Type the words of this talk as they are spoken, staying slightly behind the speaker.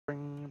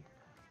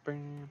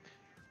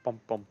Bum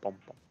bum bum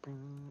bum.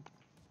 Bing,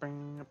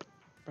 bing,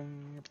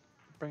 bing,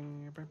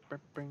 bing, bing, bing,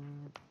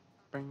 bing,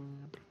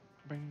 bing,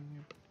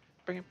 bing,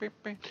 bing, bing,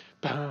 bing.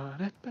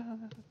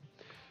 Ba-da-ba.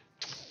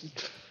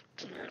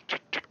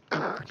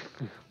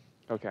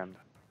 Okay, I'm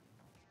done.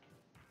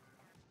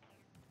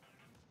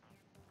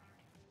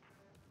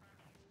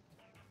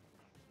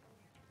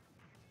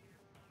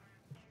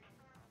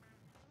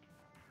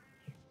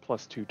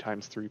 Plus 2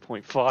 times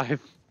 3.5.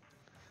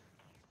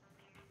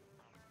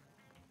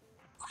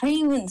 What are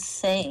you even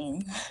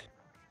saying?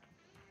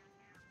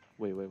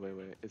 Wait.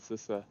 Is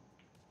this a...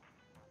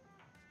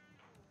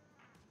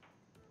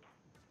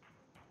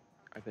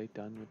 Are they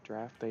done with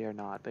draft? They are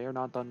not. They are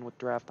not done with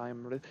draft. I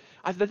am...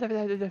 I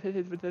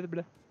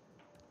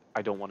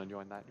don't want to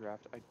join that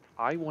draft.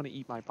 I want to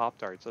eat my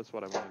Pop-Tarts. That's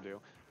what I want to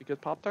do. Because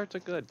Pop-Tarts are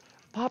good.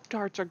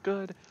 Pop-Tarts are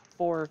good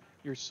for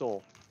your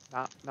soul.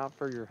 Not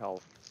for your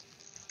health.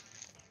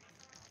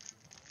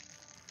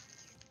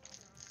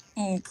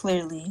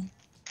 Clearly,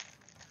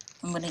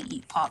 I'm gonna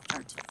eat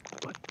Pop-Tarts.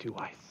 But do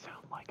I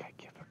sound like I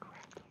give a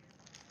crap?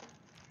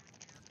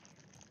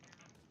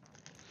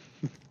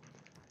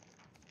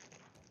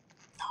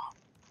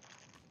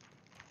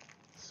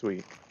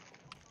 Sweet.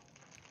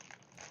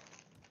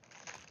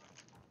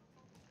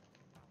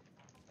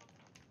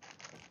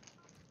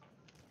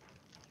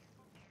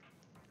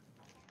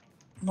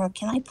 Bro,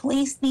 can I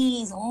place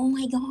these? Oh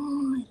my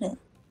god.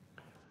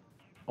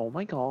 Oh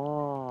my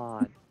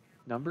god.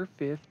 Number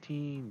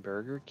 15,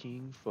 Burger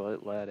King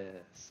foot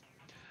lettuce.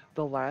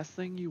 The last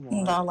thing you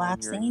want The on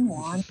last your thing you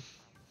want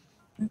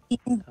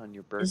on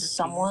your is Burger King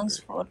someone's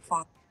burger. foot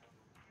fun.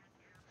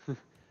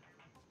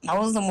 That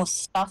was the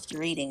most stuffed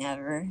reading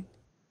ever.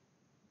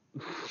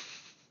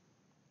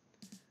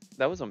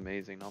 That was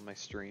amazing on my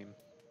stream.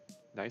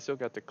 Niso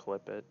got to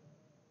clip it.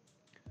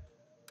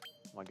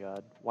 Oh my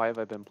god. Why have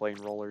I been playing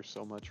rollers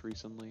so much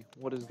recently?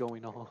 What is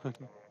going on?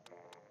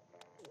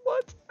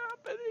 What's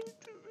happening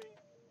to me?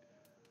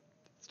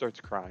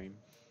 Starts crying.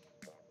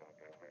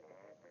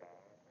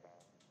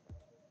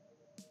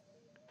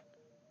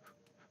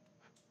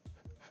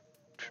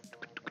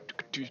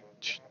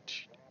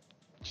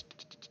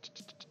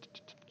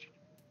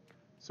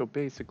 So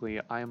basically,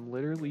 I am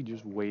literally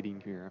just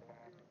waiting here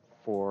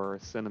for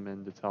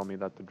Cinnamon to tell me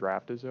that the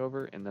draft is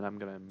over, and then I'm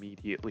gonna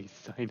immediately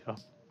sign up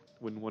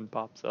when one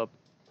pops up.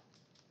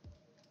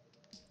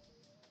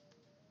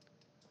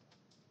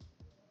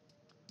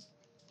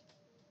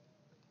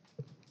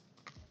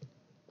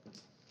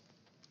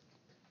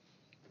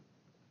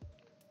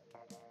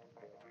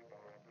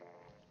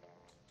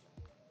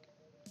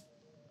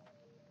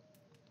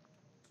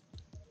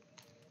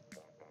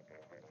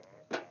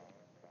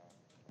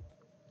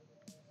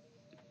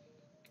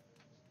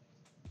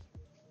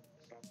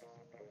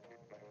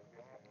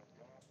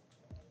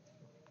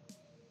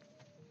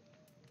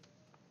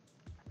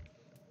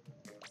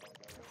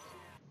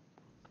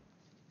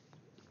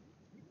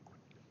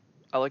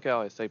 I like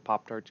how I say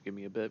Pop Tarts give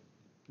me a bit,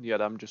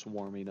 yet I'm just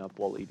warming up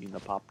while eating the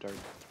Pop Tart.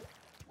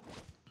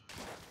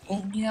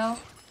 Yeah.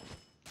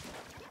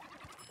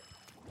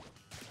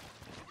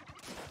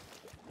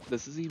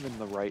 This is even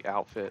the right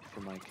outfit for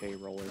my K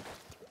roller.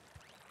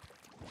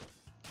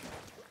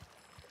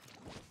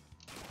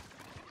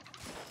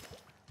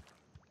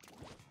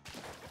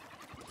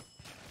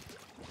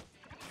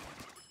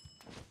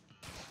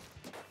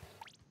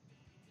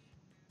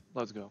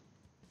 Let's go.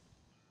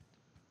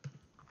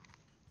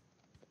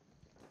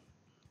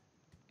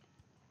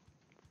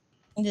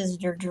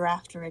 Is your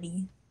draft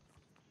ready?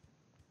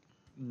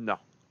 No.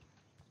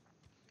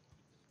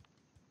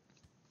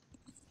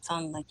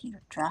 Sounds like your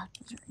draft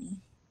is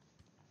ready.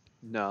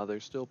 No, they're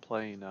still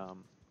playing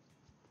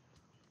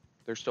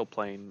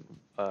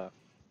a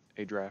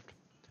draft.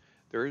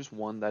 There is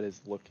one that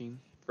is looking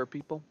for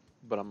people,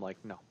 but I'm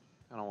like, no,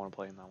 I don't want to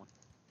play in that one.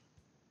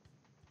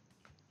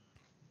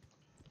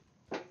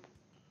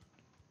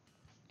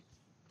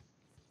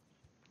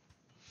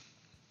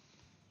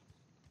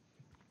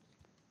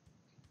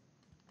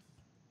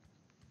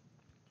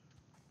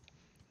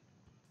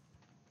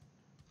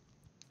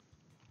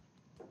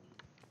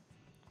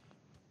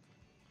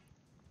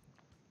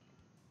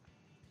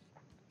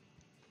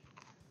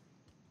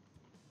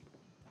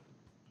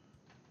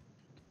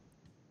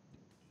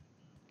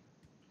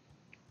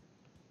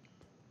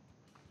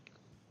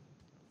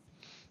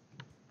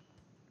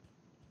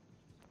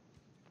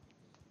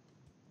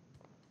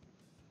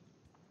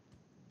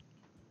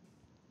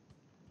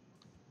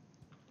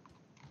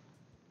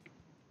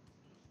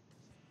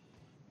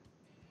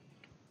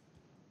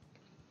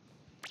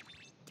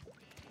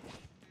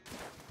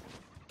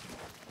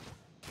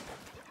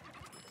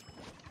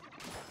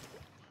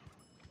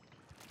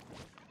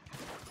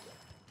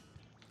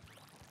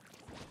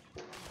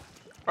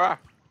 Ah!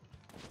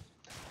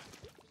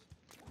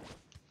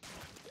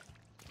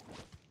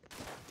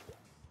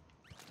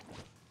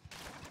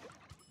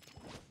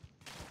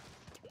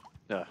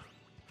 Ugh.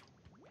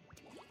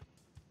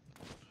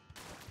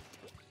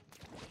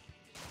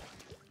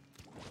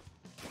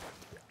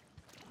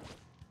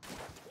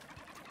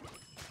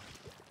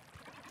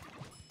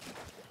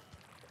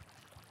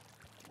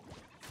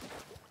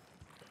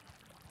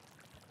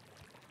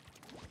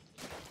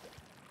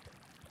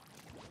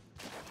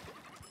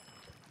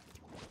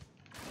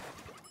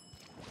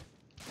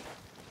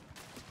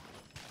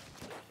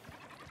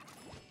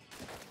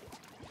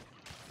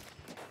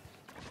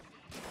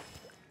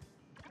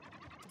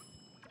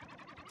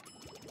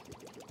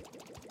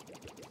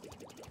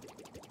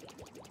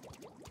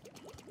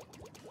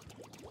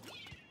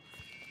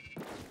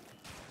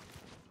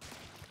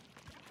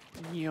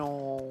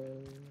 Yo.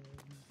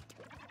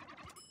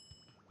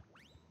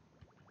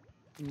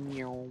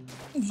 Yo.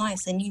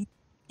 Nice, and you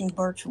in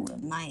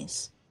birchwood.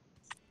 Nice.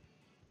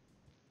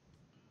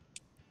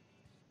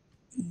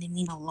 They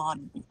mean a lot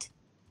of it.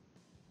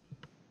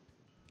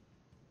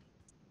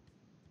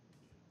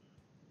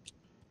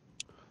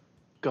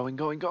 Going,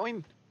 going,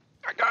 going.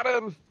 I got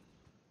him.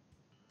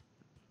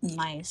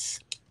 Nice.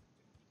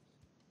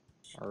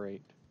 All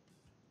right.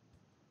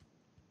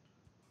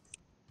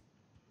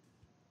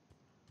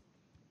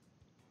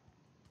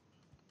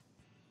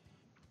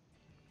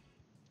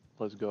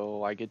 Let's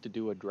go. I get to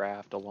do a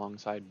draft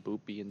alongside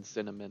Boopy and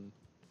Cinnamon.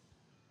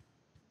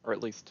 Or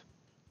at least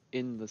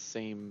in the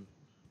same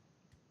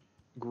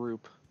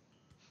group.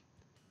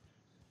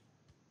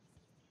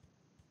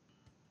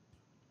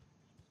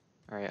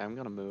 Alright, I'm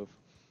gonna move.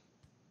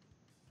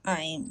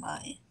 Alright,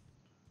 bye.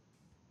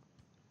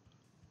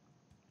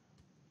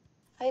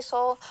 Hey,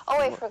 Soul. Oh,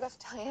 I What? forgot to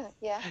tell you.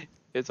 Yeah.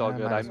 It's all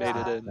good. I as made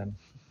well. it in.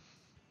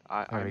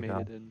 I we made go.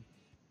 it in.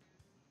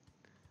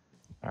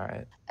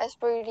 Alright. As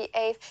per the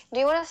 8th. Do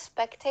you want to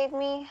spectate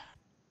me?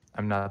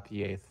 I'm not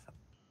the 8th.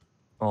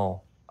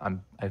 Oh, I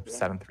have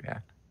 7th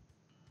react.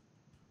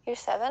 You're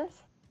 7th?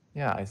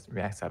 Yeah, I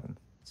react 7th,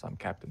 so I'm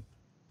captain.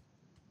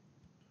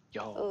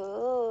 Yo.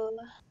 Ooh.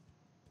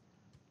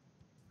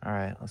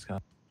 Alright, let's go.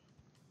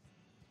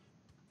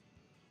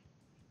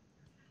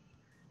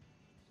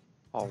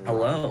 All right.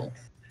 Hello.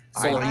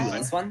 I So are know you that.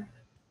 this one?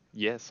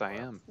 Yes, I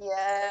am.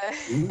 Yeah.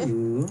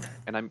 Ooh.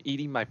 And I'm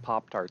eating my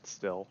Pop-Tarts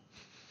still.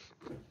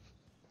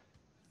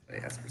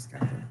 Wait, Esper's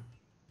captain.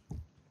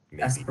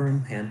 Esper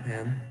and Pan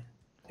Pan.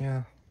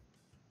 Yeah.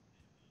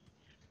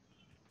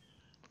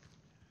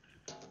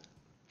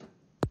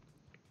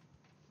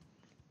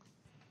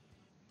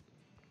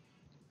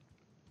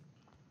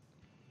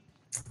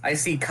 I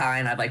see Kai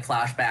and I'd like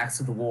flashbacks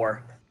to the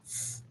war.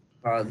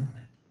 Oh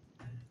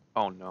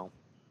no.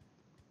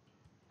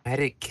 How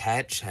did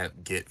Catch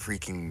get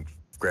freaking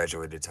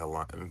graduated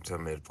to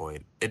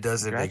midpoint? It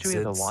doesn't make sense.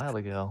 Graduated a while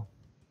ago.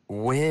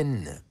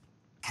 When?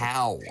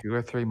 How? 2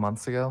 or 3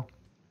 months ago.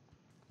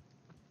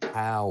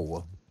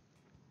 How?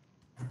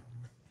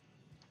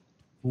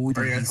 Who Are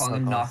did you he guys calling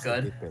him suck not off to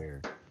good? get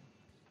there?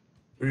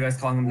 What are you guys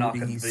calling him Who not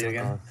did good he at the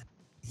video suck game? off?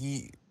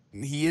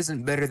 He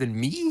isn't better than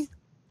me,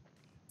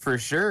 for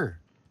sure.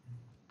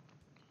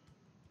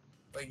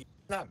 Like, he's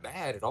not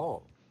bad at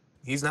all.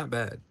 He's not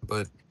bad,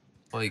 but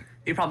like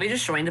He probably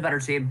just joined a better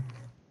team.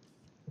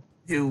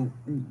 2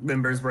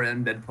 members were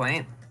in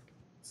midpoint,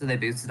 so they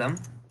boosted him.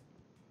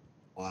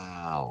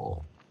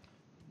 wow.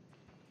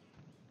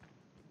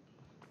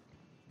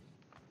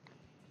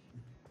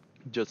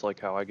 Just like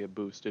how I get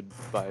boosted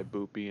by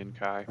Boopy and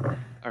Kai.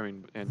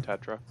 And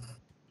Tetra.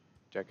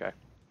 JK.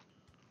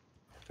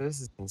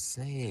 This is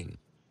insane.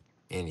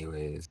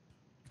 Anyways,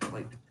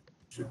 Like,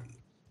 should be.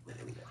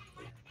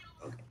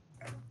 Okay.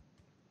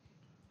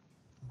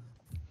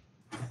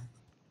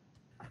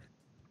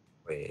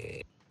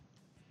 wait.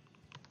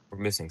 We're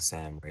missing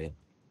Sam, right?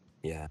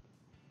 Yeah.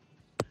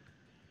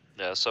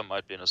 Yeah, some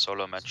might be in a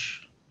solo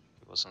match.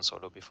 He was in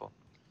solo before.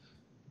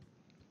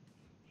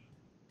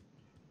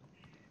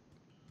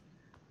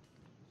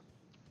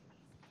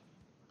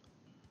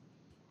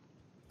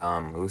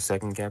 Who's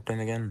second captain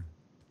again?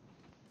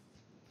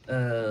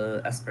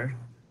 Esper.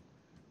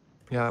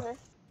 Yeah.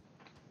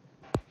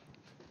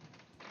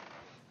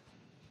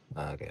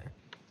 Okay.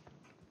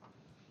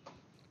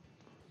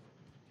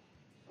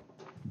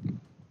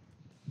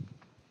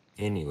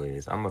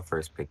 Anyways, I'm gonna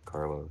first pick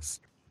Carlos.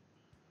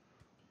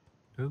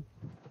 Who?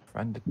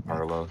 Friend.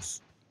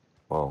 Carlos.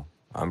 Whoa,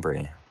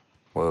 Umbre.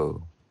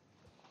 Whoa.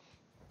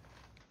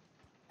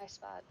 Nice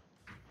spot.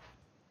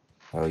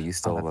 Oh, you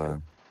stole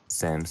that's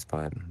Sam's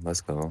spot.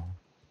 Let's go.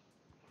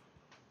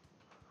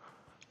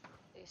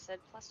 You said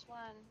 +1.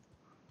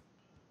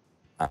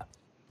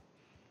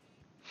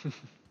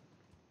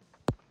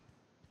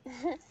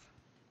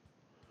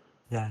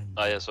 Yeah.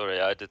 Oh yeah,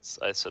 sorry, I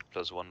said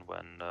 +1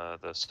 when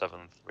the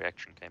 7th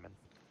reaction came in.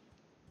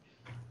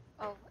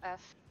 Oh,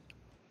 F.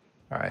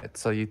 Alright,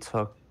 so you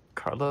took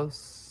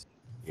Carlos?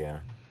 Yeah.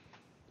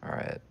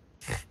 Alright.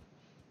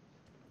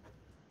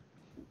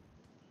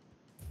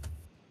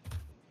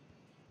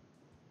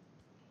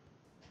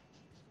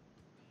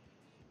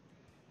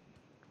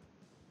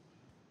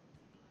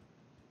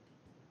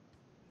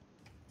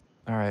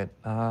 Alright,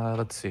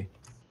 let's see.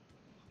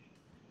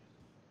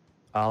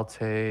 I'll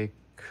take...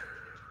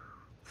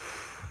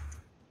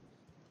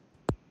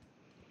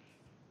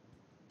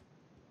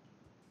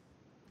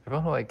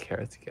 Everyone who I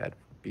care to get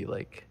would be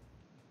like...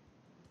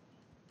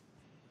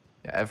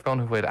 Yeah, everyone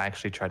who would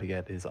actually try to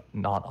get is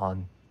not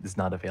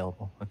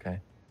available. Okay.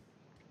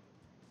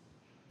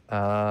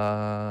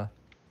 Yeah,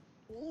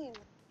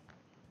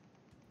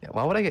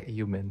 why would I get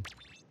human?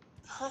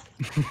 Huh?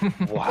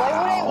 Wow. Why would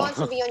I want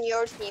to be on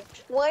your team?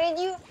 Why did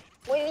you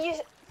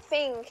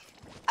think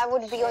I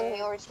would be on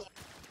your team?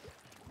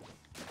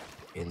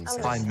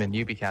 Insane. Fine, Min,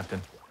 you be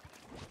captain.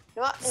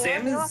 You know what?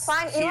 Sam you know what? is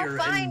Fine. You know here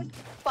what? Fine. and-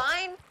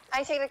 Fine.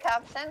 I take the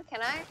captain.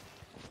 Can I?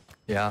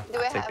 Yeah, Do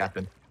I take have it?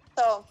 captain.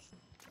 So,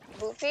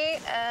 Boofy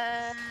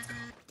and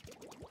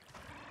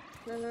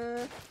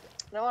I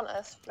don't want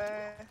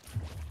Esper.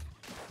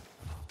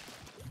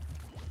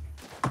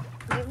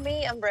 Give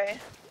me Umbre.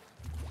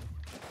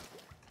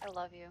 I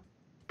love you.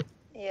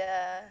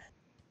 Yeah.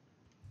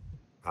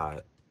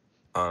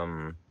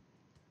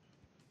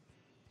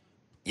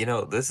 You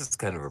know, this is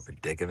kind of a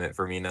predicament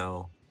for me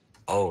now.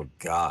 Oh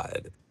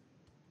God.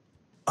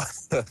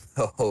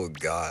 Oh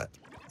God.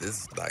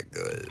 This is not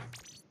good.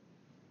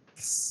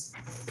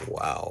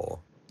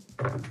 Wow.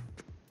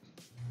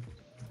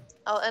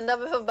 I'll end up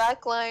with a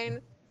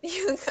backline.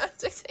 You got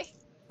to take.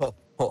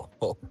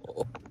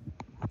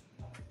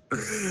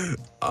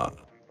 Uh,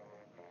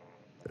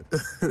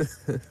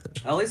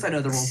 At least I know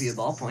there won't be a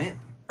ball point.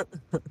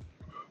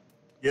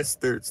 yes,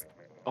 there's.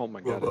 Oh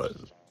my god, I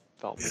just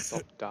felt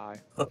myself die.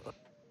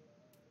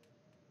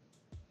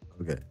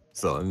 Okay,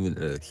 so I'm in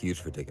a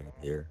huge predicament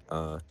here.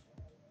 I'm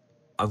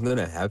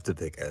gonna have to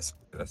pick S.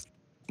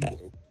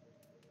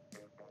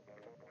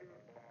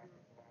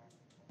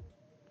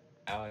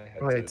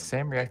 Wait,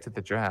 Sam reacted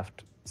to the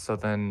draft, so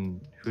then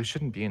who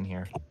shouldn't be in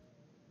here?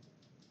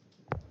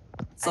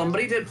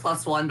 Somebody did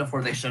 +1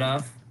 before they should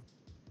have.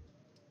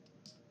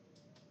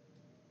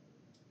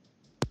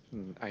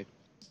 I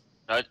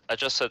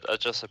just said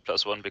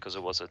 +1 because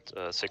it was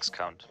at 6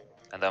 count,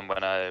 and then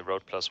when I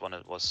wrote +1,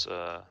 it was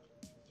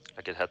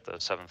like it had the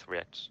 7th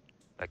react,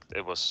 like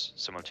it was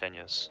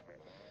simultaneous.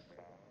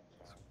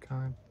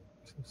 Kai,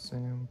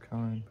 Sam,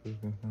 Kai,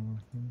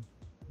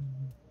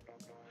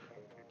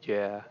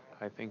 Yeah,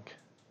 I think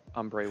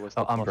Umbre was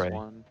Oh, the Umbre.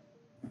 +1.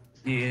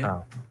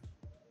 Yeah.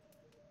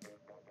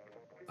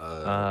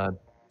 Oh.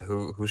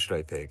 Who should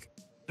I pick?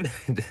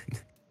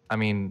 I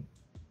mean,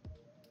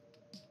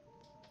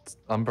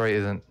 Umbre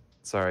isn't.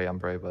 Sorry,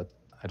 Umbre, but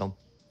I don't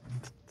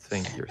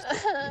think you're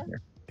supposed to be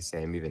here. Is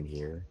Sam even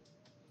here?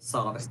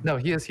 Solid. No,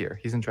 he is here.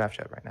 He's in draft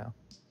chat right now.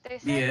 They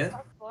said Yeah.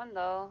 +1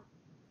 though.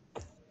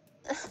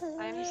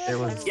 It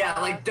was- Yeah,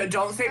 like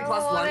don't say I +1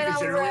 want it because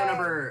generally Umbre.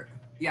 whenever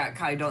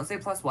Kai, don't say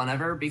 +1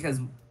 ever because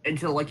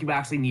until like you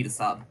actually need a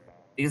sub.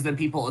 Because then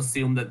people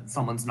assume that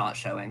someone's not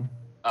showing.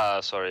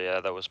 Sorry, yeah,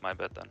 that was my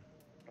bad then.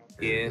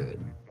 Yeah.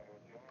 Good.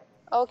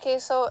 Okay,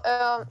 so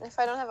if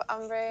I don't have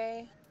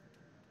Umbre,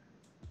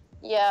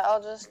 yeah,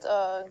 I'll just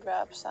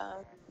grab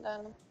Sam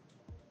then.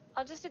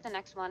 I'll just do the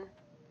next one.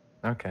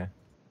 Okay.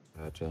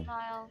 Gotcha.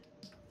 Kyle,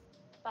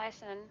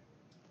 Bison.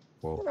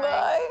 Well,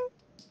 Bye.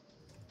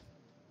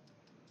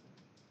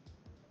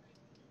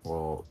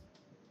 well,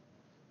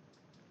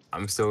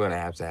 I'm still gonna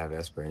have to have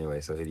Esper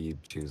anyway. So who do you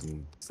choose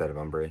instead of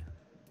Umbre?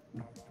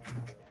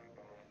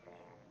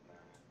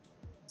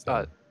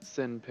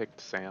 Sin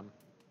picked Sam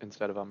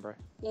instead of Umbre.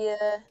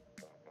 Yeah.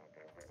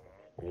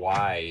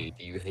 Why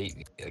do you hate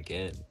me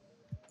again?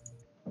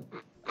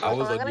 I Look,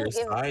 was I'm on not your gonna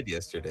give. side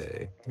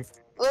yesterday.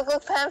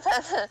 Look, Pam.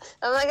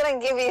 I'm not gonna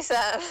give you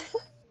Sam.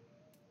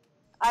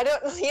 I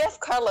don't. You have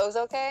Carlos,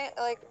 okay?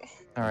 Like,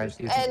 All right.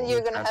 he's and in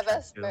you're gonna draft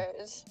have chat too.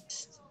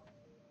 Espers.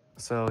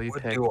 So you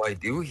What picked do I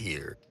do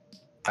here?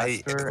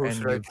 Esper who and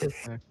should I you pick?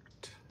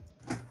 picked.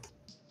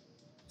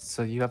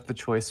 So you have the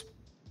choice.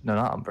 No,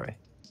 not Umbre.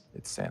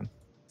 It's Sam.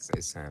 Say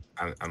Sam.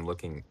 I'm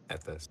looking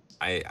at this.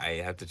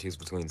 I have to choose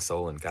between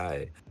Soul and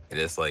Kai. And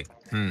it's like,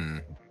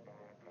 You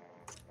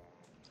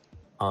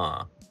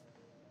I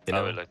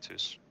know? would like two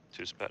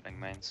Spatling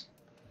mains.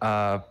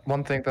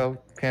 One thing though,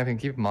 Camping,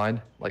 keep in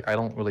mind, like I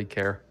don't really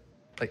care.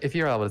 Like if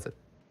you're what is it?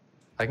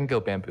 I can go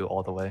bamboo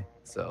all the way.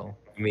 So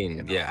I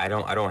mean, yeah, I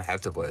don't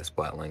have to play a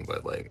Splatling,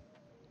 but like,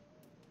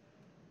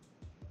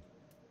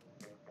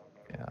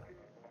 yeah.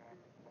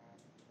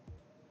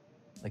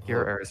 Like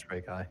you're Oh. an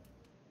Aerospray guy.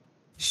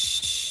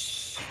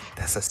 shh,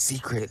 that's a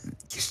secret.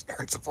 You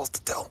aren't supposed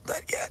to tell them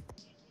that yet.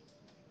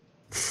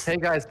 Hey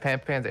guys,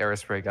 Pan's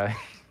Aerospray guy.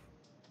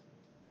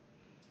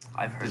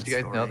 I've heard Did you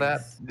guys know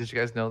that? stories. Did you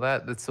guys know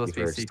that? That's supposed to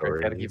be a You've heard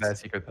secret. Gotta keep that a stories.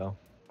 secret though.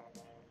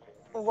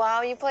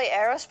 Wow, you play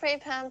Aerospray,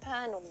 Pam.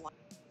 I'm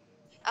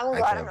I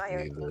glad I'm can't not your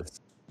believe team.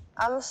 this.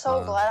 I'm so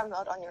Wow. glad I'm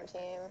not on your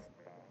team.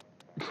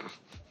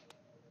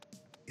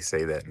 You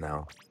say that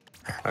now.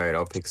 All right,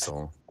 I'll pick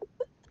Soul,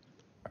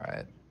 All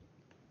right.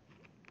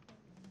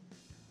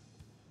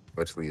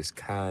 which leaves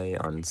Kai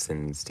on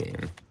Sin's team.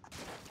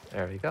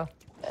 There we go.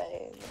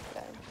 Okay.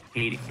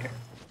 Hate it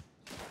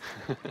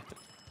here.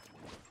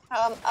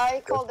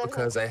 I called Just in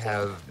because I his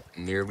have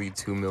nearly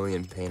 2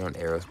 million pain on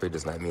Aerospray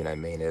does not mean I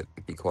main it.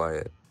 Be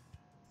quiet.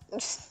 team.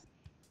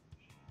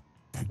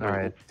 All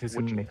right. Who's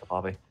which- gonna make the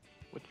lobby?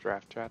 Which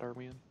draft chat are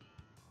we in?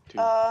 Two.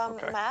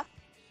 Okay. Map.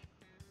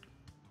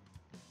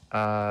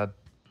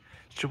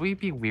 Should we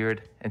be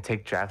weird and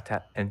take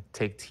and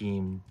take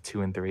team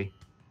 2 and 3?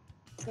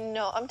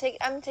 No, I'm taking.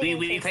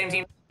 We claim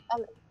team.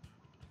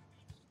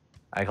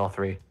 I call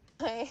 3.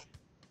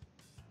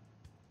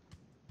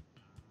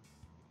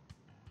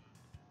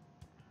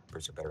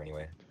 Birds are better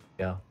anyway.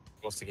 Yeah.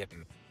 Supposed to get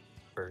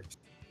first.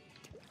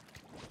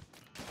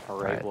 All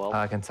right. Well,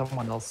 Can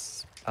someone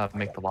else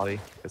make the lobby?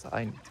 Because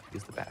I need to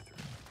use the bathroom.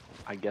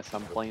 I guess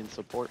I'm playing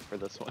support for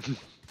this one.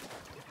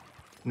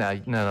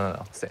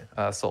 No.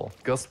 Soul.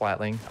 Go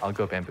Splatling. I'll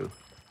go bamboo.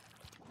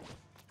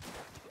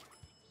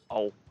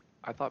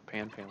 I thought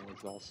Pan Pan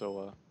was also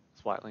a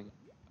Splatling.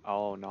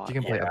 Oh, not. You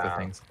can play other Yeah.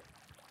 things.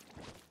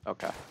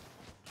 Okay.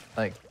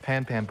 Like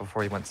Pan Pan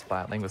before he went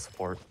Splatling with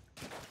support.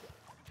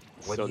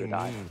 What So do you did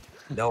I. mean?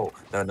 No.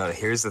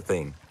 Here's the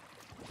thing.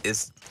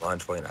 It's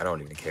launchpoint. I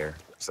don't even care.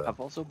 So I've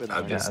also been I'm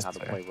learning just- how to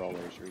that's play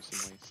rollers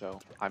recently, so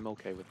I'm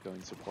okay with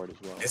going support as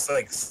well. it's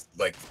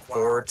like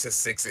 4 to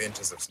 6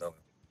 inches of snow.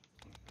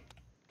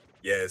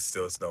 Yeah, it's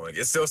still snowing.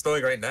 It's still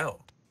snowing right now.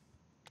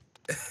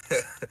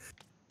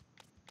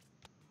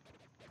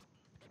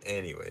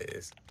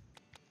 Anyways.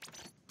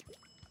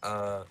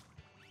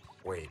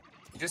 Wait.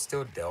 You just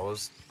steal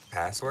Dell's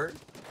password?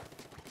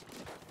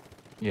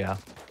 Yeah.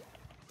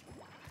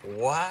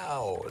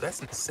 Wow,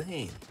 that's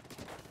insane.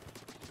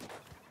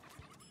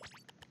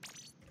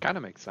 Kind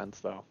of makes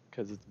sense though,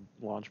 because it's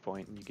launch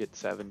point and you get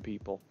 7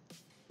 people.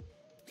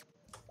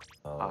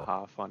 Oh,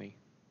 Haha, funny.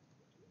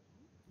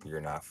 you're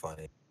not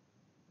funny.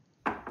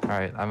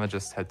 Alright, I'm gonna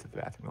just head to the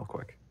bathroom real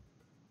quick.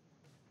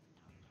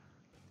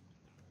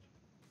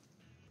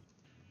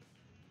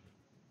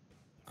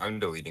 I'm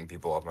deleting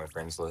people off my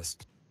friends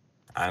list.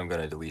 I'm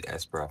gonna delete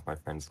Esper off my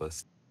friends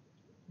list.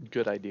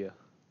 Good idea.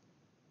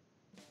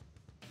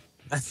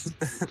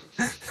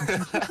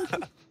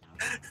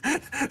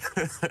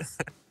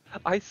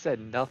 I said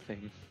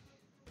nothing.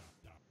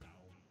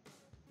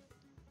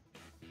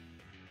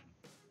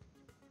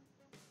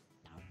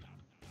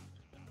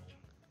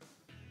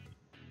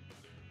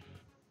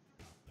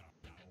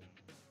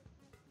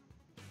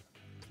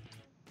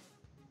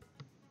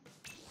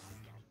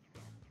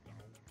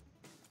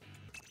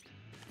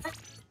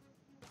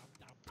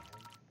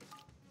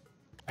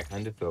 I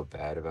kind of feel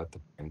bad about the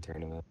prime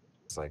tournament.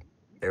 It's like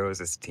there was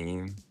this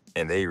team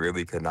and they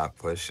really could not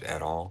push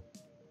at all.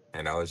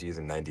 And I was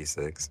using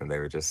 96 and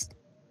they just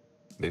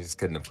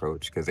couldn't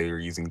approach because they were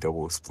using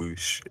double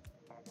sploosh.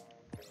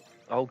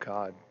 Oh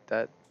god,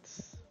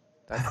 that's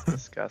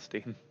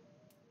disgusting.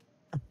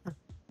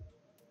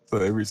 So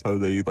every time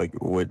they like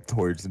went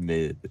towards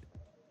mid,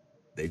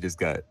 they just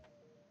got,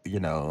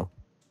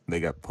 they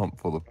got pumped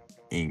full of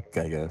ink,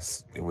 I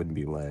guess. It wouldn't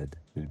be lead,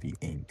 it'd be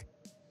ink.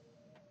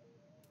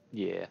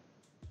 Yeah.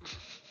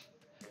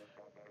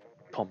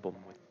 Pump them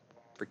with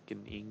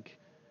freaking ink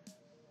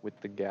with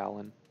the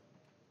gallon.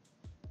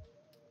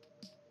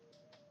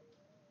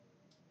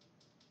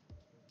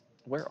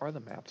 Where are the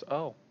maps?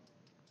 Oh.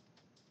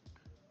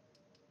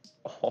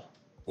 Oh.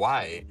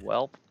 Why?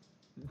 Welp.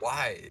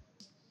 Why?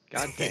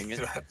 God dang it.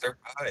 Maps are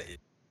fine.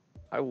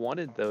 I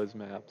wanted those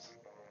maps.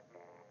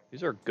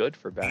 These are good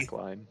for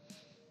backline.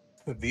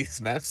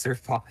 These maps are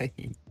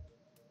fine.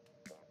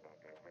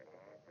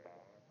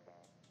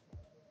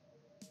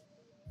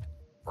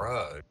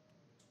 Bruh.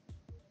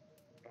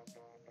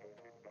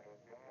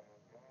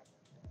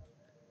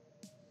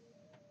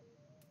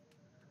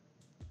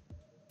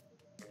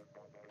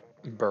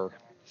 Burr.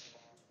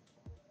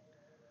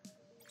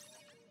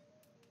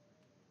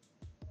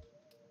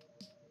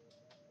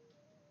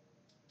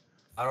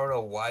 I don't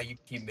know why you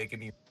keep making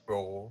me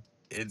roll.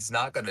 It's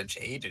not gonna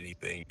change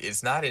anything.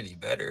 It's not any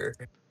better.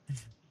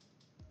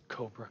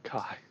 Cobra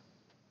Kai.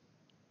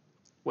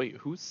 Wait,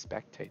 who's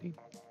spectating?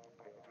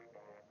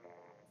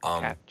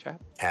 Cat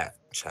Chap? Cat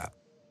chap.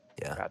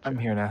 Yeah. Gotcha. I'm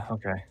here now.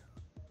 Okay.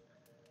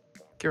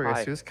 Curious,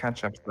 Hi. who's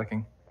catch-up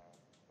clicking?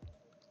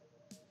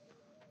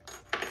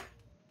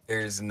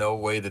 There's no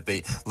way that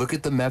they look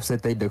at the maps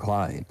that they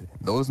declined.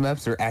 Those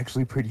maps are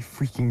actually pretty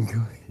freaking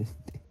good.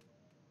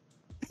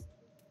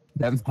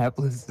 That map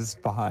list is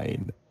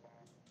fine.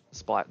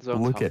 Splat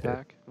Zone Look at it.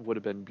 Humpback would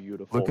have been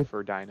beautiful at-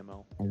 for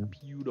Dynamo.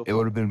 Beautiful. It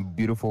would have been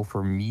beautiful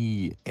for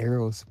me.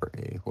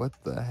 Aerospray. What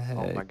the heck?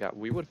 Oh my god,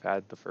 we would have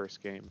had the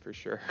first game for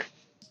sure.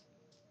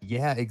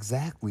 Yeah,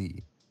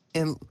 exactly.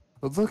 And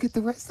look at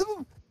the rest of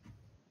them.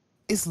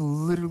 It's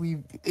literally,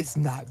 it's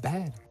not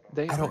bad.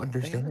 They I don't aren't- They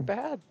aren't understand.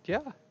 bad,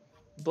 yeah.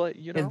 But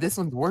you know, And this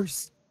one's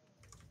worse.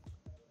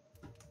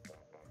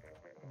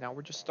 now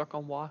we're just stuck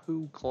on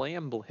Wahoo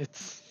Clam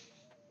Blitz.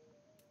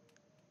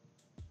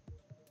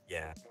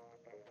 Yeah.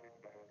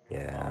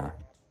 Yeah.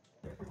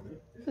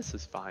 This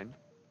is fine.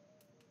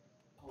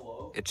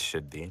 It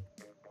should be.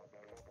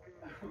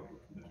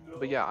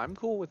 But yeah, I'm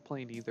cool with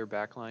playing either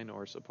backline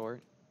or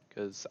support.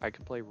 Because I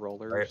can play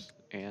rollers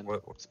and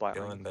What's splat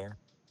going lane. there?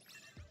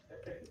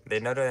 They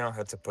know they don't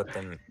have to put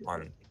them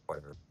on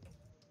whatever.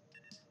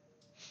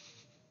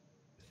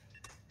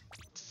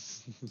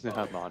 I'm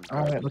on All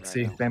right, Dragon let's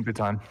see. now. Bamboo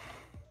time.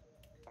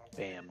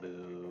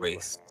 Bamboo.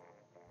 Race.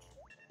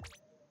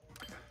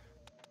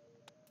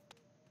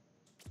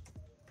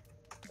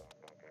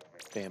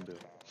 Bamboo.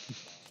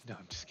 No,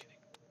 I'm just kidding.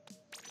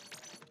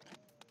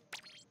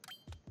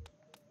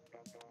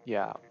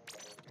 Yeah,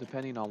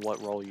 depending on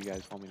what role you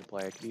guys want me to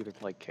play, I could either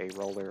play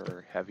K-Roller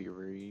or Heavy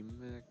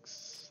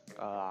Remix.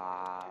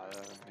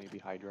 Maybe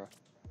Hydra.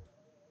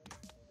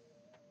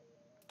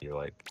 You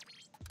like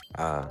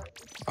a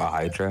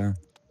Hydra?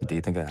 Do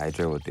you think a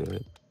Hydra would do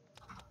it?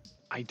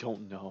 I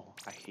don't know.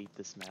 I hate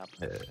this map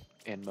Yeah.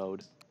 and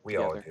mode. We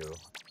all together. do.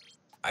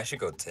 I should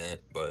go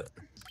tent, but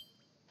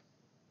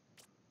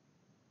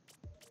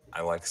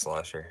I like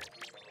Slasher.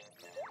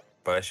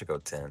 But I should go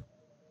tent.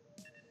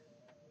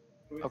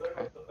 Okay.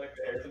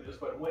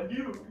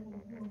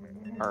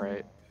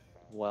 Alright.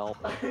 Well,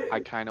 I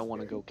kind of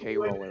want to go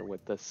K-Roller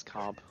with this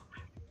comp,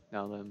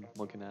 now that I'm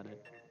looking at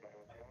it.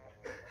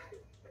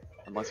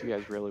 Unless you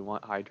guys really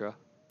want Hydra.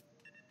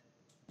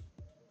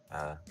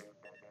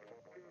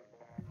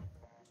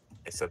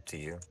 It's up to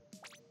you.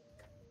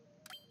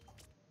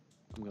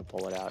 I'm going to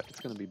pull it out. It's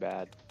going to be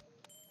bad.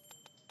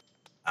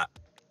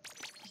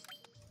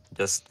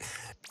 Just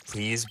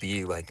please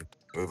be like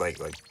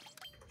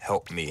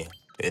help me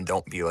and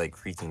don't be like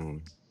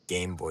freaking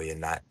Game Boy and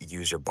not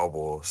use your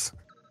bubbles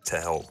to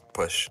help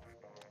push.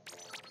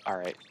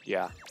 Alright,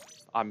 yeah.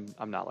 I'm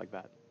not like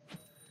that.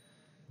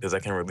 Because I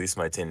can release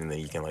my tin and then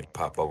you can like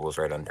pop bubbles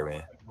right under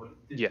me.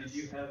 Yes. Did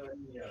you have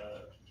any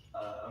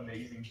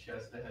amazing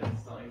chest ahead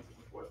signs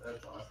before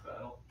that boss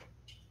battle?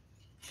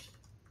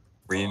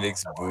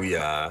 Remix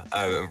Booyah.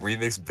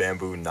 Remix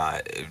Bamboo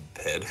not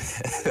head.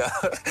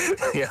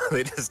 Yeah,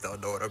 they just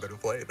don't know what I'm gonna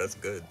play. That's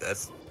good.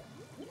 That's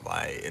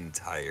my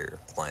entire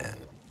plan.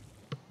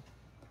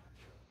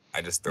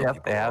 I just throw Yep,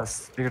 people they have off.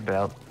 figured it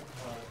out.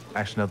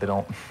 Actually, no, they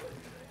don't.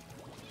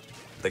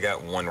 They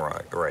got one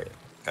right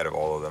out of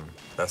all of them.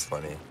 That's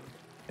funny.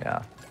 Yeah. I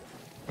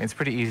mean, it's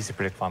pretty easy to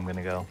predict if I'm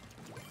gonna go.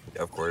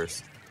 Of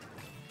course.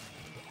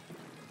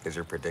 Because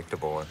you're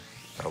predictable and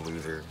a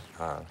loser.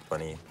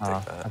 Funny. Take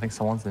that. I think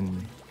someone's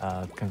in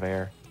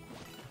conveyor.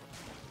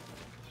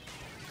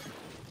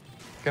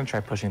 Gonna try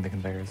pushing the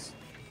conveyors.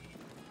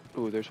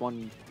 Ooh, there's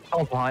one.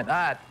 Someone's behind.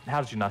 Ah! How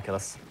did you not kill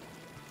us?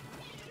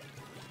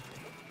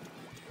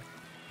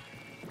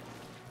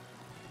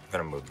 I'm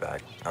gonna move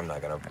back. I'm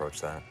not gonna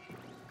approach that.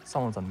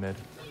 Someone's on mid.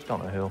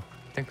 Don't know who.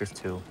 I think there's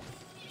two.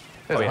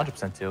 There's Oh, yeah.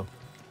 100% two.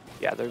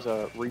 Yeah, there's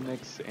a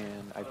Remix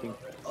and I think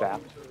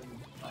Zap. Two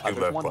There's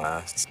left one,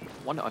 blasts.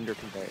 one under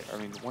conveyor. I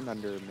mean, one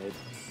under mid.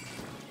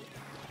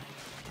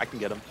 I can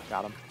get him.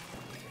 Got him.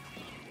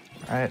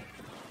 All right.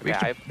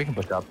 Yeah, We can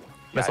push up. Yeah, I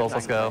have Missiles,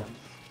 let's 9 go. grams.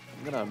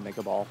 I'm gonna make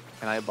a ball,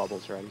 and I have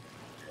bubbles ready.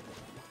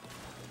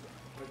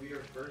 It'll be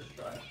your first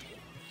try.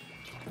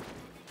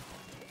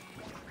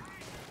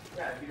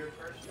 Yeah, it'll be your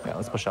first try. Yeah,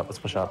 let's push up. Let's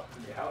push up.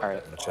 All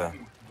right, Gotcha.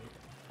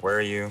 Where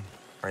are you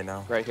right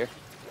now? right here.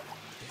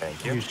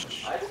 Thank you.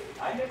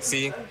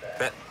 See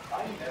that?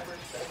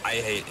 I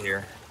hate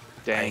here.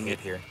 I Dang hate it.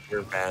 here.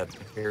 You're bad.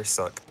 Here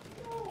suck.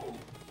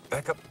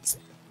 Back up.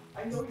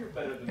 I know you're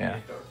better than Yeah.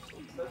 me, Dark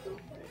Souls. That's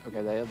okay.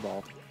 Okay, they have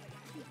ball.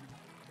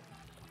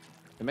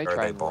 They may Are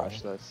try they and ball?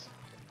 rush this.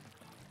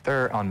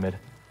 They're on mid.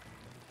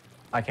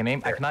 I can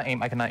aim. I cannot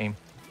aim. I cannot aim.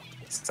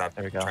 Stop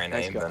There we go. trying to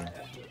Nice aim go. then.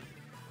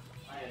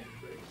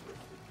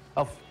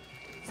 Oh.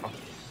 Fuck.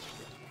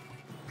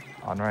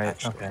 On right.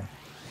 Actually. Okay.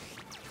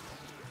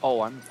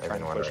 Oh, I'm I've trying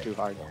been to push wondering. too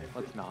hard.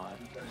 Let's not.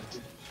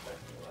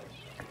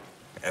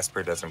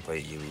 Esper doesn't play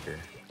you either.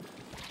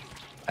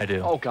 I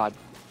do. Oh god.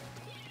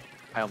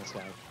 I almost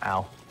died.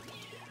 Ow.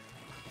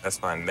 That's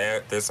fine.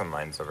 There's some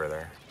mines over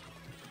there.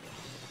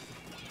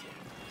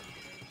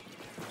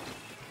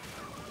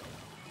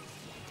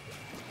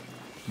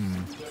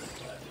 Hmm.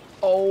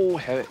 Oh,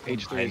 H3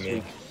 is Behind me.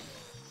 weak.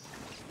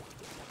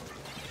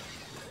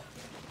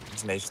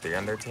 Is an H3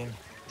 on their team?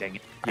 Dang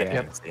it. I Yeah.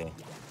 didn't see.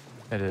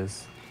 It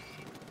is.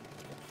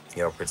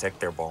 Yo, protect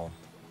their ball.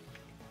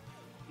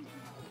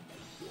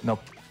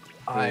 Nope.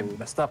 I Ooh.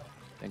 messed up.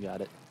 They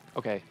got it.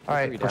 Okay. All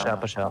right, H3 push down out,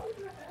 now. push out.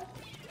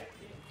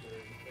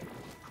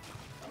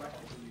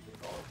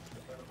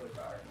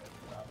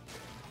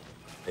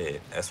 Hey,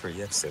 Esper,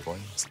 you have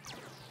siblings?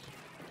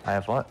 I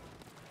have what?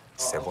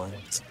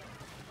 Siblings?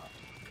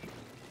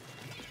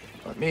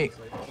 Let me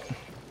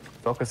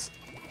focus.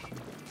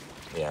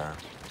 Yeah.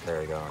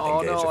 There you go. Oh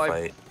Engage no, the I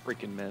fight.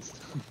 freaking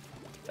missed.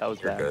 That was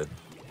You're bad. good.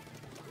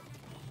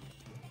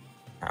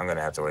 I'm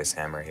gonna have to waste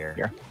hammer here.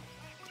 Here.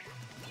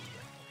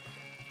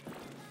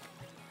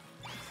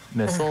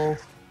 Missiles.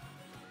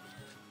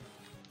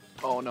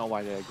 Oh no,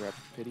 why did I grab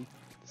pity?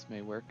 This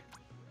may work.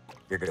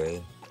 You're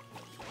good.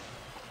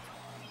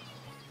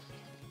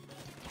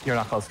 You're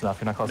not close enough.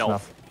 You're not close No.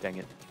 enough. Dang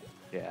it.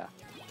 Yeah.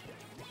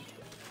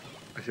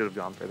 I should have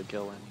gone for the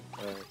kill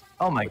and.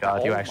 Oh my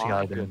god, you oh actually my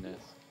got it.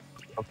 goodness.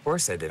 Of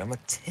course I did. I'm a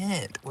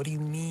tent. What do you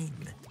mean?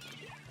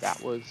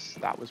 That was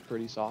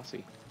pretty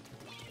saucy.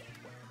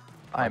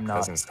 I'm My not.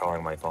 cousin's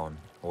calling my phone.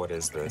 What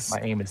is this? My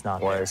aim is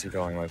not Why there. is he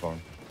calling my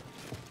phone?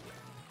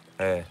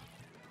 Hey,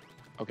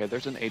 Okay,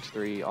 there's an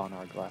H3 on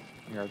our left.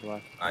 Near our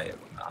left. I am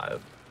not.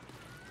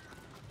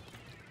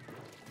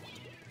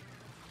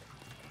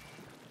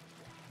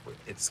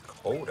 It's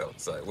cold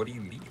outside. What do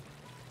you mean?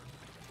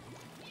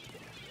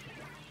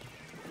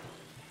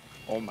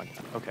 Oh my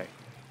god. Okay.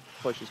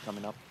 Push is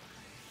coming up.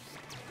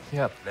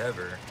 Yep.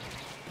 Never.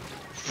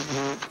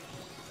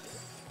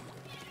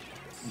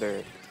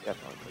 They're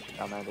definitely pushing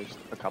down there. There's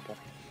a couple.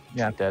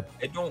 Yeah, I'm dead.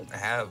 I don't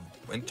have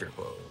winter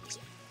clothes.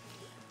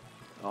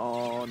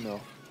 Oh no.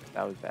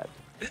 That was bad.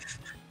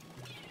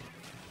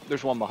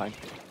 There's one behind.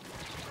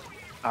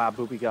 Ah,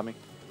 Boopy got me.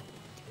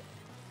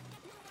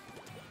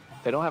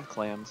 They don't have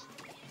clams.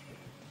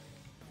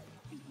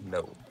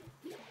 No.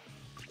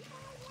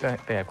 They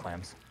have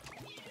clams.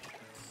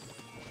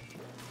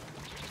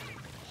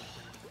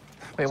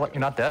 Wait, what?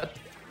 You're not dead?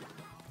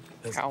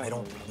 'Cause Cow I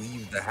don't move.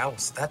 leave the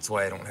house. That's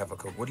why I don't have a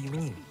code. What do you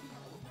mean?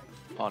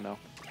 Oh no.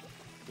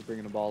 They're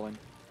bringing a ball in.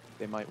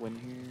 They might win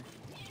here.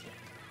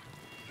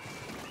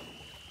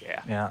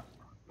 Yeah. Yeah.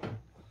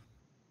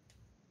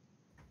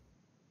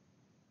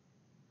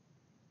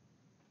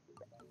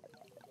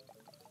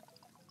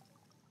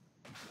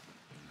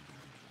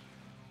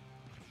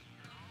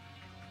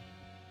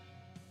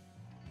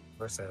 Of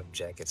course I have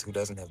jackets. Who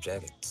doesn't have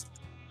jackets?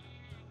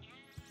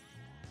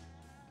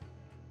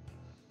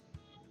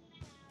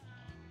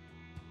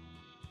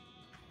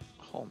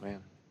 Oh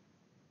man.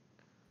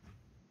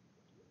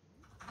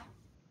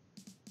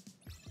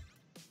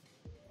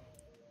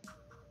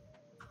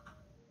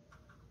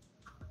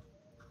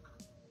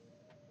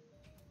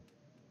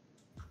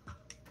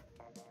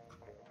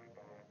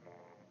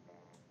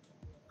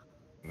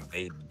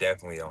 They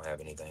definitely don't have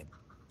anything.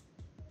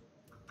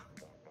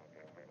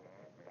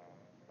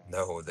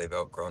 No, they've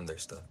outgrown their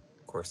stuff.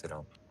 Of course they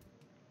don't.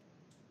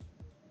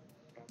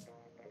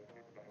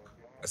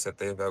 I said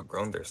they've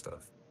outgrown their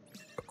stuff.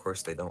 Of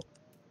course they don't.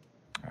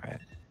 All right.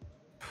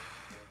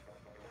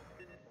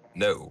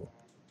 No,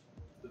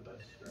 The best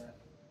strat.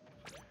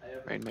 I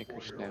have a Rainmaker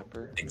 4-year-old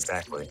Snapper. who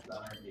exactly. keeps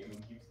on our game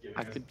and keeps giving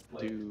I us, could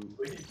like, do.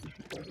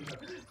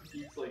 he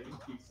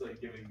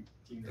keeps giving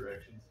team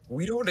directions.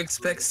 We don't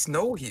expect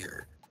snow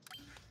here.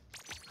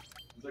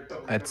 He's like,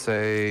 "Cover, I'd cover."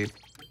 say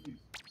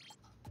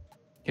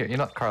here. You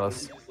know,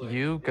 Carlos,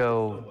 you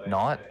go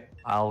not.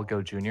 I'll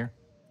go junior.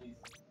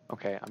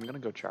 Okay, I'm gonna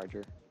go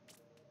Charger.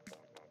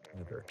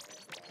 Okay.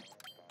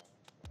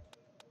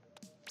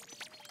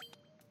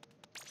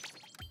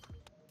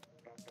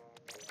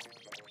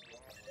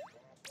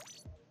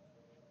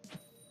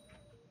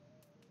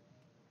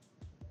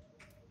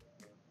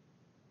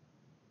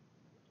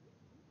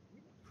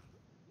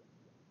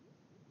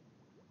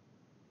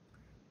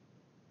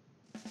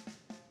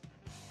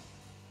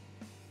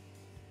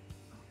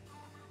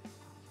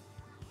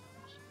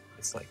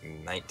 It's like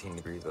 19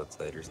 degrees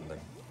outside or something.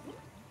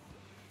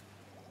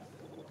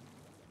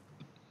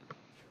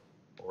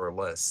 Or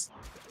less.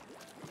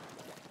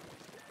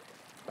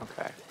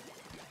 Okay.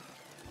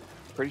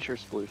 Pretty sure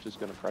Sploosh is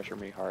gonna pressure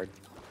me hard.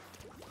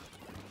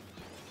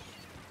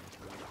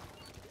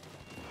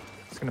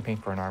 It's gonna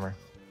paint for an armor.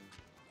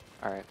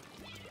 Alright.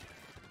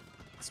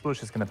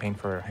 Sploosh is gonna paint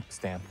for a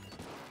stamp.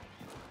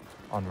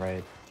 On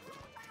raid.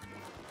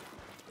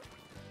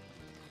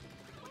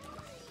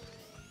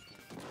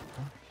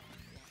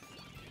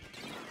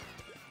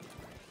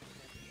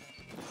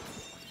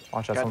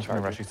 Watch out, Got someone's gonna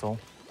Charger. rush you, soul.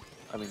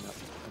 I mean, no.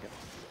 Okay.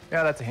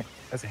 Yeah,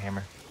 that's a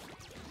hammer.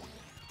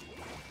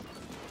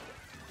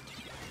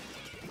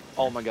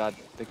 Oh my god,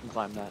 they can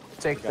climb that.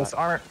 Take Forgot. this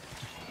armor.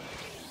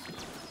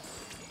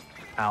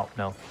 Ow,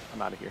 no.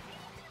 I'm out of here.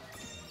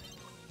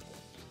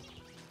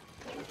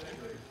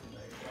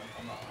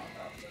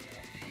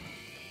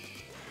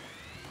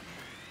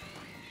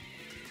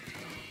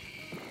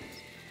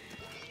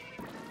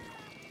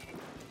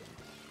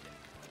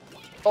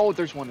 Oh,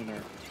 there's one in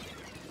there.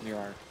 Near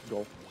our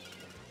goal.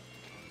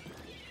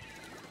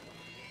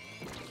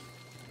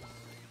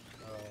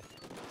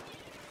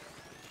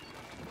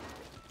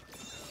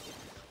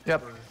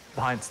 Yep.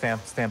 Behind,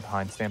 stand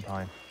behind, stand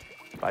behind.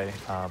 By, what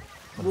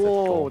is it?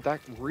 Whoa, Goal. that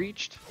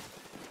reached?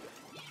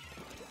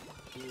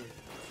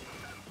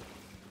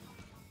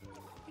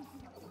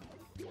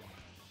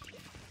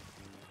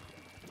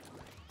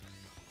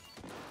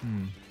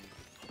 Hmm.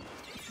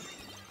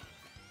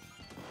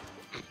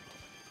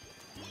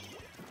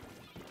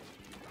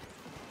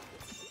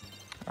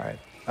 Alright,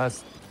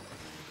 let's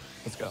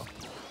go.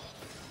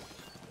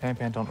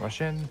 Pan, don't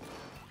rush in.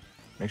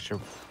 Make sure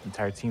the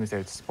entire team is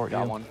there to support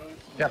Got you. one.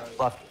 Yep,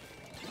 left.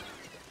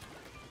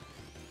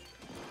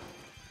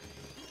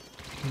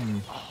 Hmm.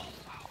 Oh,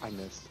 wow, I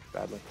missed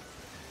badly.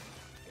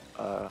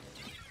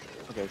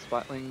 Okay,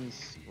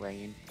 Splatlings,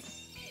 Rain.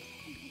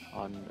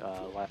 On,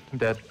 left. I'm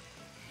dead.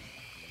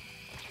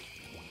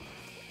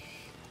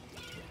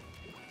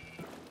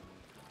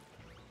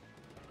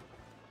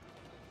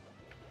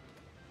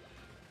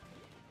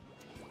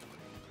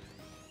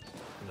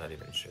 I'm not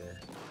even sure.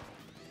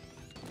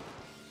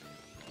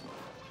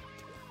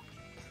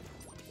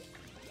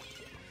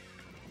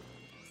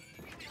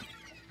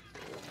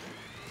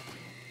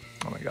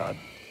 Oh my god.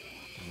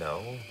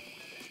 No.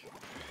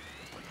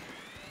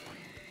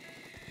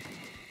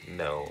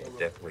 No,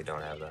 definitely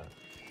don't have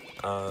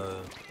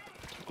that.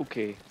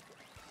 Okay.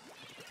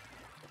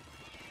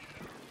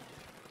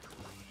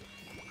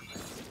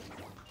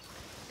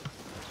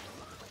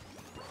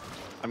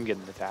 I'm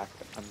getting attacked.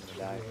 I'm gonna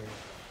die.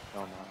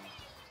 No, I'm not.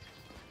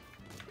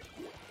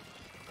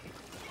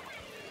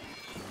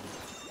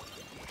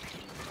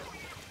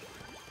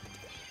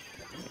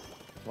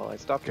 Well, I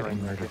stopped Getting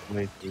running. murdered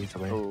way too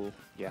easily. Oh,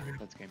 yeah,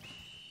 that's game.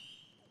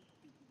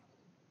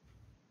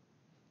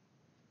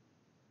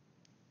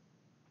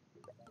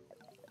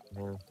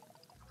 Yeah.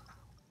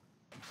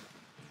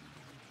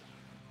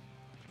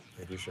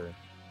 Are you sure?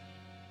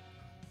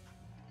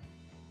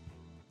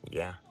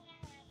 Yeah.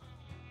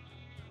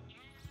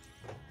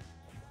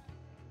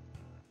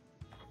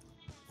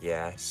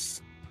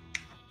 Yes.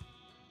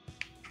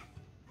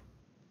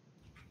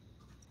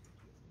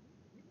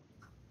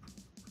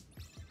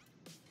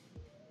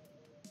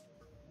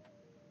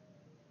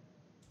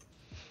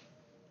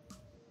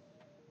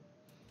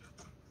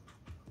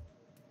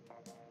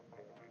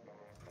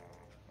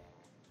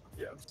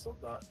 Yeah, I'm still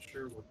not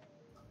sure what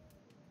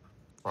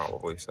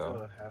Probably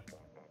so. happened.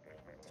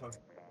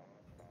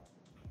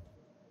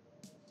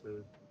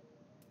 To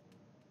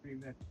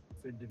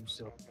defend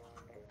himself.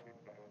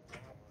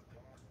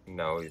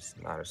 No, he's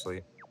not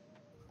asleep.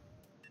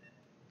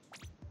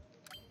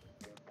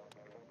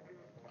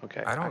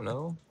 Okay. I don't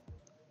know.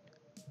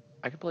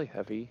 I could play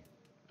heavy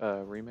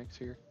remix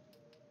here.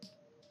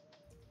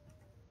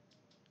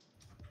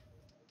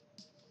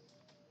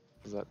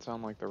 Does that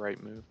sound like the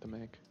right move to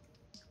make?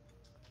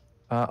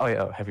 Oh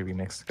yeah, heavy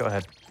remix. Go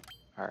ahead.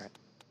 All right.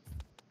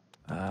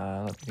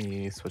 Let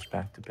me switch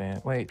back to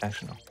band. Wait,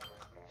 actually no.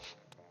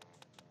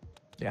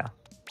 Yeah.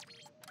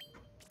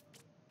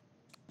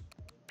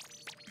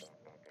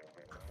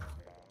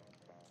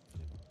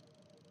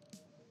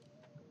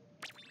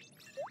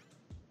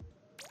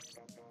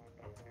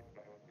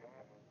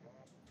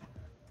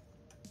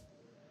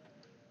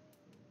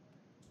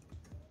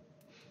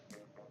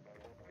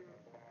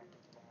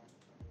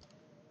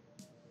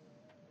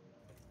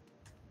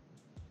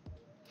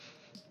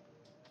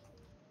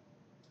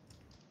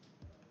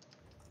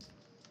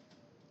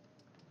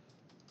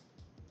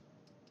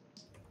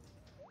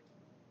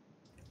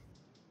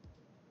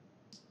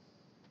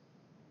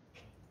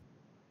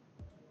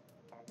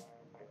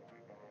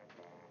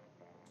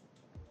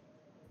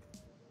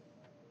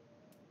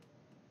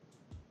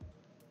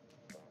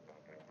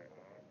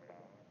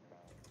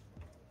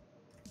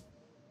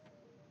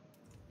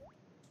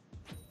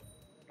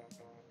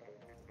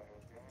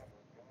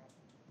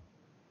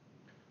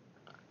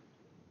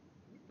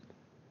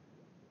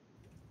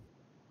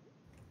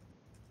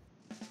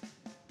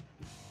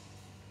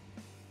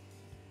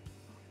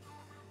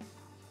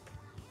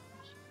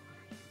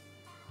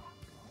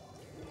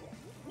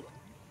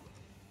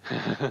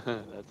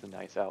 That's a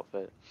nice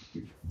outfit.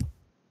 You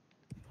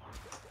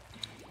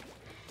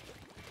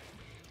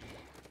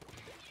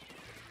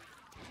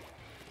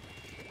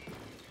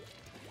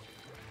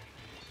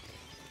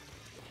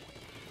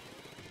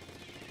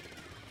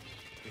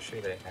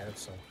sure they have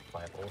some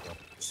plant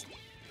ones?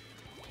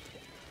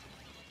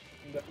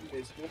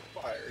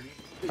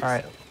 All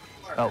right.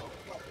 Oh.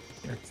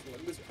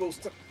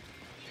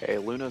 Okay,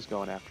 Luna's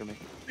going after me.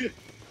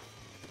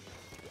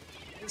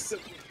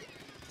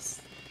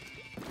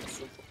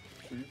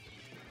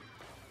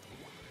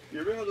 You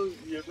ever have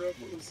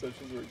one of those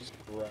sessions where it just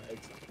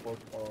drags the fuck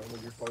on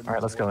when you're fighting? All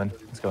right, let's go in.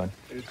 Let's go in.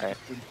 And it's All right.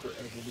 just been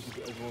forever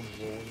because everyone's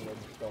rolling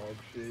like dog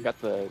shit.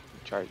 Got the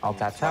charge. I'll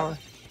tap tower.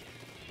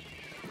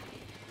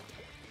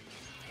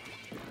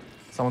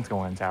 Someone's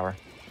going in tower.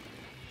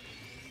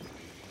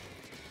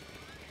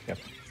 Yep.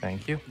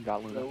 Thank you.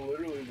 Got I Luna.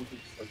 literally was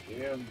just like,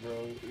 damn,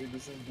 bro.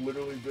 This has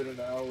literally been an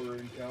hour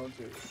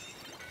encounter.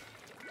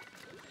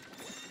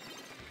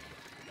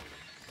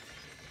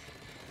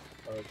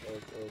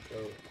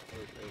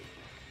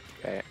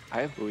 Okay,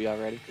 I have Booyah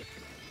ready.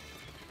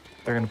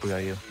 They're gonna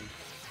booyah you.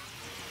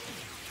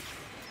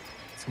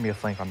 It's gonna be a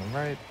flank on the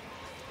right.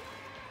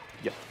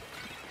 Yep.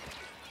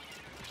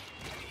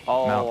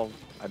 Oh, No.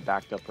 I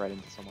backed up right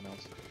into someone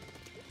else.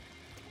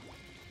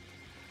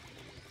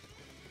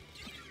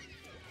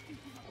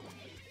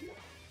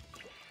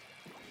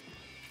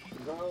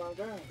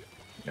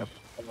 Yep.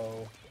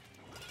 Hello.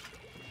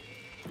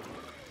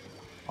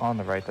 On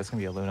the right, that's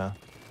gonna be a Luna.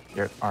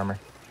 Your armor.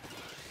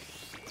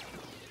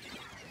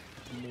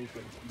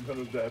 Nathan, none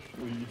of that,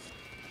 please.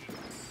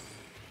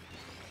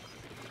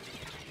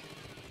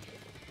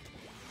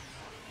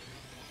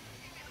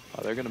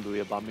 Oh, they're gonna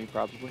Booyah bomb me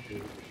probably.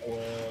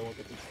 Well, look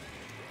at this.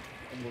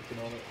 I'm looking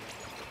on it.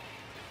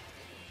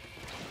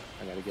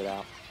 I gotta get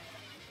out.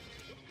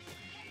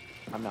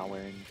 I'm not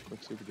wearing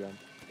quick super gun.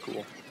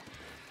 Cool.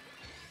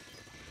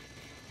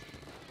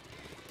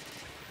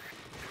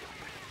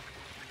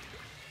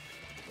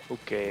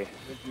 Okay. I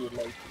think you would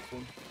like this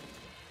one.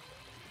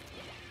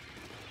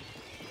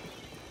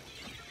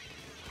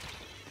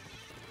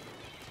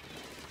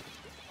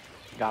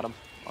 Got him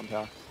on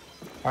top.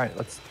 All right,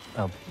 let's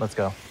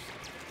go.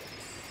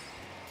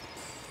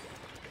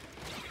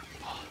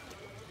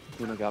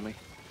 Luna got me.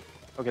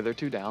 Okay, they're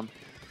 2 down.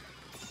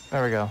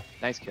 There we go.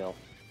 Nice kill.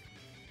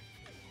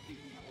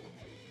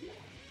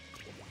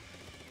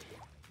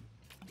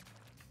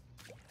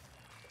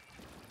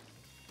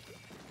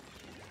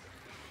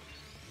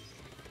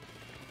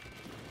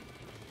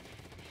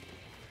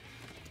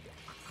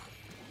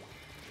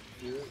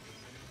 Yeah.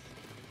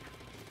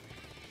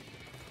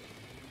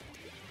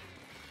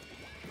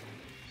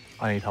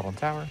 I need help on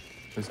tower.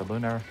 There's a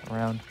Luna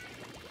around.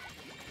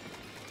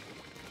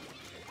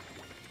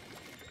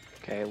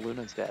 Okay,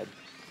 Luna's dead.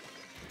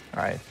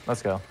 All right,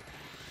 let's go.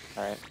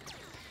 Alright.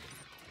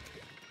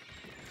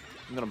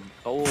 I'm gonna.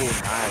 Oh,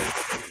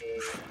 nice.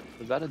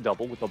 Was that a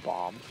double with a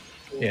bomb?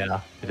 Yeah,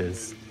 it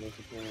is.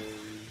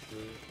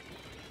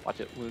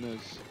 Watch it.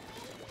 Luna's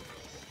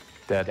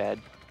Dead.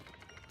 dead.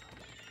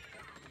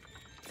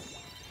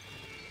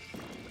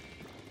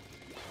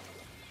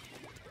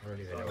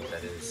 don't even know what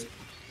that is.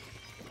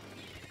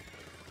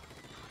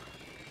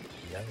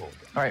 No.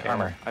 Alright, Okay,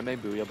 armor. I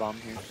made Booyah Bomb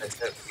here. I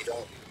said we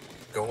don't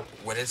go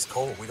when it's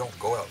cold. We don't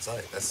go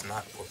outside. That's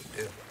not what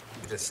we do.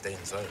 We just stay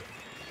inside.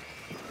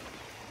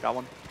 Got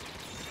one.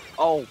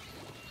 Oh!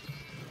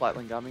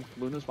 Flatling got me.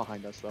 Luna's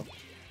behind us, though.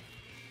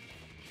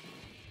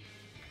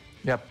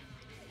 Yep.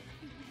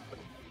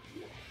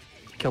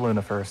 Kill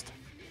Luna first.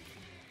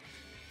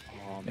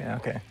 Yeah,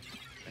 okay.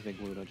 I think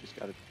Luna just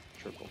got a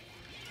triple.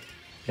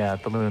 Yeah,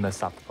 the Luna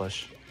stopped the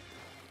push.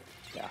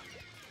 Yeah.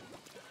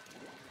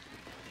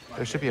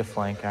 There should be a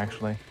flank,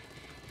 actually.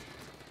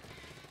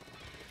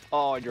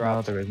 Oh, I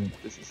dropped. No, there isn't.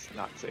 This is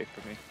not safe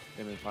for me.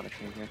 They may punish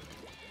me here.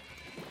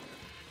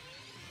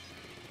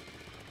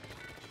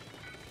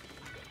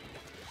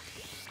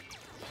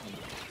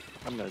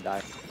 I'm gonna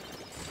die.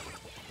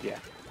 Yeah.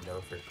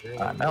 No for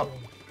sure. No.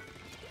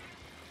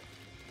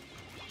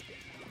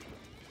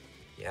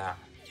 Yeah.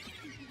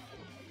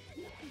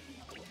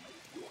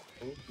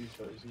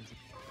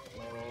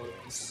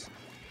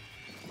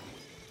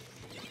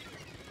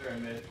 They're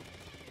in mid.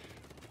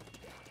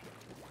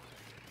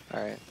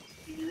 Alright.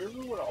 Do you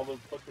remember when all the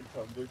fucking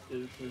Tumblr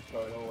kids were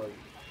trying to like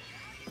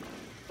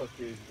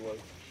fucking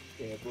like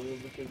cancel him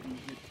because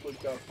he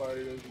like got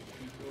fired as a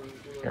teacher or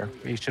Here, whatever?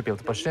 we should be able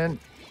to push it in.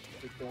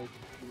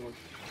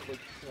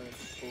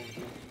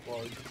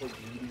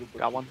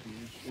 Got one.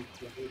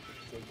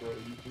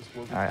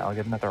 Alright, I'll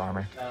get another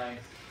armor. Nice.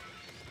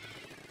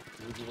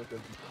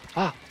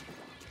 Ah!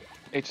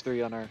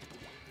 H3 on our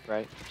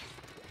right.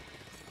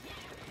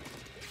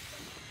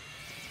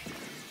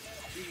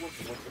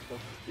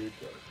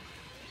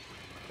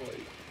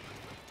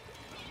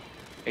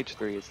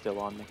 H3 is still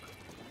on me.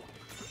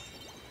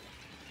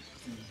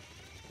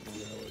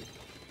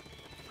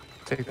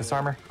 Take this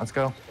armor. Let's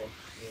go.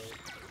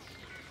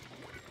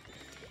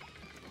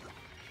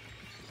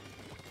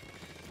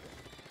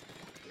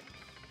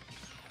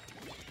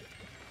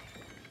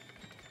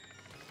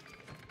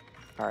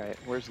 Alright,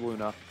 where's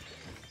Luna?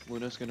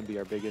 Luna's gonna be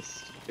our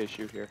biggest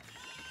issue here.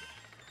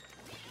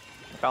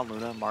 I found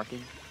Luna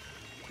marking.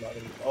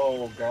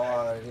 Oh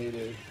god, I hate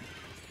it.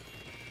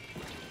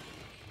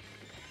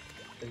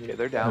 Okay,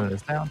 they're down.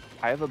 Luna's down.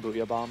 I have a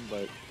Booyah Bomb,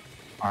 but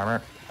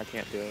Armor. I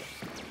can't do it.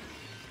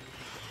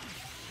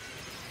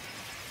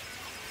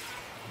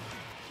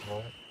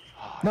 What?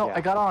 No, Yeah.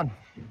 I got on.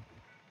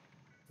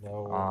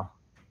 No.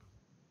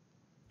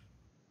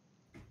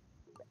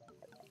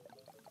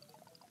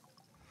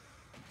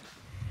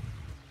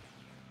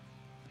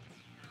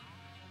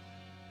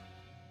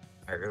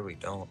 I really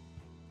don't.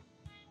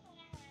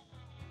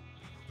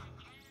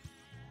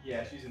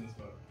 Yeah, she's in the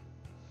smoke.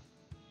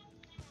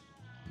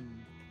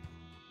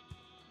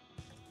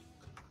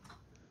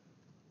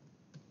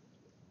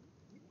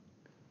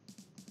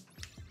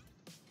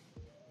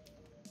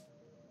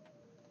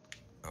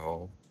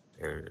 Oh,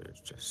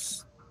 there's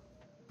just.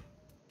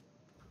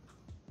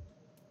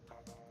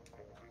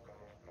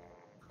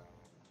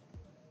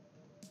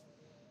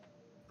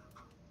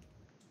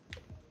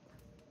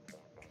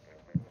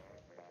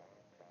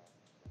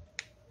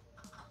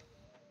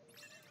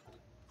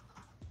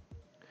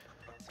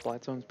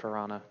 Flat Zone's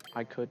Piranha.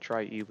 I could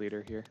try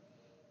E-Leader here.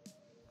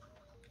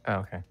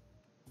 Oh, okay.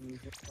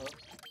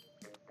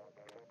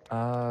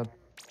 I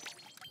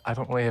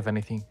don't really have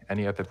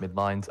any other mid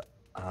lines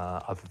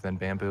other than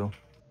Bamboo.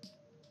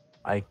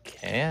 I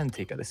can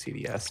take out a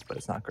CDS, but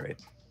it's not great.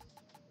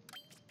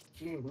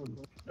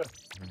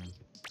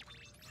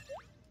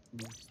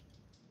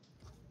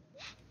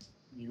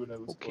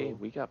 Okay,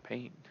 we got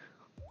paint.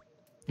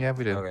 Yeah,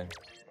 we did. Okay.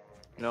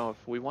 You know,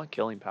 if we want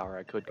killing power,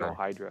 I could go Sure.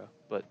 Hydra,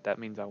 but that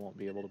means I won't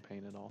be able to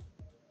paint at all.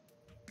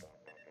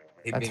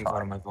 It That's being fine.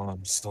 caught on my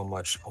phone so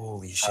much.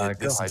 Holy shit!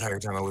 Go This Hydra. entire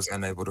time I was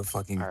unable to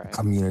fucking Alright.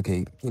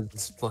 communicate.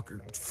 This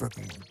fucker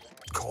fucking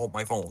called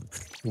my phone.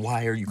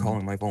 Why are you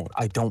calling my phone?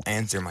 I don't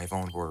answer my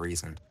phone for a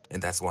reason,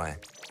 and that's why.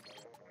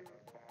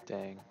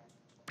 Dang.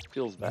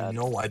 Feels You bad.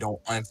 know I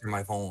don't answer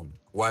my phone.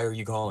 Why are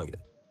you calling it?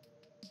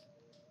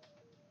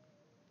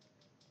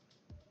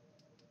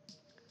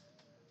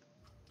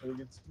 I think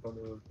it's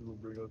funny when people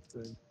bring up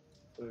things.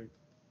 Like,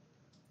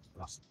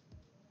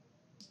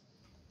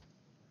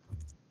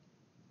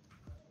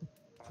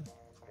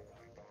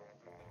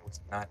 It's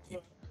not. I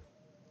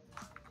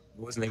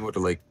wasn't able to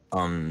like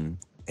aim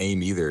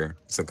either,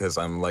 so because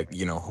I'm like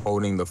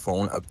holding the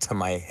phone up to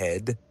my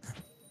head.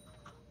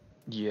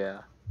 Yeah.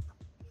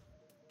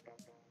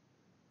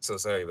 So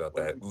sorry about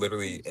that.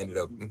 Literally ended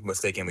up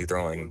mistakenly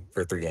throwing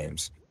for 3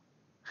 games.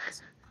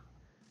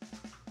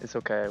 It's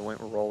okay, I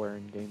went roller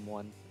in game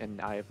 1, and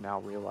I have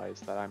now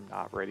realized that I'm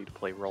not ready to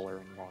play roller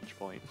in launch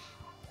point.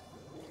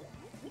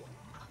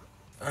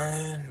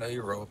 No,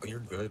 you're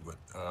good, but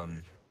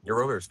your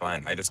roller is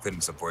fine. I just couldn't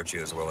support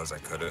you as well as I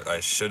could. I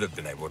should have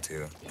been able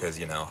to, because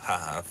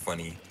haha,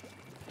 funny.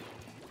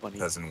 Funny.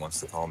 Cousin wants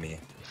to call me.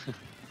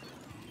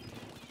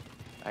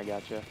 I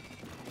gotcha.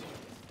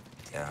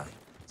 Yeah.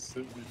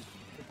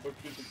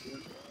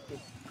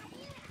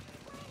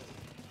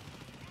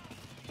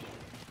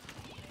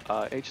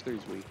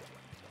 H3's weak,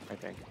 I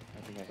think.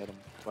 I think I hit him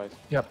twice.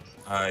 Yep.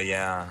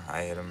 Yeah,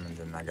 I hit him and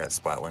then I got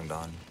splat winged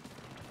on.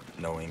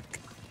 No ink.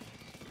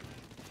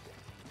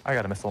 I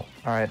got a missile.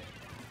 All right.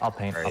 I'll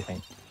paint. I'll Alright.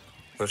 paint.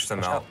 Push them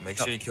Push out. up, Make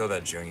up. sure you kill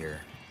that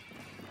junior.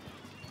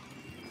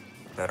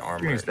 That armor.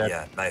 Junior's dead.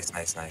 Yeah, nice,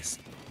 nice, nice.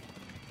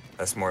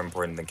 That's more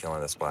important than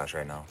killing the splash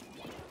right now.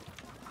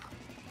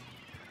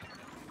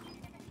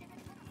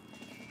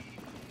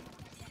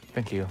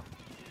 Thank you.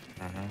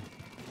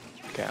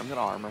 Mm-hmm. Okay, I'm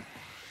gonna armor.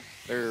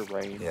 They're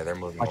rain. Yeah, they're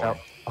moving Watch away. out.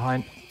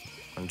 Behind.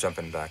 I'm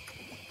jumping back.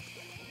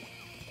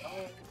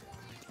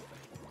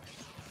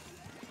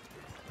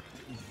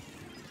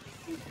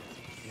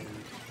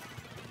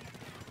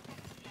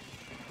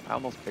 I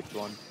almost picked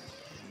one.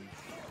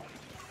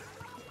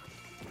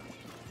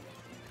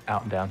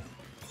 Out and down.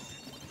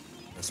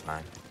 That's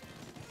fine.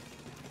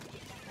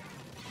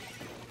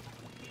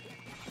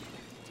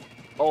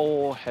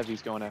 Oh,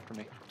 heavy's going after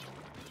me.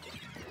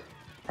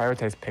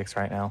 Prioritize picks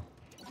right now.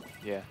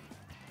 Yeah.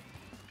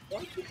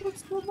 Why'd you put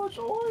so much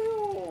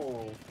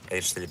oil?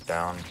 H3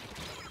 down.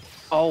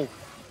 Oh,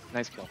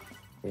 nice kill.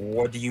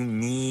 What do you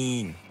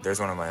mean? There's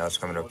one of my elves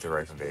coming up to the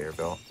right conveyor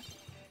belt.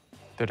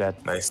 They're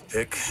dead. Nice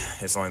pick.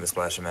 It's only the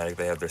splash-o-matic.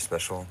 They have their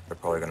special. They're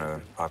probably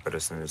gonna pop it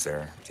as soon as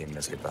their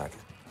teammates get back.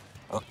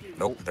 Oh,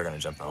 nope. They're gonna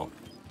jump out.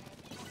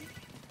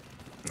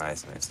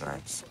 Nice, nice,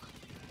 nice.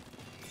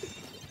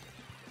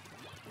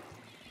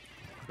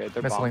 Okay,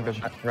 they're Missiling bomb the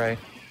rushing. Ray.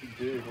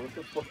 Dude, what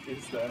the fuck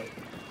is that?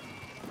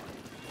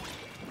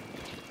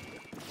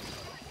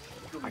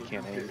 I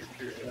can't aim.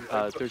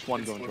 There's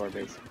one going to our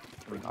base.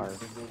 I mean, our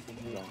zone.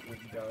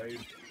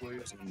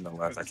 On the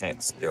left, I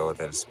can't deal with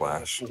it.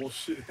 Splash.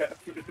 Bullshit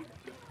happened.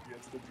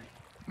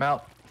 I'm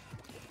out.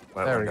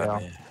 That There one we got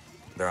go. me.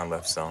 They're on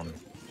left zone.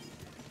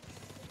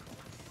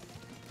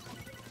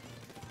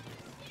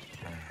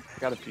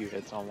 Got a few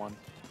hits on one.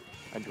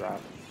 I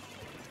dropped.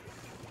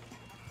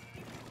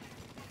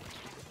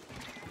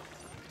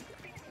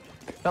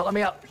 No, let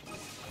me out.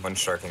 One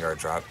sharking guard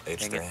drop.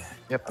 H3. Dang it.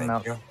 Yep, I'm Thank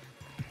out. you.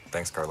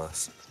 Thanks,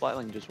 Carlos.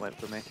 Splatling just went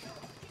for me.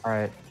 All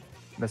right.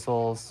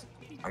 Missiles.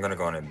 I'm gonna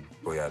go in and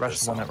booyah Rush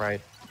this the one zone. at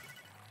right.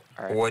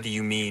 All right. What do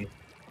you mean?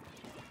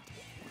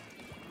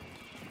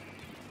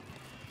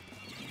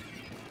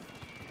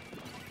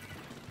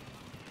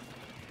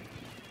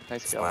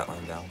 Nice kill.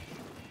 Splatline down.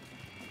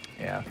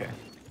 Yeah, okay.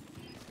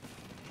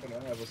 Can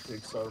I have a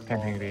Pixar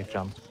Camping mom? to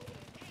jump.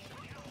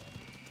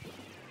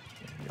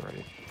 You're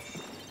ready.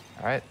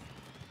 All right.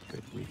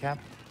 Good recap.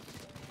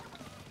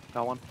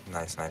 Got one.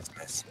 Nice, nice,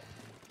 nice.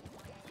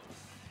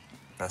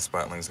 That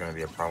splatling's gonna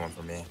be a problem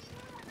for me.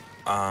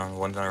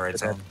 One's on the right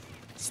They're zone.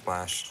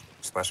 Splash.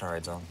 Splash on the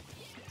right zone.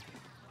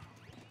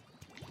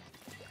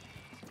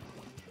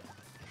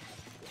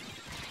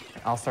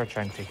 I'll start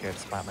trying to take care of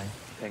Splatling.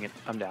 Dang it.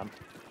 I'm down.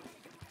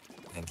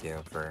 Thank you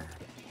for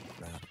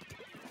that.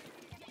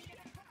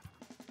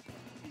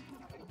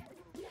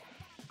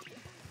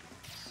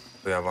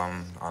 We have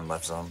on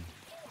left zone.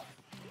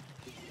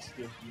 Just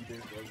get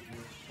heated right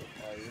here.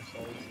 Apply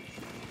yourself.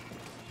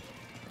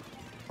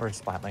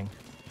 Where's Splatling?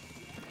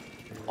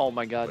 Oh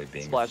my god. Really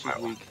being- Splash is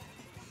weak.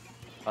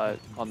 On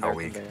How their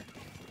weak? conveyor.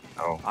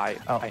 Oh, I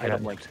Oh, hit I got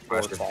him like nuked.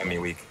 4 Splash is falls. gonna be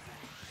weak.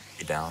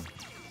 He down.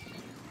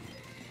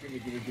 Gimme,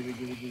 gimme, gimme,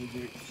 gimme, gimme,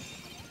 gimme.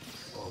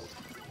 Oh.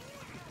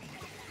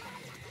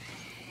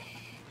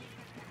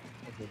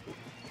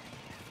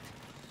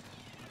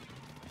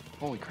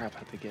 Holy crap,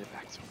 how'd they get it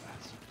back so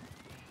fast?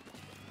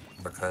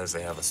 Because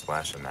they have a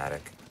splash-o-matic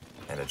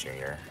and a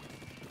junior.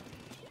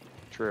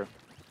 True.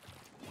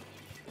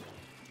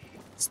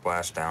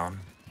 Splash down.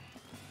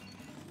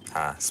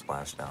 Ah,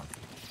 splash down.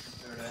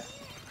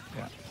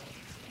 Yeah.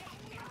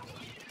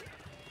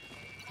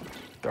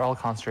 They're all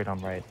concentrated on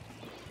right.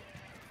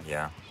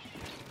 Yeah.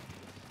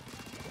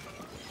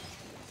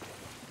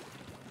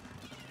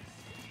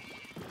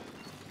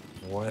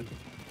 What?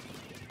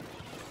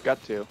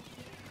 Got 2.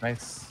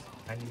 Nice.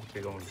 I need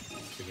to go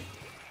chicken.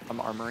 I'm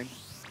armoring.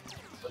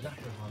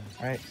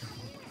 All right.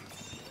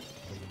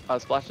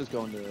 Splash is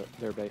going to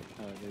their base.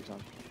 Their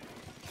zone.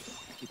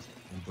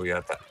 We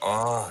got that.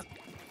 Oh,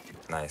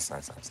 nice,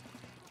 nice, nice.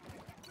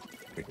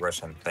 We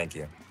rush him. Thank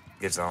you.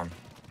 Get zone.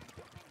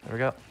 There we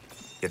go.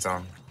 Get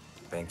zone.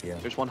 Thank you.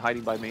 There's one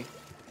hiding by me.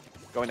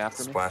 Going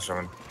after me. Splash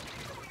on him.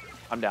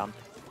 I'm down.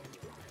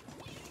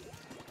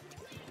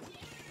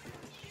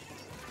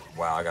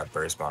 Wow, I got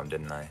burst bomb,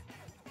 didn't I?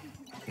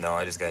 No,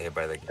 I just got hit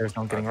by the. There's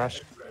no getting Okay,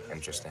 rushed.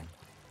 Interesting.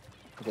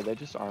 Okay, they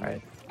just armored.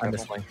 Alright, I'm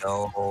Careful. missing.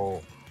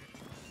 No.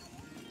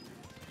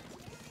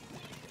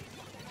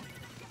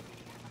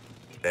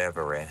 They have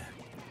a ray.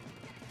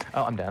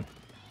 Oh, I'm down.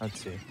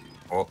 Let's see.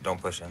 Oh, don't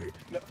push him.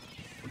 You're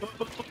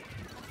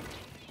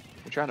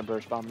trying to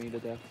burst bomb me to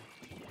death.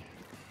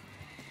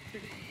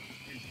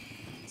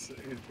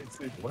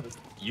 What?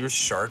 You're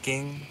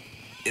sharking?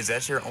 Is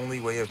that your only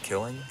way of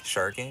killing?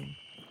 Sharking?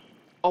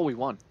 Oh, we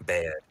won.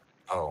 Bad.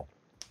 Oh.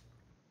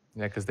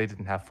 Yeah, because they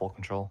didn't have full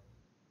control.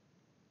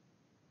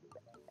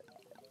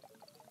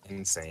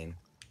 Insane.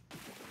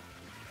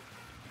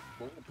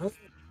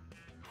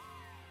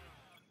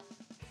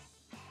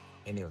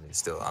 Anyway,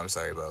 still, I'm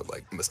sorry about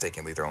like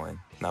mistakenly throwing.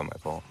 Not my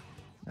fault.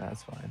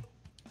 That's fine.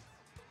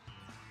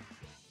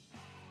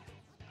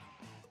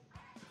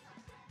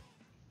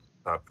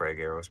 Top frag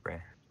arrow spray.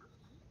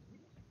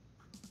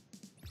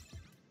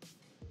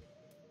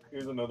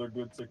 Here's another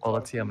good 6. Well,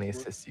 let's see how many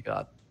assists you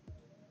got.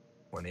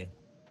 20.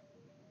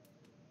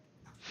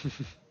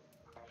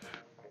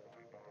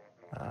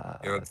 Uh,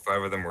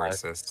 5 of them were 5.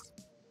 assists.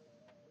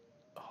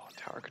 Oh,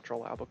 tower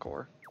control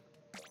albacore.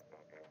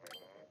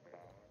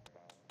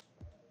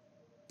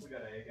 We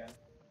got A again.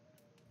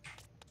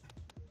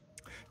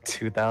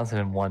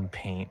 2001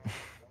 paint.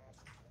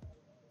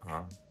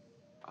 Huh?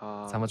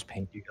 That's how much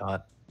paint you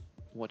got.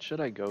 What should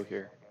I go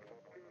here?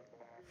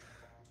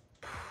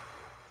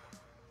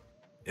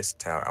 It's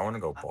tower. I want to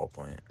go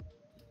ballpoint.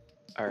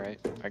 All right,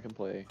 I can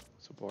play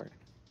support.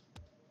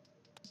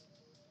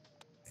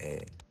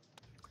 Hey.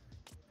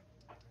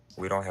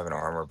 We don't have an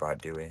armor bot,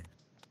 do we?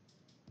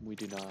 We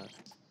do not.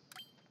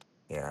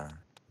 Yeah.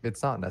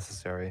 It's not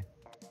necessary.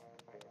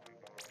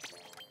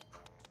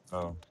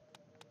 Oh.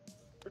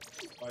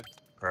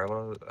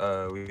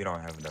 Carlo, we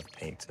don't have enough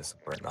paint to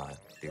support not,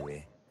 do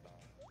we?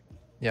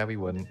 Yeah, we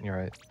wouldn't. You're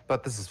right.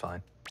 But this is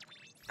fine.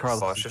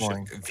 Carlos is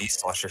playing.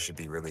 V-Slosher should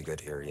be really good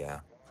here, yeah.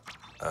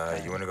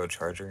 Okay. You want to go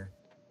Charger,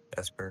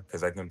 Esper?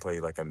 Because I can play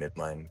like a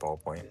midline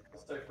ballpoint.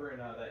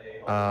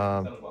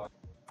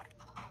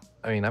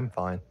 I mean, I'm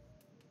fine.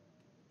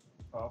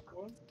 Top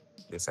one?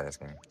 Just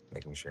asking,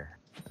 making sure.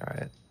 All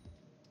right.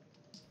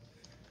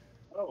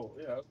 Oh,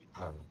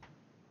 yeah.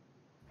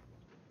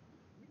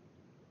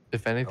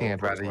 If anything, Oh,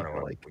 I'd rather you one go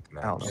on like,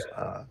 one I don't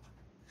know,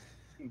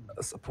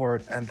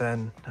 support, and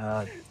then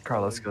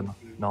Carlos could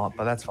not,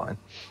 but that's fine.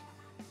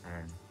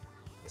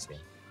 Let's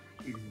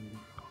see.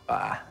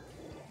 Ah,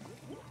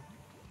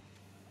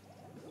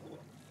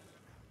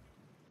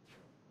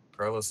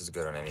 Carlos is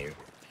good on any.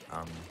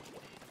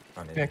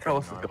 yeah,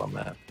 Carlos is good on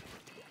that.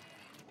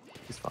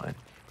 He's fine.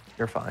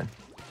 You're fine.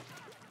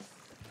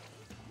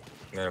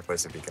 I'm gonna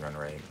place a beacon on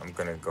right. I'm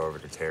gonna go over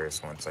to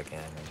Terrace once I can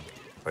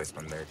and place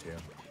one there too.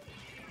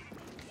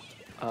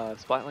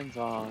 Splatling's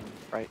on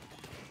right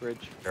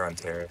bridge. They're on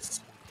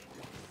Terrace.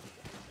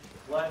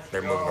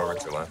 They're moving over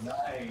to left.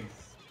 Nice.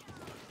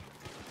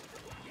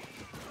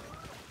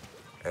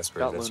 Esper,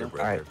 Got that's your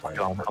Luna. brother. Alright,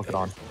 I'll get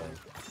on.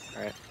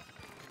 All right.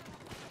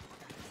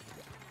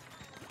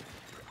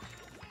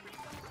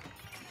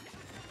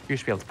 You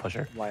should be able to push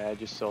her. Why I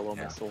just solo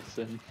Yeah. missiles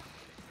in.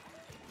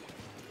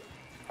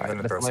 I'm Alright,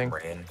 gonna throw some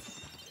Mistling. rain.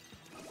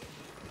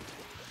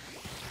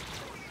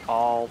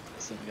 All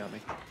Sim got me.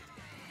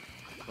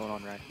 Going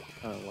on right.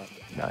 Oh, left.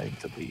 No, you need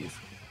to leave.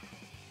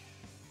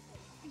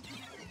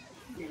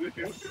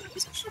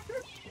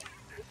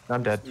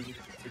 I'm dead.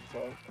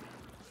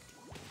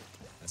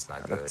 That's not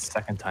That's good. the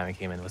second time he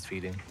came in was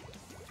feeding.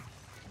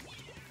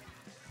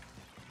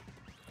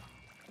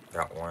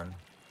 Got one.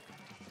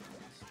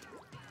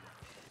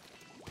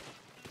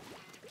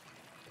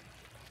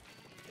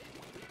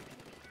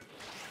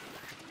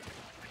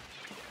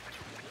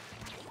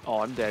 Oh,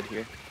 I'm dead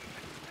here.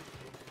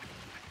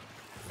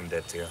 I'm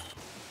dead too.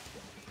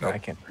 No, Nope. I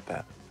can't hurt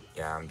that.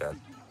 Yeah, I'm dead.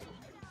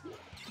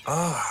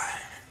 Oh,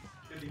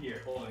 Good to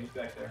hear. Hold on, he's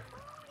back there.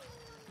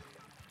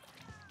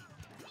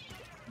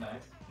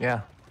 Nice.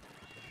 Yeah.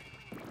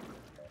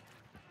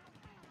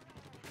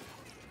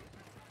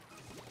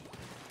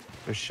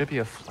 There should be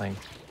a flank.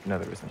 No,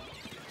 there isn't.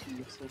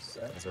 So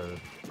sad. there's a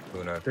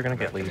Luna. They're gonna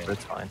get coming lead, after but me.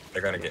 it's fine.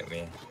 They're gonna get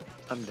me.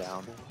 I'm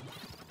down.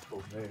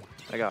 Oh, man.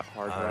 I got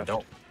hard rushed.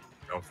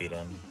 Don't feed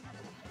in.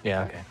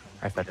 Yeah, okay.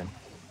 I fed in.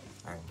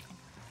 All right,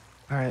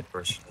 Alright.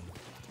 first.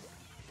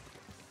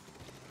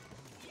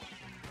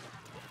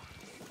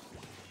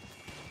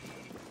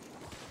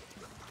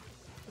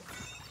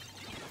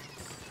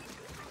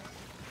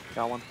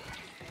 Got one.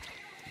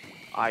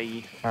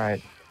 IE.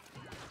 Alright.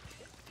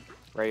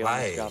 Ray Why?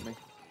 almost got me.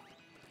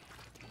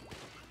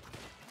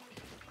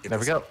 Get There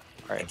we this. go.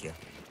 Alright. Thank you.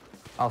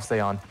 I'll stay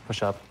on.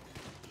 Push up.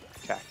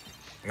 Okay.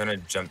 I'm gonna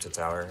jump to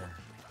tower.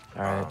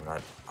 Alright.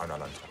 I'm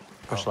not on top.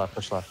 Push Oh, left,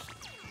 push left.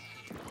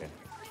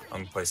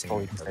 I'm placing Oh,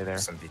 you can stay there.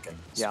 some beacons.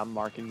 Yeah, I'm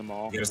marking them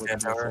all. You gonna with stay on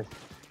tower? missiles.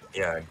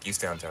 Yeah, you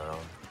stay on tower.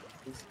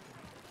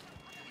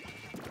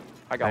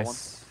 I got one.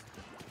 Nice.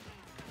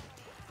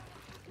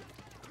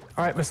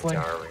 Alright, Miss Ling.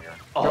 Tower right here.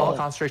 You're all Oh,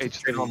 concentrated. H3.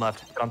 Straight on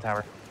left. Get on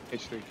tower.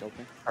 H3 killed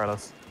me.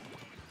 Carlos.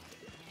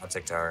 I'll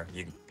take tower.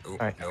 You. Ooh,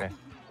 Alright, nope. okay.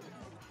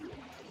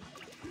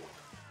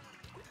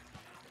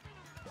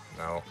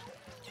 No.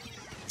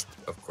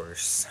 Of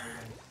course.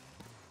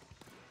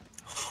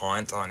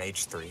 Haunt on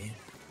H3.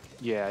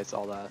 Yeah, I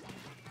saw that.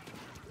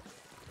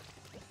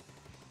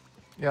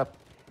 Yep.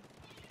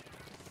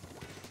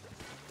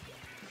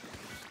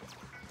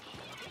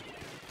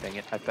 Dang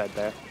it, I fed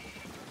there.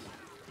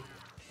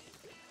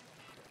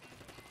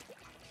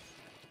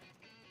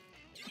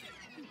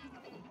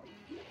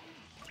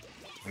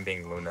 I'm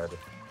being Luna'd.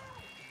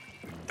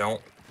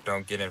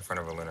 Don't get in front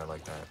of a Luna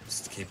like that.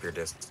 Just keep your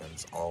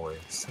distance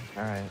always.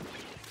 Alright.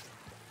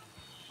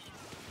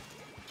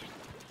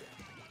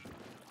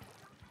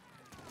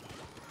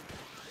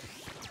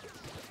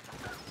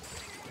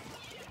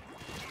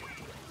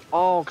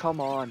 Oh, come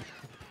on.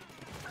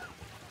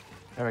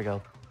 There we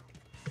go.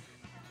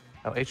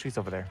 Oh, H3's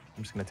over there.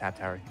 I'm just gonna tap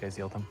tower. You guys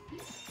healed him.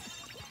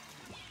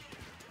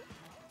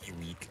 You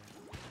weak.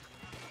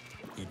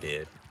 He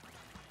did.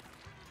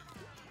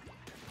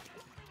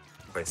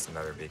 Place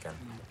another beacon.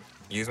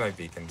 Use my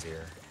beacons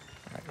here.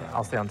 Alright, yeah,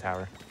 I'll stay on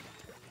tower.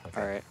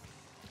 Okay. Alright.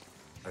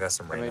 I got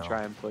some I right may now.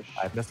 try and push.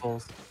 5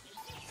 missiles.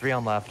 3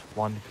 on left.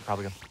 1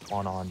 probably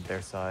one on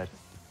their side.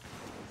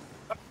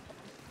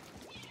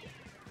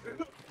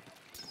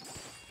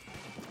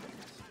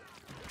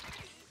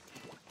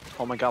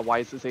 Oh my god, why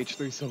is this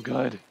H3 so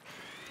good?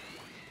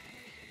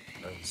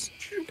 It's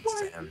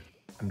Sam.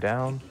 I'm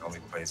down. He only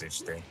plays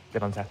H3.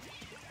 Get on tap.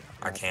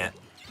 I can't.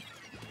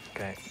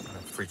 Okay. I'm gonna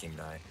freaking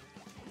die.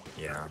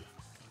 Yeah.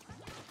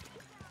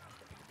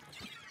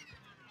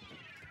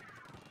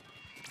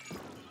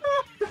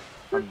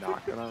 I'm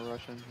not gonna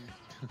rush in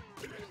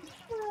here.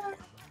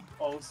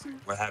 All see.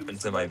 What happened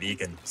to my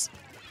beacons?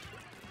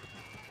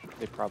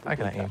 They probably I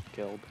can got aim.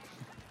 killed.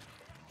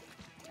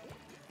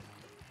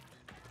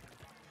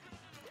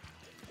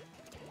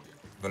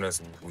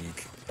 Luna's weak.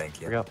 Thank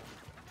Here we you. go.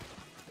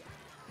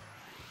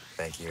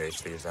 Thank you.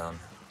 H3 is down.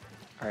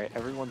 Alright,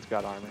 everyone's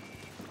got armor.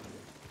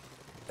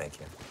 Thank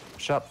you.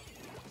 Shut up.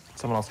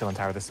 Someone else get on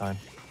tower this time.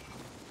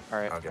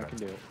 Alright, I'll I get can it.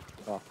 do it.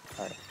 Oh,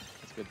 alright.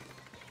 That's good.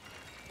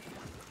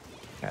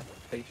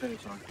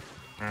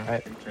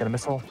 Alright, get a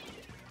missile.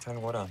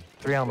 Turn what on?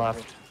 3 on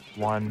left.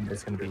 1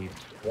 is gonna be.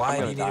 Why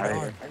I'm do you gonna need it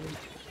die. on?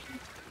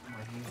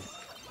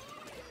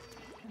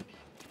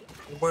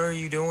 What are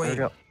you There we doing?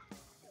 go.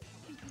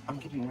 I'm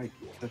getting like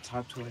the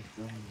top to like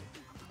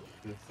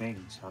the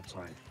things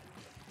outside.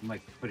 I'm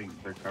like putting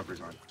their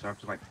covers on, so I have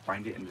to like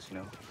find it in the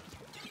snow.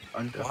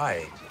 Uncover Why?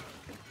 it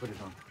and put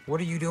it on. What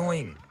are you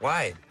doing?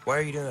 Why? Why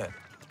are you doing that?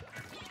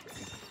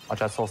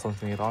 Watch out, soul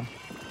something to get on.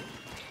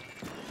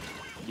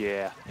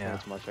 Yeah, Yeah.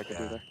 not much I could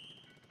do Yeah.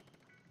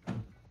 there.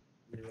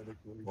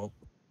 Well,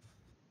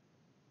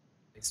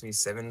 makes me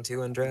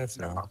 7-2 in drafts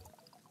now.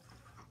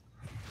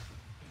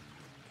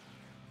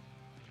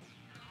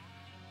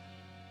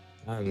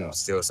 I'm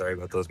still sorry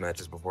about those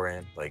matches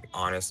beforehand. Like,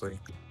 honestly,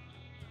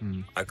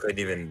 Hmm. I couldn't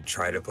even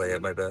try to play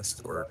at my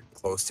best or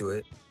close to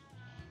it.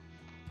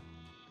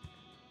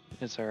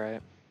 It's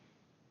alright.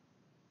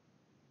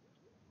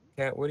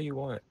 Cat, what do you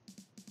want?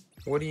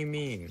 What do you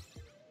mean?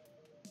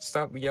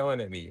 Stop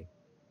yelling at me.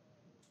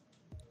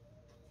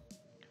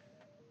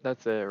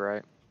 That's it,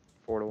 right?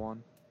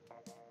 4-1.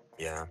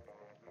 Yeah.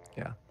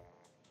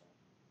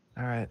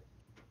 Alright.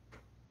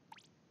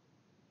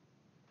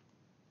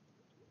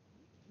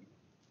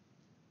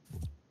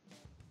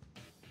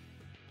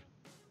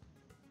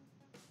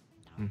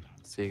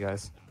 See you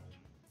guys.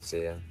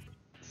 See ya.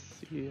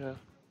 See ya.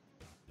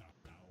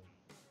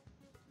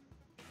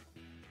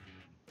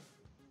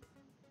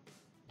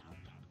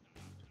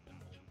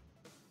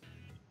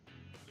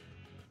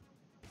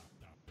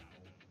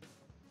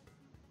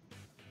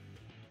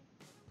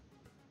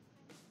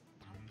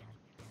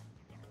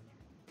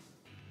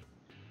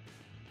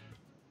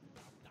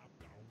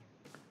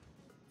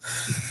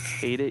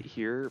 Hate it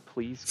here,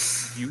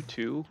 please. You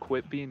too,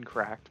 quit being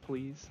cracked,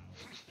 please.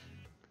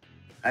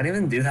 I didn't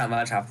even do that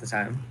much half the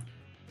time.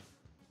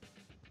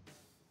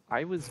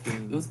 I was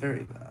getting It was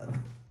very bad.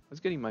 I was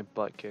getting my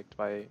butt kicked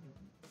by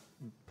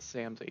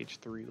Sam's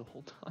H3 the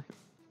whole time.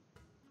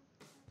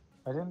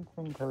 I didn't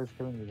think I was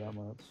killing you that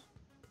much.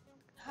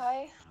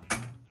 Hi.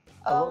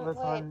 A lot of the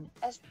Wait. time,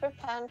 Esper,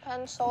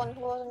 Pan, Sol, and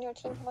who was on your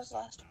team? Who was the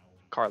last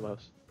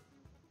Carlos.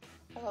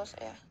 one? Carlos,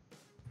 yeah.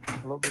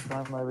 a lot of the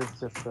time I was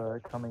just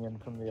coming in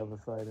from the other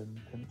side and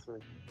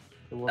pincering.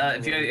 It wasn't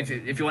If you really if you,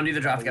 anything if you want to do the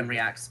draft again, crazy.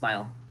 react,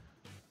 smile.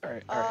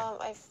 Alright,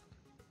 I've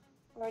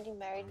already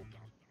married.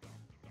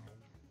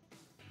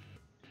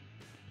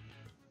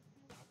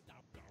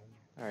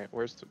 alright,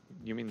 where's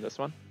you mean this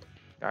one?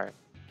 Alright.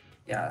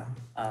 Yeah.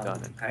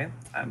 Done it. Okay.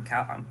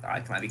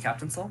 Can I be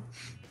captain still?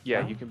 Yeah,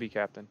 Yeah. you can be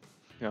captain.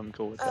 Yeah, I'm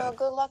cool with that.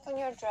 Good luck on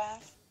your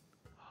draft.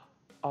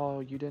 Oh,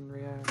 you didn't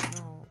react.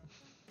 No.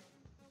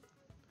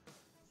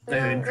 They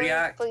didn't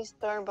react. Please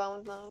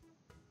starbound now.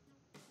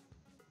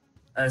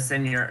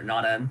 Sin, you're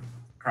not in.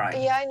 Cry.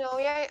 Yeah, I know.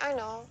 Yeah, I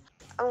know.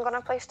 I'm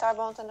gonna play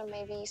starbound and then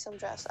maybe some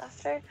drafts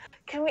after.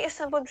 Can we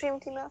assemble dream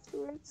team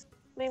afterwards?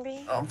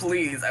 Maybe. Oh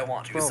please, I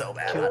want to Bro, so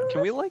bad.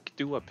 can we like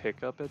do a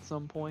pickup at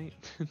some point?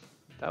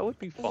 That would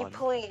be Yeah, fun.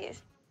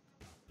 please.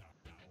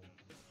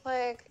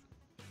 Like,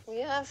 we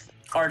have.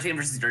 Our team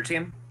versus your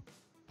team.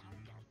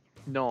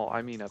 No,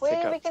 I mean a Wait,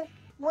 pickup. we can.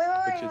 Wait.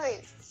 which is-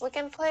 Wait. We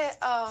can play.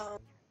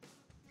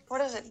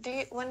 What is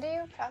it? When do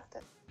you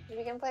practice?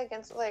 We can play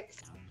against like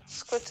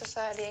Squid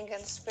Society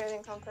against Spirit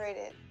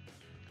Incorporated.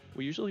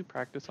 We usually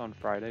practice on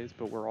Fridays,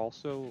 but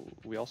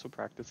we also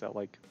practice at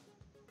like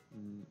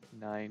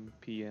 9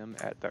 p.m.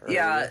 at the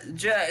Yeah, earliest.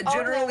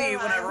 generally never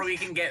mind. whenever we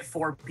can get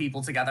 4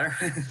 people together,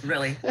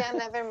 really. Yeah,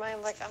 never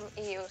mind. Like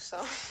I'm EU,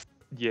 so.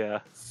 Yeah.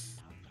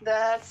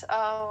 That's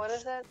what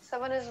is that?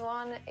 7 is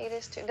 1, 8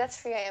 is 2. That's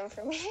 3 a.m.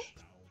 for me.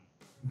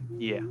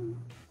 Yeah.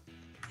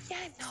 Yeah,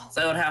 I know.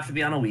 So it would have to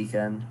be on a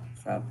weekend.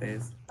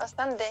 Sundays.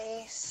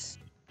 Sundays.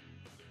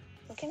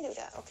 can do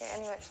that. Okay,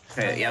 anyways.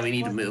 Okay, yeah, we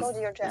need to Go- move. Go to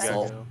your We draft. gotta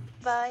Soul. go.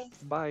 Bye.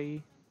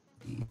 Bye.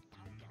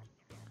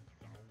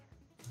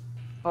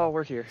 Oh,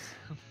 we're here.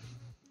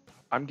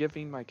 I'm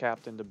giving my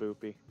captain to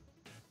Boopy.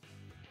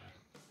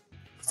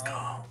 Let's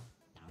go.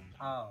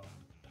 Oh.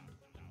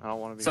 I don't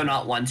want to be. So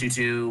not 1, 2,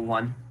 2,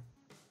 1.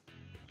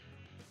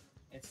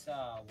 It's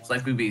It's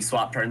like we'd be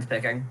swap turns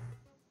picking.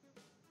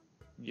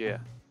 Yeah.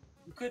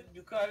 You could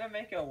either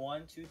make it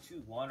 1, 2,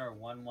 2, 1 or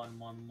 1, 1,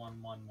 1,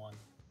 1, 1, 1.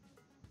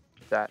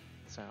 That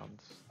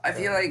sounds. I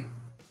feel like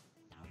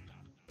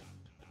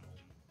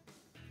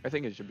I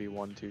think it should be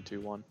 1, 2, 2,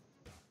 1.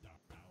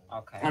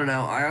 Okay. I don't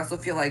know. I also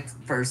feel like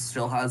first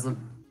still has a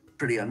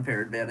pretty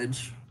unfair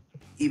advantage,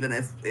 even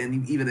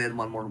in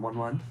 1 more 1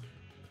 1.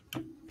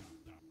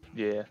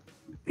 Yeah.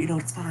 You know,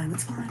 it's fine.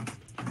 It's fine.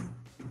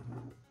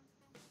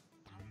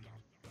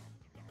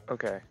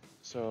 Okay.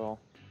 So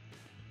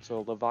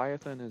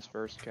Leviathan is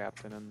first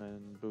captain, and then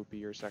Boopy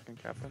your second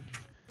captain.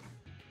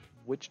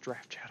 Which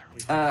draft chat are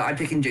we? I'm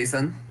picking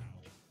Jason.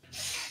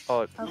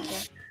 Oh, Okay.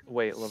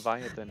 wait.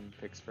 Leviathan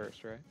picks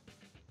first, right?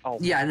 Oh.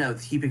 Yeah, no,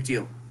 he picked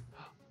you.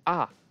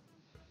 Ah.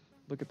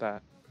 Look at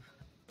that.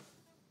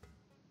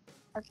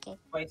 Okay.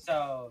 Wait,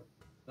 so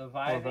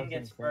Leviathan that's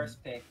gets insane.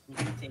 first pick, who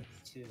takes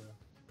 2?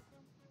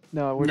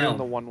 No, we're No. doing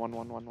the 1, 1,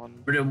 1, 1,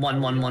 1. We're doing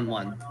 1 1 1 1.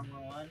 1,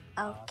 1,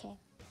 1? Okay.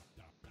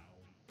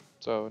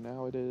 So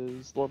now it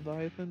is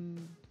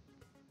Leviathan.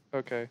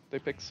 Okay, they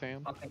picked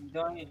Sam. Okay,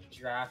 you're doing a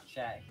draft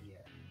chat here.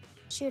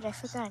 Shoot, I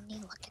forgot I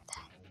need to look at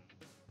that.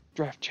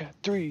 Draft chat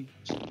 3.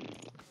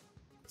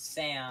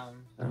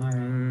 Sam.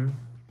 I'm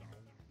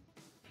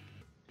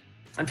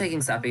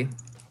taking Seppi.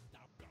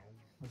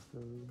 Let's go.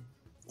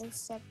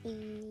 Except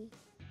be.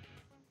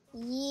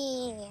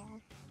 Yeah.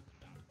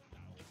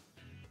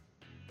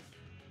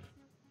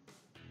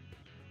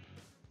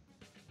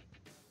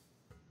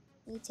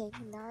 You take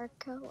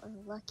Narco or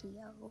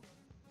Lucky-O?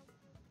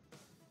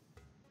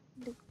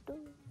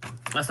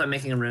 That's why I'm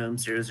making a room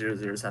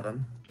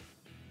 0007.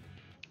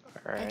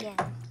 Alright. Again.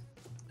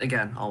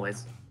 Again,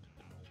 always.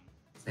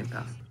 Same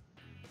path.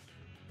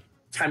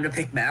 Time to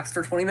pick maps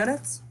for 20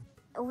 minutes?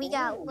 We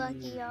got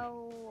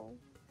Lucky-O.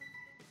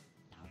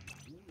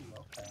 Ooh,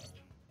 okay.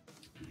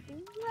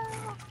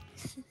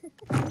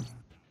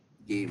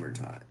 Gamer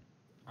time.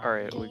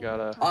 Alright, we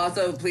gotta.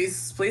 Also, please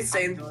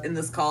stay in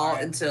this call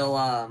until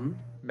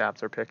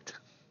Maps are picked.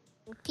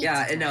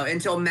 yeah, and no,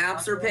 until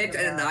maps are picked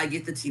and I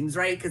get the teams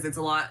right, because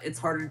it's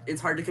hard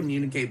to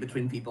communicate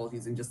between people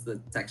using just the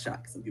text chat,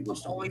 because some people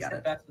just I'm don't look always at the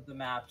it. best with the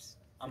maps.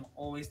 I'm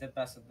always the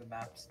best with the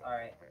maps.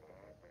 Alright.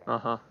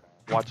 Uh-huh.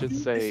 Watch it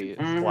say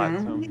Flat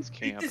Zones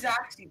Camp. This is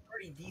actually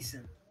pretty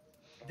decent.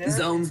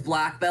 Zones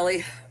Black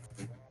Belly.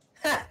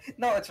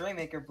 No, it's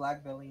Rainmaker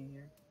Black Belly in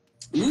here.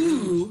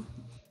 Ooh.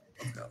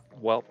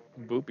 Well,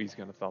 Boopy's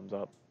gonna thumbs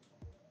up.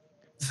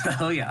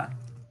 Oh yeah.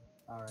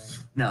 Alright.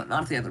 No,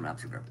 not the other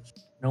maps are garbage.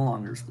 No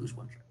longer Sploosh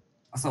one trick.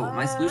 Also,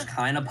 my Sploosh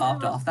kind of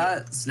popped off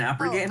that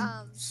Snapper game.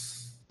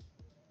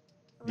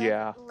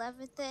 Yeah.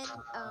 Leviathan,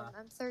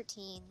 I'm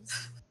 13.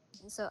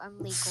 And so I'm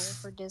legal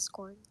for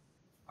Discord.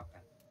 Okay.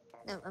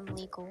 No, I'm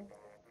legal.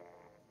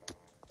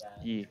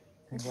 Yeah.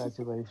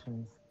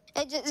 Congratulations.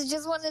 I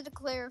just wanted to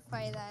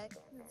clarify that.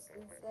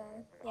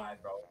 Yeah.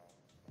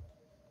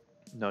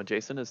 No,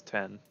 Jason is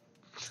 10.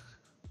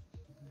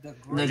 The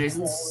No,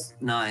 Jason's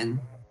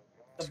 9.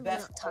 The Should we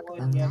best not talk color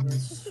about you that? ever.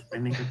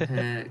 Rainmaker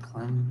Pit,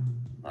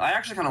 Clem. I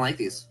actually kind of like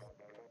these.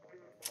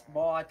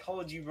 Bro, I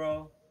told you,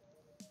 bro.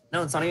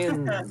 No, it's not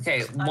even.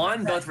 Okay,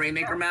 one, both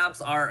Rainmaker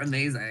maps are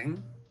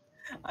amazing.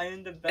 I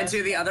am the And best.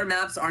 two, the other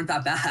maps aren't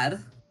that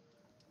bad.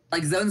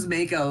 Like Zones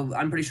Mako,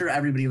 I'm pretty sure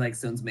everybody likes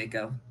Zones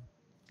Mako.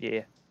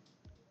 Yeah.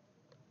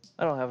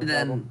 I don't have a And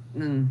problem.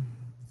 then,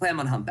 Clam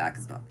on Humpback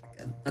is not that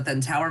good. But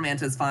then Tower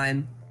Manta is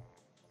fine.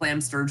 Clam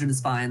Sturgeon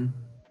is fine.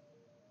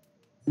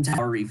 And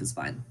Tower Reef is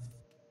fine.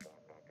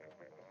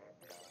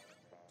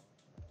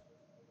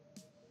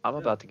 I'm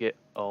about to get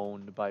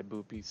owned by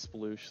Boopy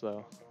Sploosh,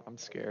 though. I'm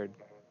scared.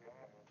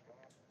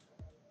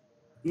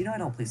 You know I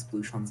don't play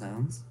Sploosh on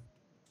Zones.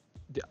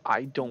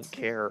 I don't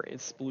care.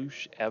 It's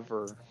Sploosh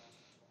ever.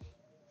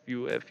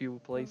 If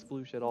you play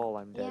Sploosh at all,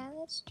 I'm dead. Yeah,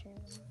 that's true.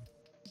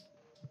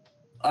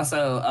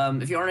 Also,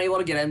 if you aren't able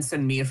to get in,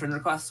 send me a friend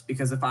request,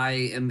 because if I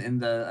am in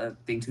the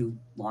thing too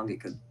long, it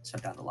could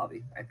shut down the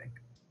lobby, I think.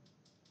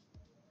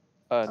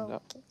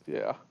 No. Okay.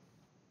 Yeah.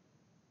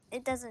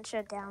 It doesn't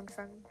shut down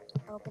from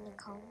opening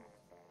home.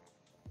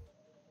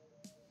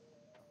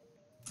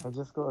 I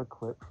just got a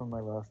clip from my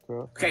last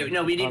draft. Okay,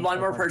 no, we need Can't- one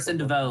I more can't person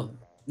to click on vote.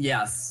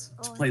 Yes,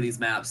 to play these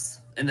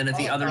maps. And then if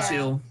the other yeah.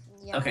 two...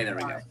 Yeah. Okay, there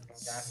we go. Yeah, I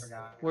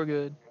forgot. We're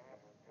good.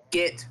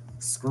 Get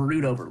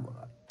screwed over,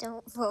 Laura.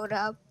 Don't vote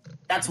up.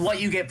 That's what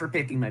you get for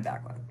picking my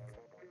backline.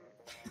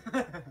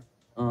 I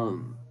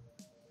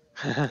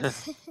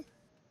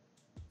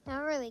don't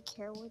really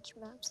care which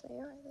maps they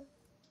are, though.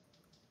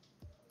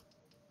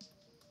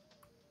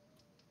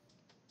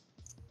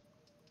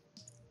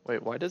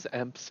 Wait, why does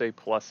Emp say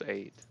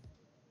 +8?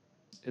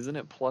 Isn't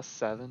it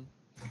 +7?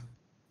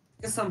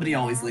 Because somebody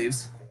always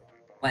leaves.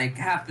 Like,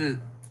 half the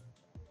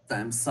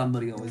time,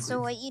 somebody always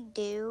So leaves. what you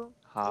do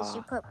is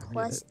you put I hate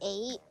plus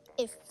it.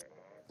 8 if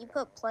you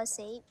put plus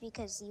 8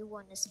 because you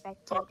want to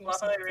spectate Fuck or Black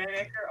something.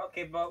 Rainmaker?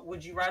 Okay, but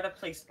would you rather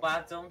play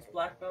Splat Zones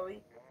Blackbelly?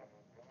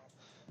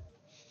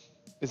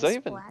 Is that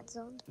even? Splat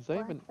Zone? Is that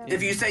even?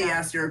 If you say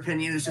yes, your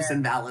opinion is just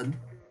invalid.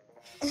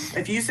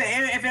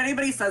 If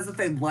anybody says that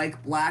they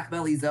like black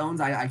belly zones,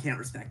 I can't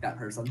respect that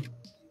person.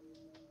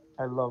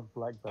 I love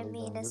Black Belly I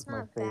mean, Zones. it's It's my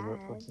not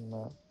favorite bad. fucking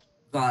map.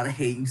 God, I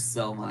hate you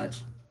so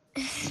much.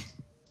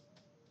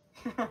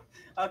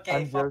 Okay,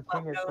 I'm fuck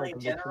joking, it's Blackbelly like in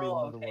literally general.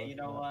 one of the Okay, worst you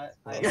know maps,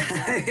 what?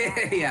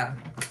 so- Yeah.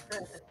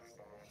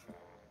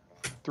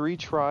 3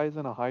 tries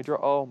and a Hydra.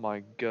 Oh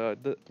my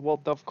god.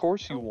 Well, of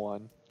course you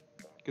won.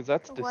 Because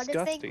that's What if they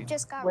disgusting.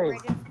 just got Wait.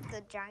 rid of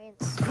the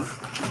giants?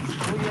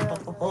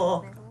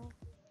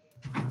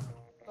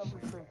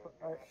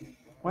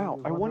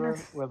 Wow, I wonder.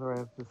 whether I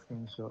have the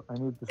screenshot. I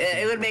need the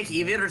It would screenshot make for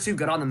Eviator too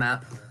good on the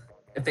map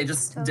if they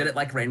just did it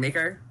like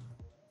Rainmaker.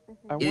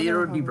 I Eviator wonder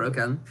would be how-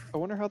 broken. I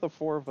wonder how the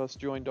 4 of us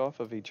joined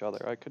off of each other.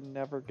 I could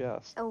never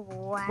guess. Oh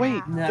wow!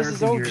 Wait, Never this is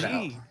figure it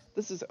OG.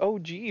 This is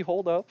OG.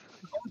 Hold up.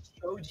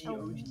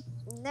 OG.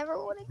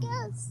 Never would have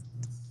guessed.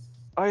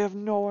 I have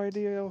no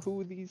idea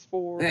who these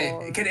 4 Hey,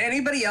 are. can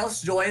anybody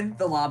else join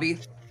the lobby?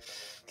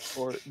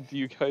 Or do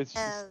you guys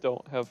just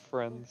don't have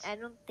friends? I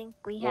don't think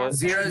we What? have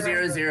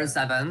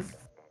 0007.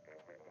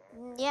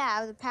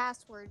 Yeah, the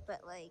password,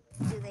 but like,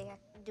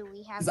 do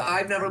we have? Because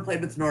I've never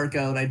played with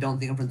Norco, and I don't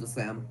think I'm friends with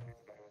Sam.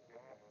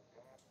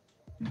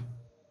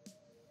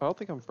 I don't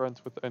think I'm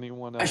friends with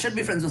anyone else. I should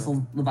be friends with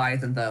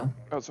Leviathan, though.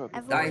 Outside the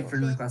I've four only of us.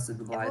 friend requested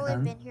I've only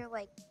Leviathan. been here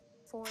like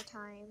 4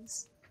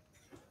 times.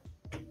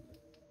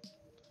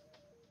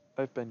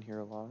 I've been here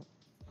a lot.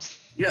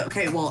 Yeah,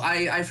 okay, well,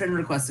 I friend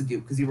requested you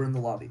because you were in the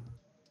lobby.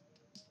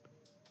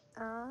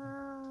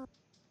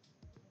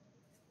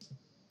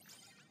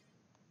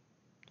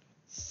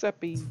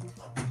 Seppi.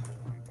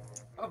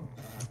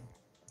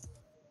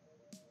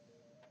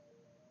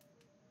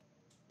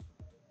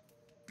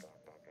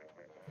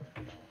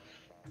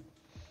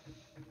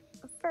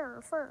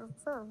 Fur.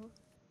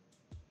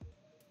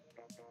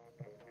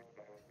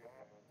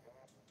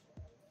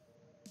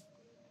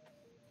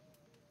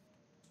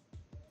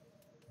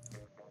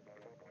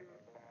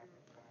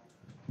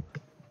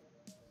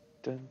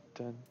 Dun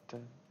dun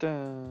dun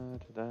dun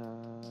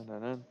dun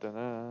dun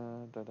dun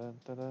dun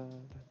dun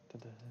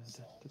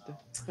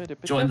dun.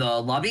 Join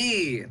the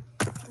lobby!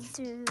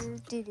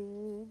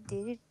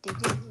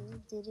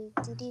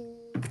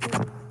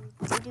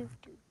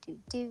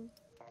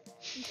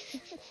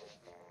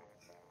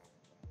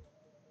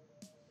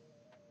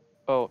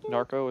 Oh,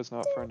 Narco is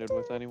not friended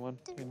with anyone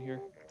in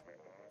here.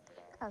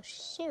 Oh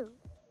shoot!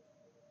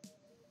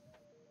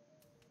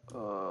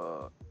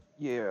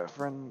 Yeah,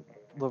 friend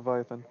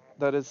Leviathan.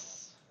 That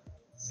is,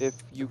 if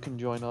you can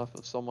join off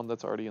of someone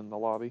that's already in the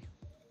lobby.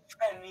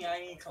 Friend me, I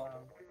need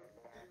clown.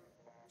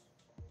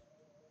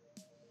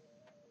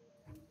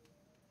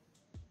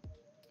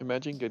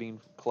 Imagine getting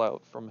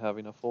clout from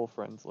having a full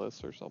friends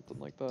list or something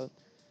like that.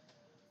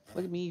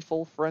 Look at me,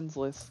 full friends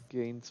list,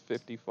 gains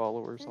 50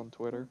 followers on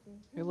Twitter.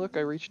 Hey look,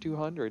 I reached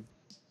 200.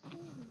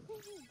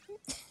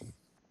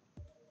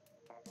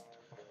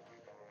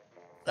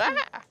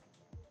 Ah!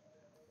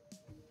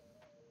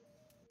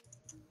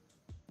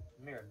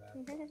 Mirror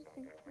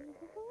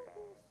that.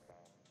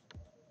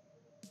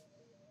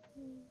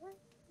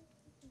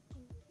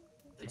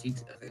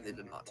 They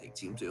did not take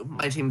Team 2.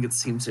 My team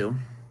gets Team 2.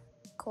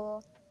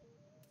 Cool.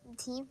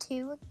 Team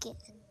 2 again.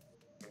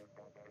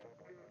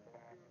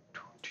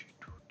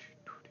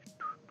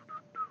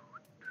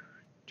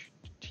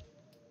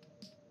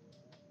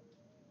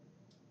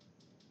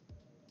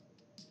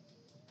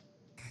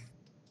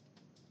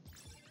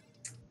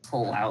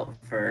 Pull out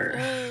for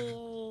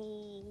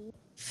Hey.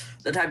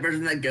 the type of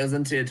person that goes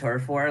into a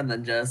turf war and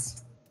then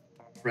just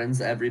friends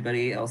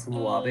everybody else in the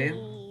lobby.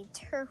 Hey,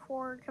 Turf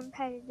War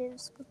competitive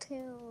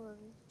Splatoon.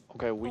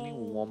 Okay, we need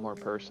one more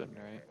person,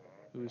 right?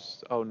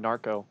 Who's... Oh,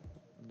 Narco.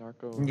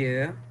 Narco...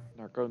 Yeah.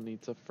 Narco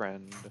needs a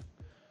friend.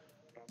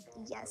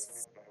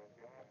 Yes.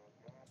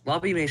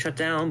 Lobby may shut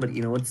down, but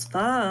you know it's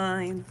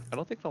fine. I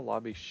don't think the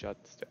lobby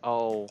shuts down.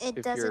 Oh, It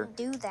if you're... doesn't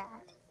do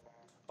that.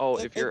 Oh,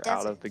 It- if you're it out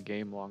doesn't. of the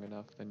game long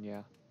enough, then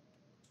yeah.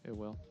 It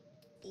will.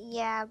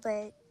 Yeah,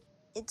 but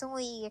it's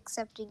only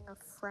accepting a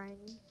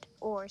friend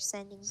or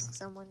sending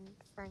someone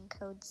friend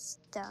code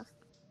stuff.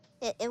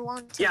 It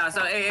won't. Yeah,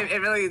 so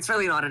it's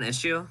really not an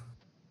issue.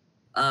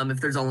 If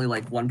there's only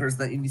like one person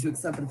that you need to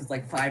accept, but if it's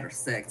like 5 or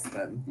 6,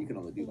 then you can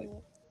only do like.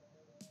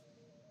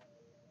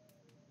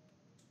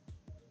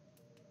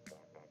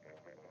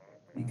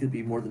 You could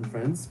be more than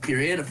friends.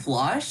 Period.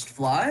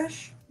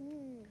 Flush.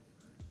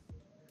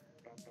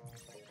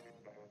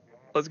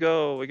 Let's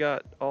go. We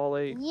got all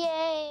 8.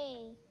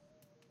 Yay!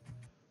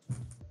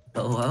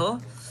 Hello.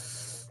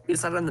 You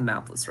decided on the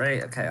map list,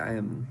 right? Okay, I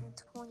am.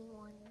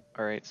 21.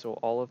 Alright, so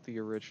all of the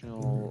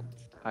original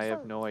I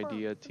have no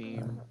idea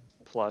team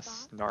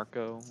plus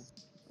Narco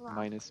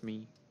minus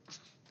me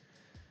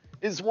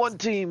is one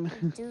team.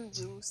 Do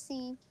you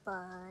see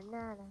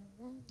banana?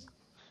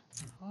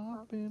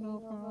 Hopping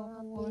over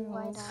on the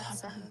Right outside.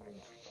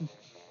 outside.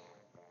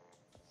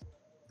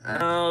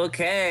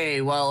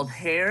 Okay, well,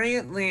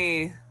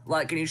 apparently...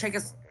 Like, can you check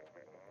us?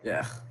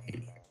 Yeah.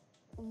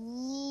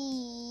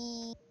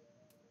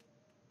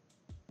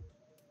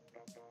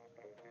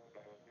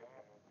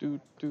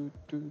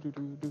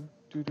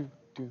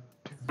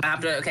 I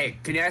have to... Okay,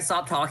 can you guys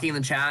stop talking in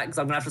the chat? Because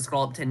I'm going to have to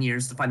scroll up 10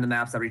 years to find the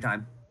maps every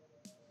time.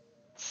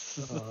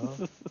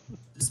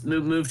 Just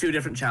move to a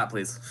different chat,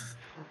 please.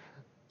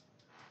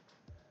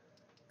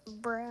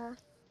 Bruh.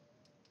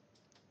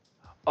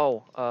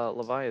 Oh,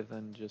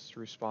 Leviathan just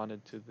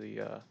responded to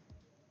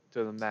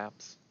the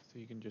maps, so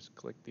you can just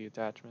click the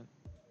attachment.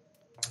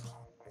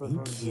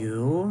 Thank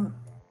you.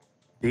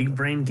 Big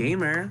brain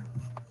gamer.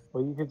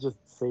 Well, you could just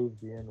save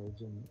the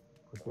image and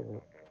look at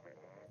it.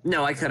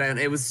 No, I couldn't.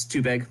 It was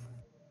too big.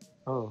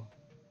 Oh,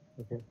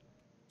 okay.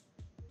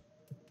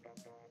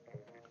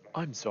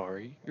 I'm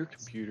sorry, your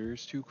computer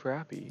is too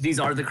crappy. These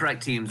are the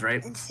correct teams,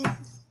 right?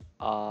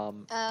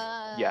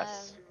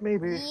 Yes.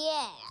 Maybe.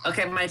 Yeah.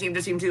 Okay, my team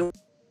to team 2.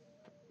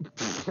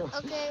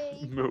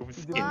 Okay.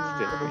 Moves You didn't even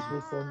instantly. finish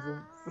your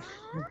sentence.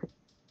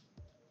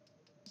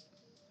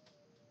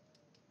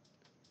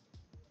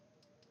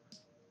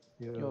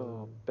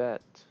 Yo,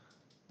 bet.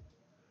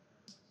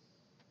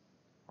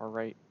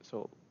 Alright,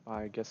 so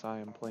I guess I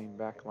am playing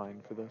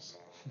backline for this.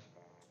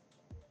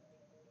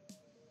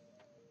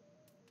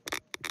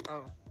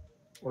 Oh.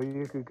 Or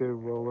you could go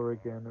roller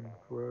again and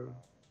throw.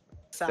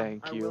 Sam,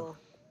 Thank I you. will.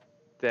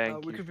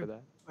 Thank we you could for be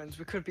that. friends.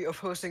 We could be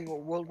opposing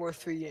World War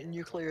III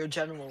nuclear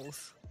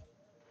generals.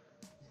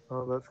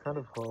 Oh, that's kind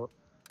of hot.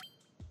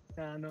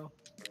 Yeah, I know.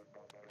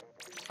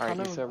 Alright,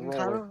 you said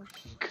roller.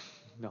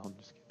 No, I'm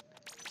just kidding.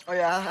 Oh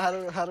yeah,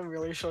 I had a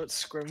really short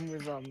scrim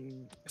with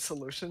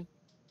solution.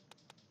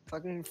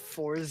 Fucking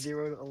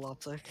 4-0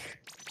 Eloptic.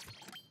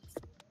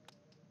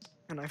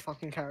 And I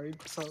fucking carried,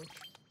 so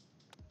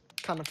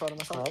kind of proud of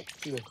myself.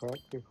 You're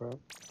crap.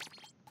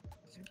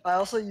 I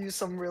also used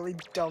some really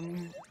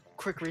dumb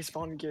quick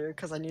respawn gear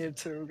because I needed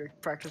to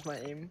like, practice my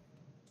aim.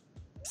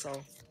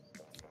 So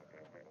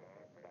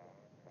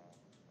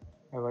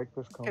I like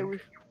this comp. okay,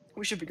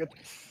 we should be good.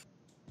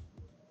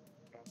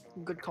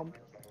 Good comp.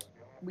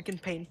 We can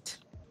paint.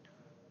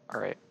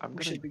 Alright,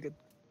 We should be good.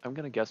 I'm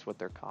gonna guess what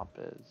their comp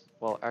is.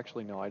 Well,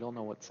 actually no, I don't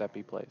know what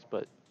Seppi plays,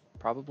 but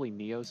probably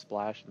Neo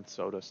Splash and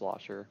Soda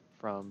Slosher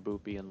from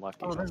Boopy and Lucky.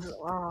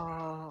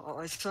 Oh,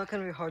 it's not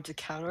gonna be hard to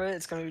counter it.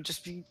 It's gonna be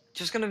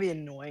just gonna be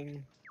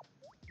annoying.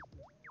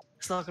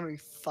 It's not gonna be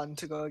fun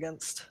to go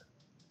against.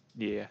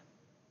 Yeah.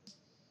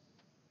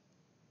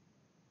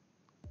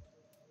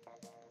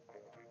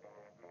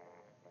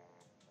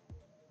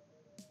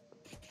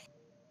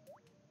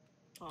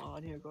 Oh, I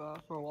need to go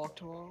out for a walk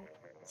tomorrow.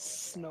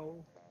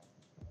 Snow.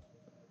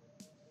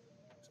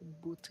 It's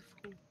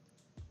beautiful.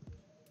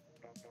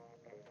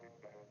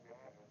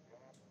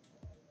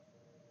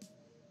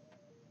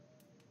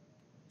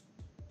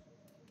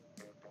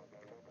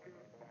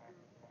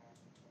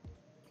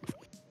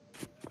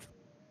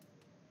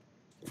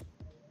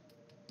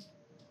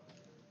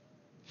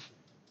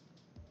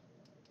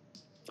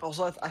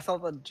 Also, I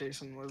thought that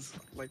Jason was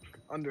like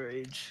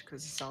underage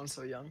because he sounds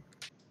so young.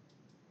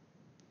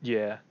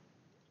 Yeah.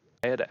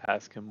 I had to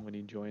ask him when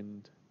he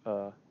joined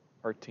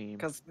our team.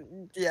 Cause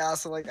yeah,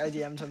 so like I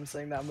DM'd him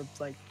saying that I'm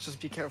like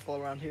just be careful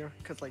around here,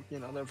 cause like you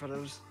know they're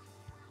predators.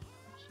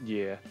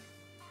 Yeah.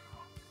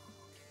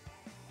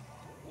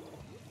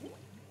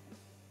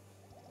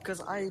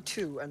 Cause I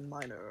too am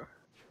minor.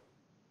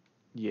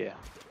 Yeah.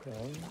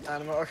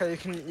 Animal. Okay,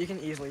 you can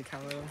easily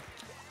counter them.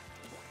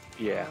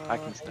 Yeah, I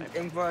can snipe.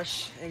 Ink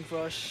brush.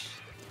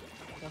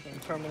 Nothing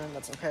permanent.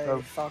 That's okay.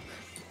 Oh. Fuck.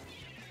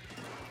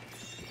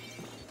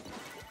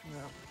 No.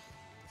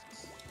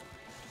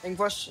 Ink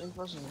brush.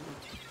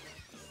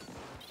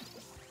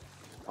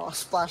 Oh,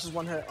 splash is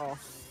one hit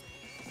off.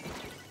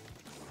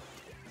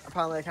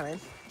 Apparently I can aim.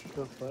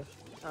 Go flash.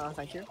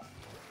 Thank you.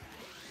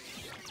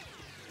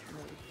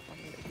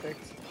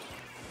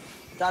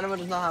 Dynamo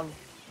does not have.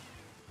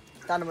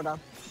 Dynamo down.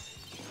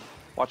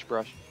 Watch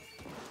Brush.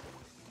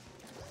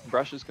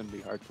 Brush is gonna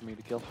be hard for me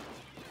to kill.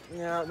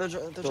 Yeah, they're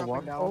jumping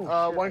one? down.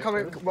 Oh, shit, one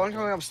coming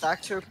okay. up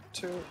stack. Two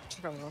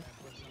coming on.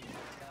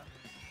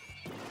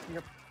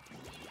 Yep.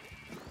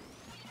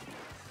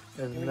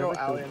 There's I'm gonna never go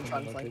alley killed and try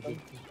and someone flank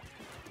like them.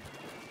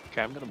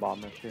 Okay, I'm gonna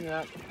bomb this shit.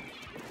 Yeah.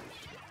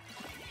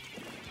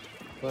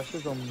 Flash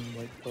is on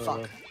like the Fuck.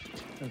 left.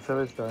 And so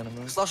is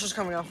Dynamo. Slusher's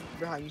coming off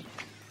behind.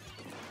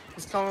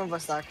 He's coming up by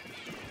stack.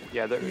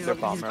 Yeah, they're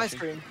bomb he's by rushing.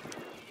 screen.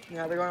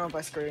 Yeah, they're going up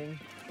by screen.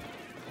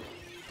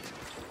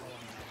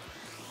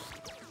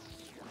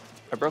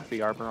 I broke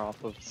the armor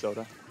off of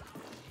Soda.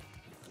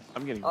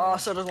 I'm getting. Oh,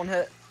 Soda's one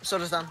hit.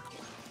 Soda's down.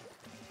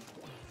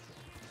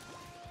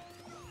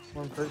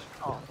 One push.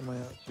 Oh my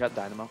god. Got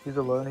Dynamo. He's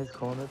alone, he's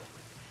cornered.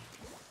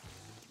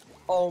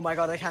 Oh my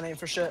god, I can't aim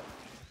for shit.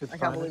 It's I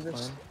can't fine, believe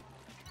it's this.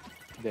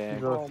 fine. Dang.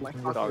 He's Oh off, my you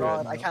can fucking just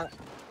god, go I now. can't.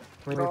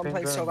 We Bro, need I'm ping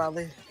playing so drone.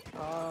 badly.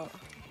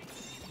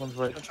 One's I'm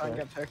right gonna try and side.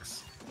 get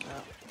picks. Yeah.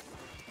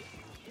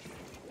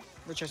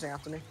 They're chasing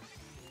after me.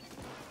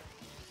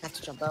 I have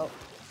to jump out.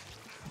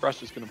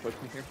 Brush is gonna push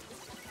me here.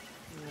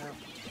 Yeah.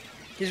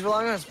 He's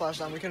relying on his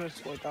splashdown. We can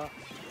exploit that.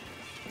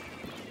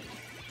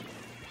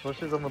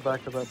 Rush is on the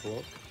back of that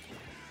block.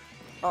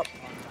 Oh.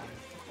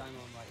 Dynamo,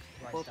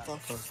 like, What right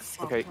the side.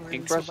 fuck? Okay, am I Ink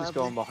doing Brush so is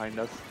going badly? behind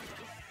us.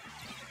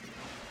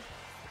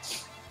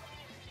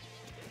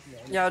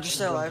 Yeah, just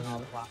stay alive.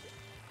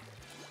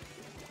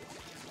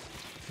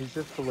 He's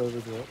just below the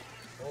drop.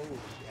 Oh,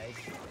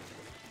 shit.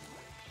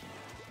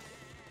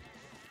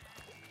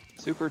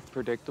 Super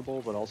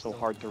predictable, but also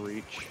hard to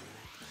reach.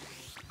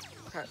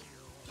 Okay.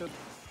 Good.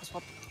 Let's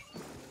pop.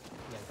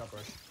 Yeah, drop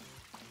rush.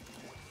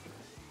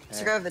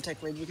 So go have the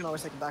take lead. We can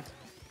always take it back.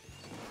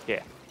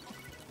 Yeah.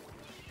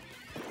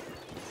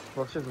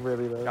 Rush is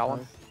really low. Got one.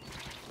 nice.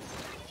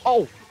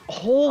 Oh!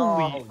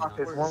 Holy! fuck,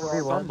 It's we're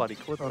 1v1. Somebody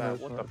clip Oh, no, that.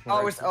 it's What not,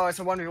 the it's fuck? not. It's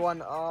a 1v1.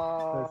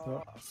 No, it's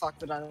not. Fuck,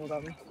 the dynamo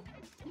got me.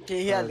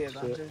 He had Oh, the shit.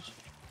 advantage.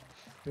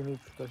 We need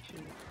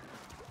special.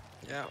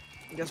 Yeah.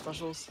 Get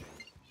specials.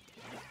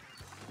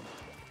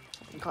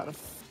 I'm kind of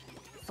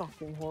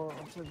fucking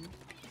horrible.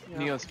 Yeah.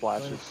 Neo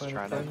Splash is Fine,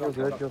 trying fine, to. you're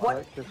good, you're What?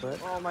 back, you're back.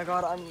 Oh my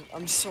god,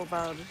 I'm so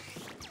bad.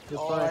 You're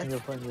Oh, fine, I- you're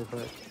fine, you're fine.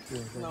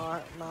 You're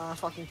fine. Nah, I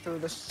fucking threw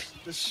this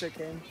shit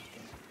game.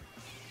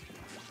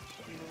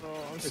 No,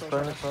 I'm It's so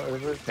fine, bad. it's not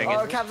over. It's Hang not in.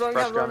 Oh, over. Capzone,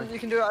 Brush Capzone, coming. you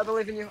can do it. I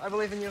believe in you. I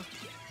believe in you.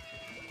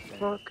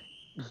 Fuck.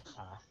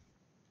 Ah.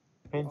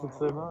 Painted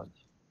so much.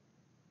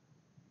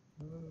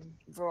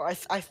 Bro,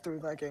 I threw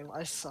that game.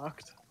 I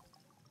sucked.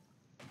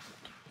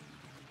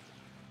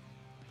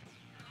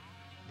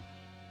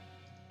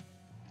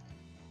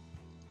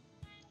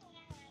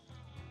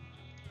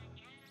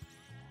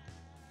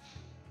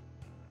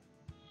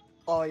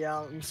 Oh yeah,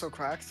 I'm so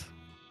cracked.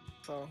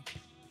 So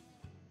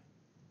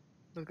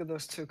look at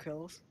those 2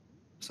 kills.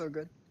 So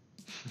good.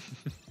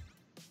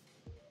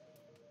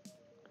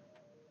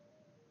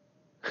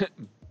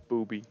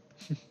 Booby.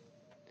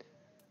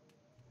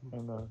 I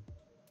know.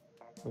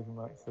 Isn't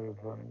that so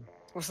funny?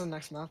 What's the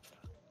next map?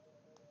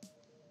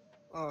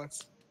 Oh,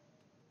 it's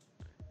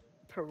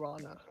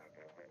Piranha.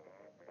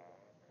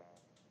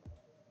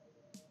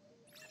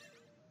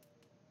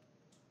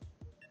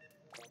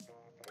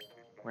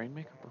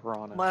 Rainmaker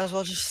Piranha. Might as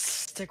well just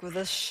stick with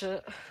this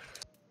shit.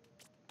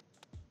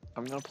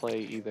 I'm gonna play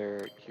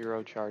either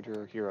Hero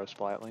Charger or Hero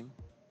Splatling.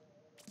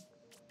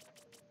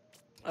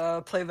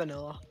 Play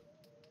vanilla.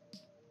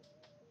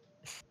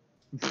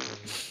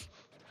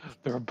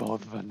 They're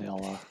both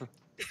vanilla.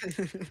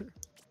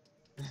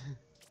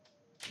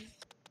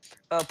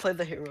 Play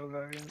the hero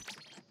variant.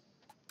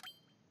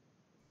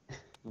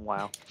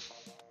 Wow.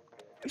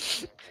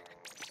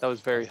 That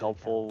was very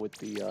helpful with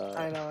the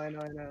I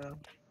know.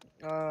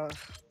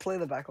 Play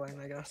the backline,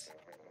 I guess.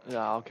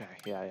 Yeah, okay.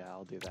 Yeah,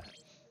 I'll do that.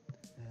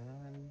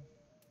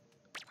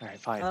 Alright,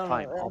 fine, I don't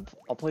fine. know,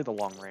 I'll play the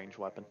long range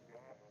weapon.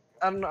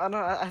 I don't know.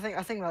 I think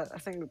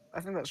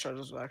that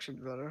strategies would actually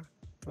be better.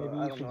 But Maybe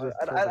I you don't should know.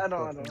 just I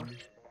don't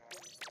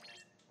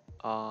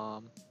know.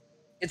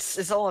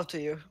 It's all up to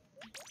you.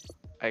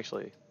 I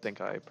actually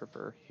think I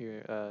prefer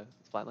here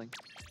Splatling.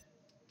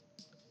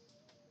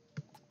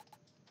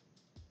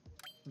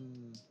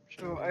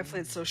 Bro, I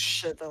played so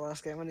shit that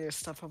last game. I need to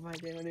step up my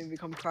game. I need to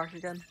become cracked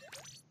again.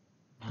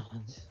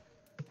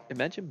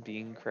 Imagine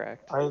being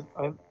cracked. I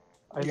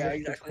Yeah, missed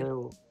exactly. the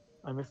kill.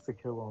 I missed the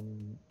kill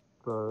on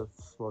the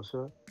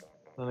swasher.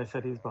 Then I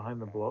said he's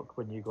behind the block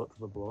when you got to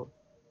the block.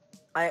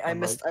 I And,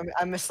 missed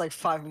I missed like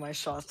 5 of my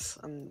shots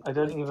and I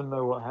don't even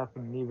know what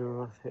happened. Neither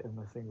of us hit him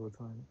a single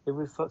time. It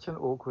was such an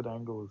awkward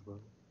angle as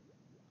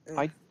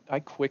well. I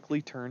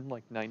quickly turned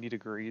like 90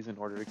 degrees in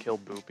order to kill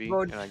Boopy,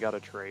 Bro, and I got a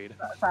trade.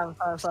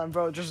 Sam,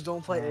 bro, just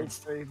don't play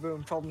H3.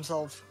 Boom, problem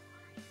solved.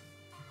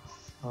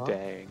 Huh?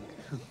 Dang.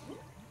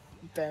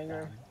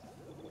 Banger.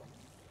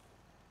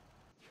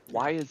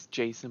 Why is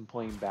Jason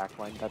playing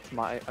backline? That's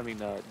my,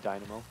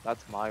 Dynamo.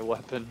 That's my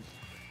weapon.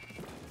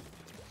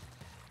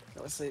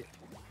 Let's see.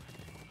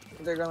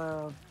 They're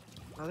gonna.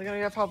 Are they gonna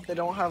get popped? They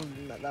don't have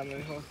that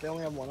many hooks. They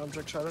only have 1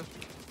 object shredder.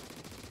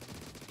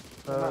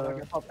 They might not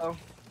get popped though.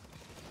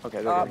 Okay,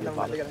 they're gonna get never mind,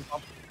 popped. they're getting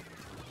popped.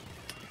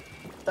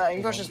 That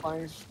English is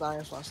flying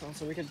splash now,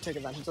 so we could take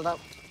advantage of that.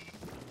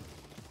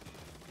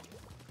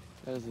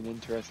 That is an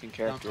interesting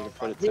character to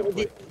put it The,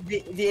 simply.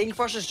 the ink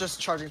brush is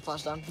just charging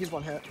flash down. He's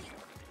 1 hit.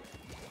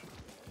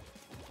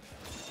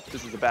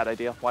 This is a bad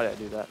idea. Why did I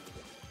do that?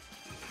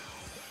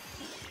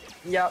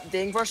 Yeah, the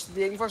ink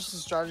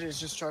brush's strategy is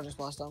just charging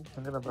splash down.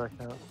 I'm gonna back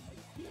out.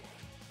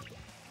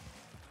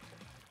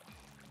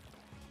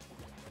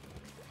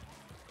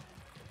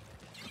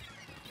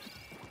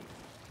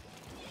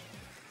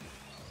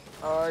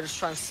 Just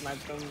try and snipe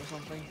them or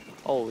something.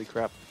 Holy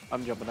crap.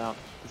 I'm jumping out.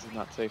 This is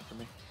not safe for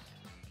me.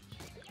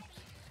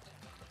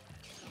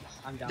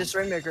 I'm down. This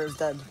Rainmaker is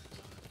dead.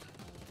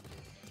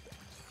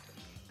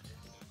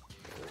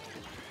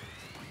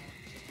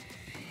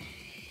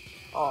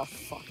 Oh,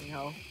 fucking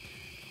hell.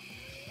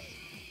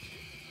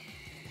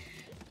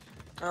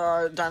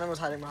 Dynamo's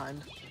hiding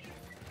behind.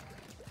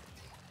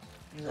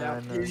 Yeah, I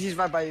know. he's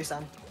right by you,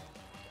 Sam.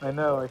 I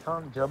know, I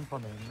can't jump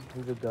on him.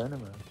 He's a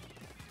dynamo.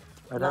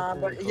 I'd Nah, have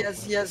to but he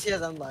has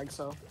end lag,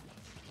 so.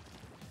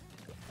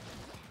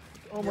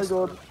 Oh my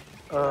god.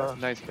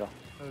 Nice kill.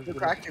 You're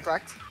cracked. You're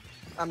cracked.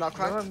 I'm not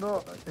cracked.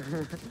 No, I'm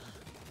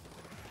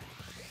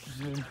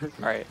not.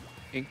 Alright,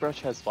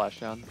 Inkbrush has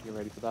splashdown. You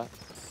ready for that?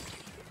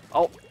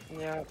 Oh!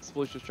 Yeah.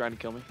 Sploosh is trying to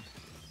kill me.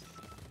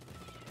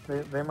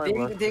 They might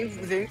rush.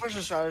 The English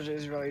strategy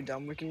is really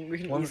dumb. We can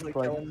One's easily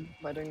flank- kill him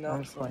by doing that.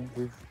 One's So. flank.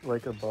 He's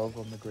like above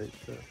on the great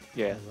set.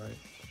 Yeah. Right.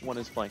 One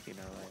is flanking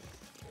our right.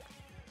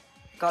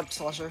 God,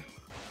 slasher.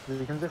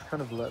 You can just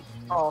kind of let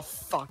them. Oh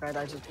fuck! I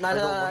died. No, I no,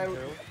 got no, one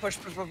no.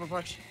 kill.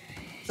 Push.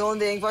 Still in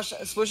the English.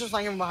 Sploosh is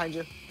flanking behind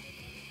you.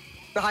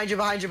 Behind you.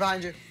 Fuck.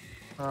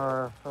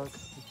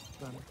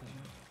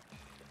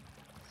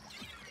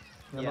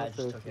 You're Yeah, I not just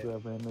safe took to it.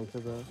 grab Rainmaker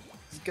though.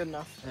 It's good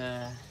enough.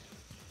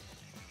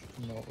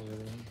 Not really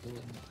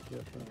important to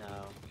get that.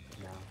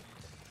 No.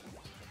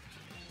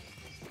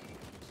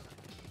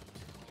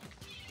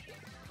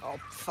 Oh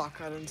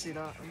fuck! I didn't see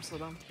that. I'm so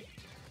dumb.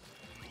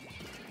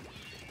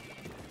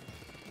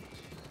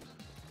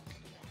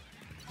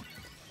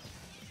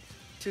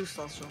 Two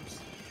slash jumps.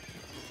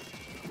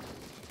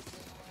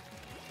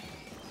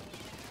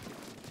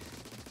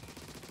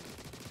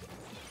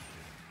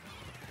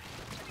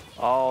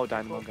 Oh,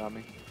 Dynamo got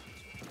me.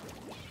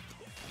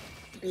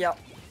 Yep.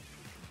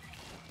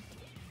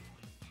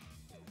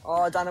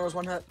 Oh, Dynamo's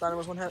one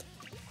hit.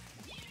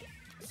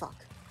 Fuck.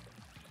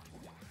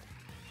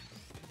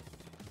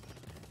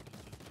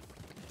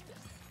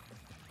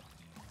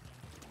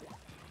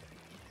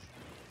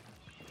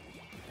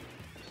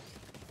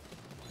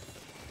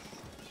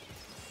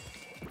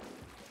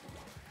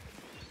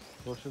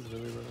 Bush is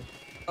really low.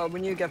 Oh,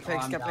 when you get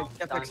pigs, I'm get down. pigs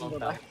and Dynamo go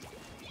fell. die.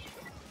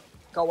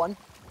 Got one.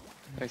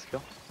 Nice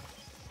kill.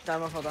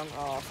 Dynamo fell down.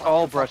 Oh, fuck.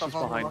 Oh, fuck, Brush fuck, is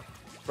fuck, behind.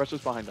 fuck. Brush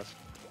is behind us.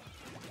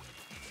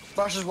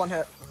 Brush is one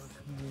hit.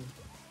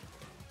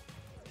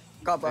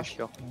 Got Nice Brush.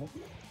 kill.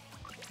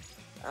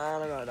 And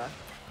I'm gonna die.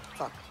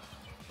 Fuck.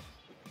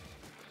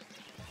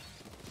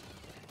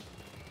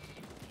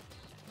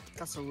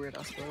 That's a weird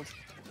ass build.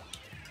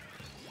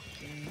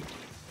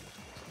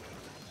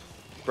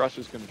 Brush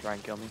is gonna try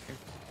and kill me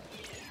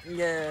here.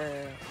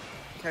 Yeah.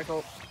 Okay,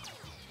 cool.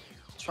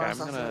 Try I'm and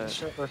assassinate gonna- this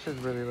shit. Bush is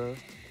really low.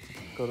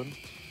 Got him.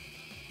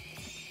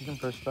 You can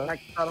push that.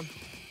 Got him.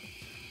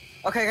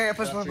 Okay,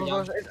 push. That's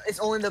young. It's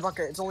only the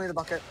bucket.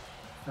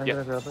 I'm Yeah.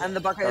 gonna grab it. And the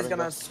bucket is Got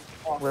gonna. it,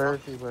 Oh, Where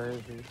fuck. is he? Where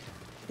is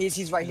he?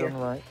 He's right He's here. on the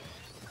right.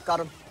 Got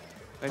him.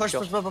 Nice Push,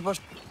 kill. push.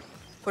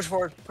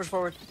 Push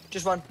forward.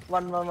 Just run.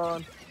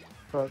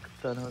 Fuck.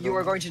 Dynamo You got are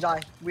him. going to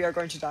die. We are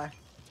going to die.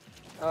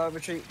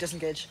 Retreat.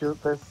 Disengage.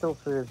 There's still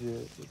 3 of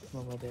you. It's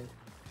not my bad.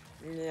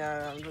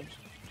 Yeah, I'm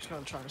just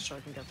gonna try to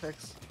strike and get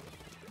picks.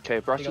 Okay,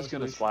 Brush He is goes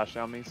gonna loose. slash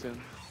down me soon.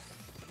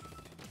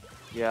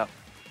 Yeah.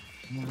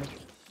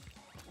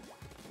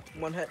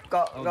 One hit.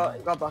 Oh,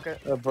 nice. Got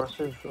bucket. Brush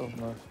is on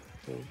the.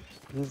 So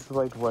he's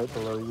like right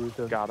below you.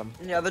 Don't- Got him.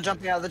 Yeah, they're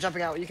jumping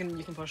out. You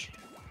can push.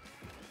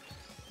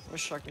 We're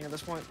striking at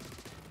this point.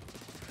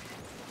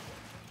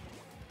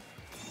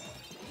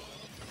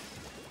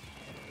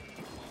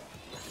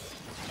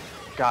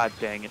 God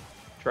dang it.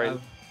 Trade.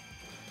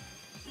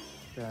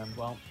 Damn.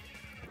 Well,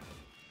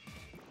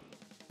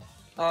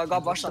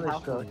 Got Bush Finish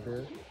somehow. that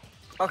here.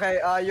 Okay,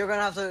 you're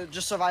gonna have to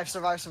just survive.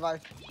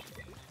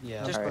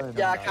 yeah. Just Alright.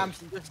 yeah, Nice. camp.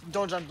 Just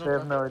don't jump. They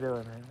have no idea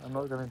anything. I'm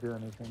not gonna do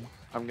anything.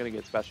 I'm gonna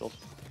get specials.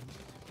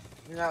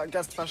 Yeah,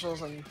 get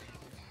specials and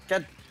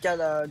get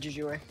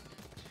GG way.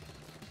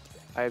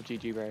 I have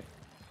GG Ray.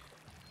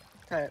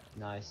 Okay,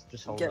 Nice.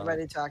 Just hold get on.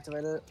 ready to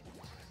activate it.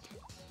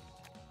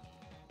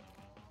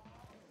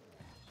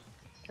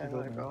 Okay, I'm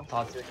gonna go.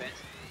 Top 2 advance.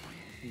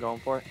 I'm going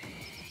for it.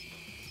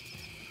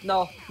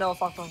 No,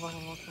 fuck.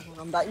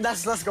 I'm back.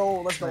 Let's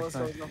go. Nice.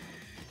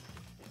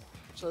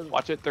 So,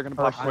 Watch it, they're gonna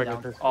Oh, block shit, quick. I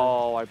got this.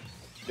 Oh, I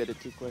did it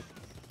too quick.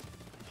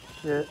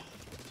 Yeah.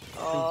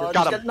 Got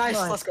just him. get nice.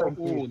 Let's go. Thank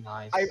you. Ooh,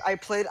 nice. I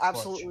played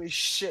absolutely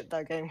shit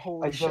that game.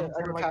 Holy I shit! jumped I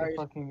in got like a carried.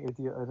 fucking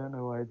idiot. I don't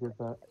know why I did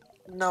that.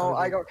 No,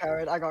 I Sorry.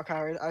 got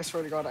carried. I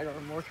swear to God, I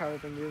got more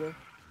carried than you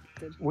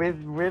did. We're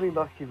really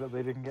lucky that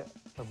they didn't get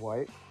a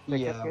wipe. They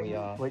kept Yeah, getting, we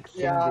are. like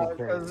Yeah, single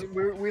because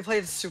kills. we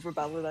played super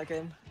badly that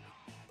game.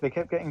 They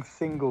kept getting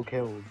single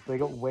kills. They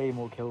got way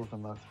more kills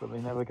than us, but they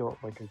never got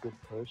like a good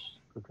push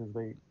because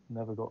they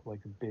never got like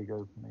a big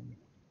opening.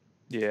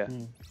 Yeah.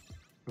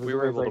 It was We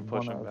were always, able to like,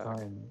 push one them at a back.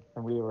 time,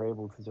 and we were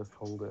able to just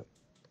hold it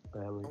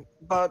barely.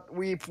 But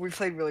we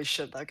played really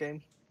shit that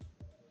game.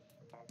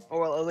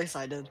 Or well, at least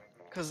I did,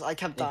 because I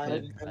kept They dying.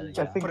 played And better,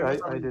 I yeah. think putting I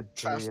us on did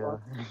too. trash Yeah.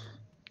 load.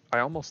 I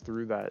almost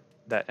threw that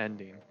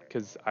ending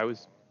because I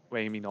was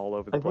aiming all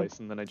over the I think- place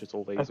and then I just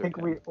lasered I think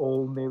him. we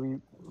all nearly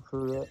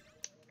threw it.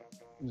 I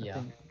Yeah.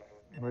 think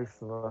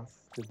most of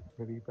us did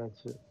really bad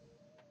shit.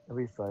 At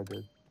least I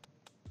did.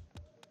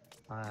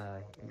 Yeah,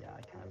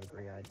 I kind of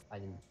agree. I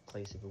didn't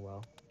play super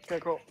well. Okay,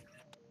 cool.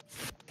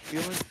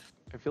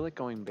 I feel like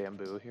going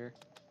bamboo here.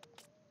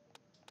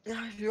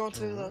 Yeah, if you want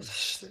to,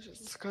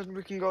 that's good.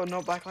 We can go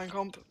no backline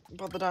comp,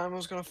 but the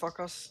Dynamo's gonna fuck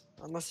us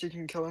unless you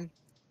can kill him.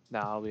 Nah,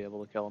 I'll be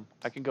able to kill him.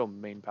 I can go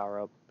main power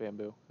up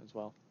bamboo as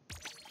well.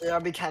 Yeah,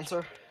 be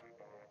cancer.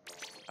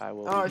 I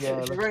will. Oh, be- if,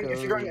 Yeah, you're going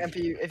let's go.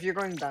 MPU, if you're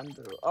going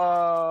bamboo,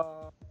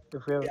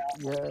 If we have, Yeah.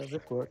 yeah,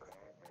 this works.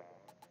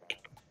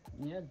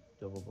 Yeah,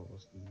 double bubble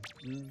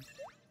speed.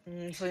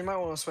 So you might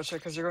want to switch it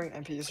because you're going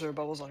MP, so your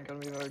bubbles aren't going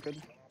to be very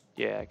good.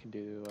 Yeah, I can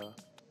do.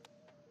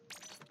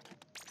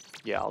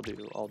 Yeah, I'll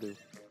do.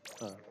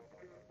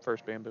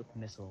 First bamboo.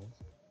 Missiles.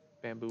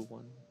 Bamboo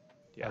one.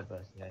 Yeah. Oh,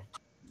 but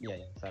yeah,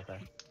 fair.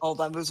 All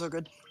bamboos are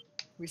good.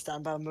 We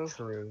stand bamboo.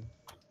 True.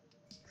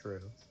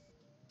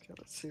 Okay,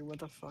 let's see, what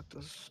the fuck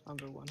does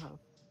bamboo one have?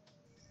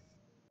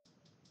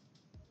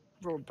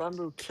 Bro,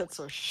 bamboo kits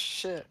are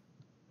shit.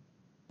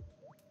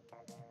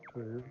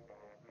 True.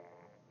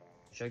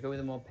 Should I go with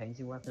a more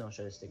painting weapon or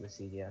should I stick with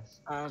CDS?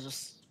 I'll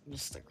just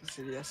stick with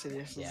CDS.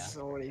 CDS Yeah, is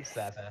already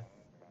fair.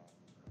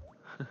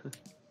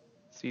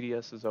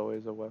 CDS is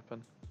always a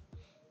weapon.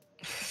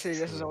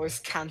 CDS is always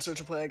cancer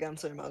to play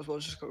against, so you might as well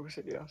just go with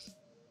CDS.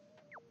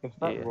 If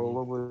that Yeah.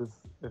 roller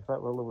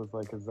was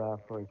like a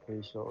Zap or a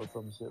K-shot or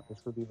some shit, this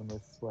would be the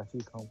most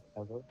sweaty comp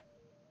ever.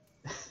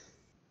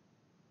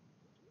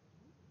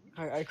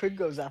 I could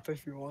go Zap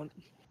if you want.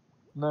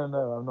 No,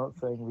 I'm not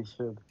saying we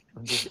should.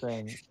 I'm just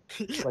saying.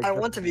 Like, I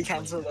want to be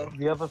cancer though.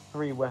 The other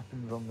 3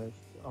 weapons on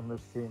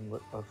this team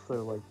are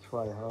so like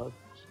try hard.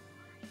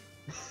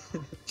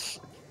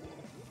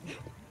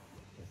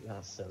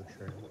 That's so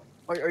true.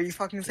 Are you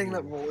fucking saying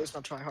that roller's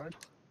not try hard?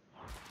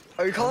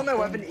 Are you calling my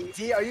weapon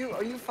easy? Are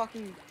you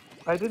fucking?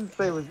 I didn't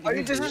say it was easy. Are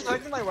you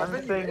disrespecting my weapon?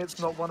 I'm saying it's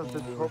not one of the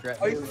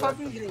top. Are you tier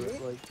fucking weapons, kidding me?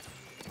 but, like,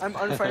 I'm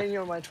unfriending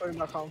you on my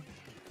Twitter.com.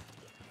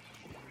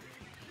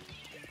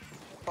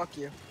 Fuck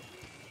you.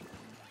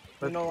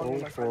 Let's no longer all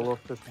my friend. fall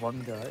off this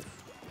one guy.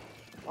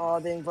 Oh,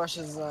 the English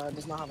does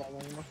not have that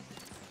anymore.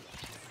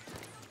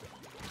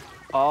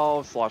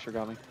 Oh, Slosher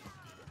got me.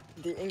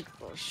 The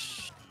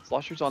English.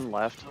 Slosher's on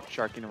left,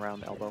 sharking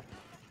around elbow.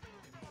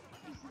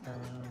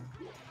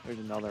 There's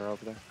another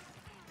over there.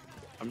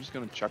 I'm just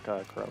gonna chuck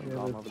a curling Yeah,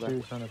 bomb there's over there.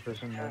 2 trying to push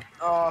him there.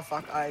 Oh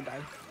fuck, I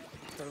died.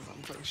 Because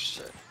I'm pretty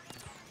shit.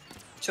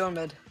 Chill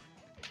mid.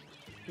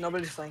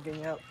 Nobody's flanking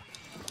yet.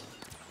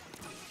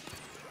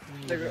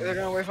 They're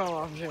gonna wait for an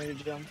opportunity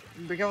to jump.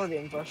 Be careful with the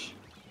English.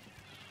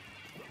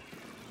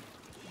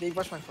 The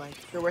English might flank.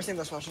 They're wasting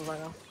their specials right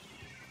now.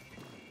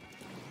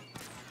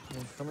 Yeah,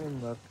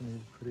 coming left and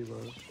he's pretty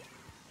low.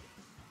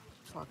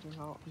 Fucking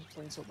hell, I'm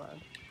playing so bad.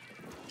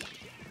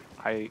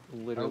 I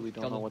literally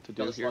don't know what to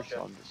do got the here, Slosher.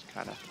 so I'm just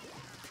kind of.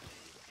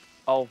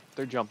 Oh,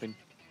 they're jumping.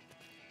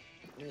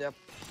 Yep.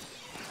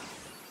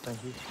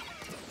 Thank you.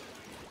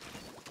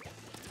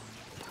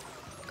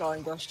 Got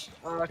English.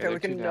 Okay, they're we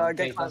can two down.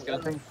 get Okay, let's go.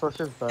 I think Flush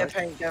is back. Yeah,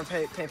 paint, Yeah.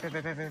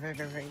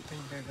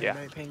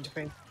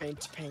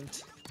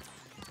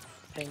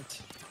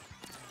 paint.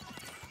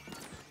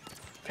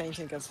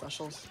 Painting gets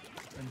specials.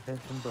 And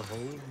paint from the hole.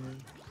 Man.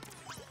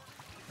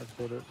 I've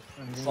got it.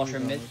 I'm Slosher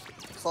really mid.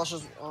 on Slash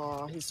is,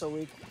 he's so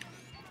weak.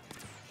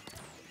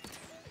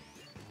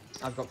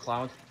 I've got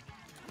Cloud.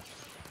 it.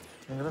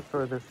 I'm gonna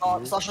throw this. to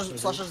you.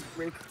 Slash is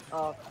weak.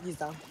 He's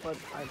down, but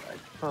I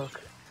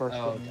Fuck. Flush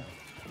Oh, didn't. okay.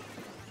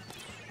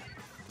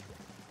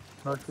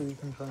 No, actually, you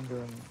can try and do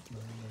it.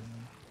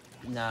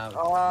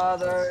 No.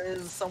 there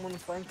is someone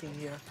flanking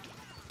here.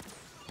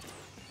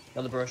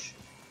 Got the brush.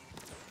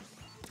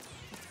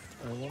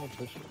 I wanna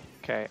push it.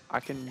 Okay, I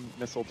can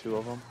missile 2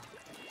 of them.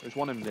 There's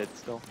one in mid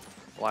still.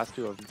 The last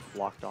 2 of them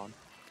locked on.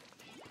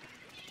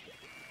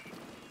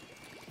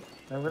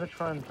 I'm gonna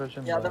try and push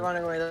him. Yeah, they're back.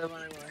 running away.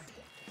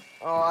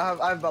 Oh,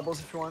 I have bubbles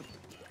if you want.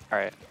 All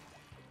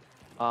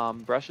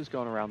right. Brush is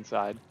going around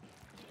side.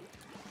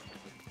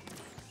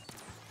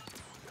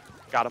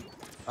 Got him.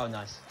 Oh,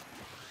 nice.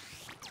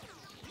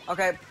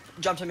 Okay,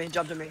 jump to me.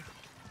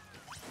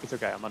 It's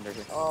okay. I'm under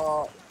here.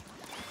 Oh,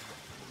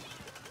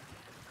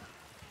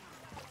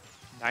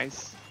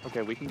 Nice.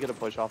 Okay, we can get a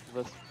push off of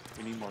this.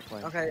 We need more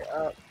flames. okay.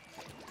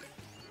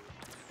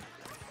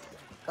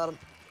 Got him.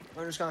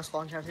 I'm just gonna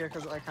spawn camp here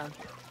because I can.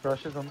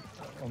 Brush is on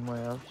my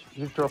edge.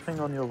 He's dropping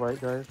on your right,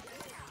 guys.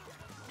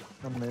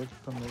 On mid.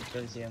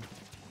 Don't see him.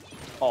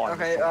 Oh, I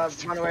Okay,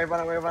 missed the last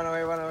run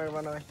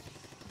away.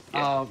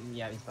 Oh,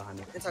 yeah, he's behind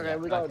me. It's okay. Yeah,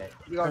 We got okay.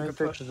 a good 26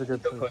 push. is a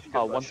good push.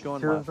 Oh, one's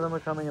going 2 of left. them are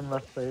coming in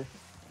left base.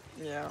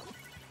 Yeah.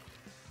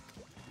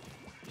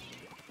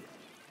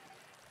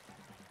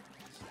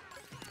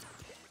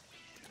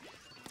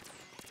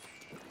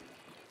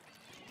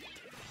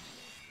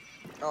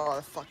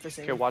 Oh fuck! They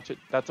see Okay, me. watch it.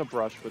 That's a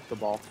brush with the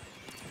ball.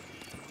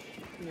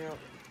 Yeah.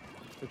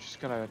 They're just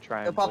gonna try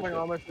They're and push popping it.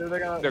 armor too.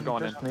 They're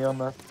going in. Push me on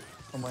left.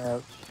 On my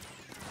edge.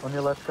 On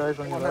your left, guys.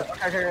 On your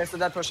left. Okay, so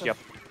that push. Yep,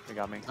 they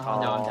got me.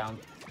 Oh, no, I'm down.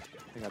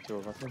 They got 2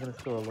 of us. They're gonna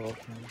score a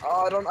lot. Man.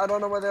 Oh, I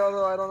don't know where they are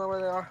though. I don't know where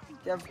they are.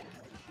 Yep.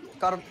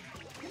 Got him.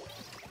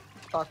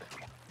 Fuck.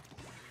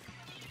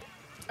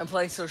 I'm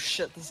playing so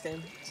shit this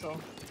game, so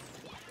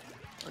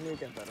I need to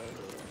get better.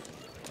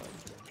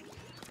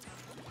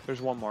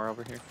 There's one more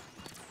over here.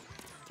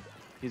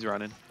 He's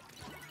running.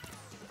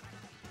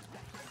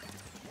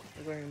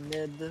 We're going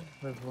mid.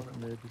 There's one at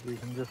mid. We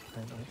can just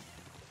paint it.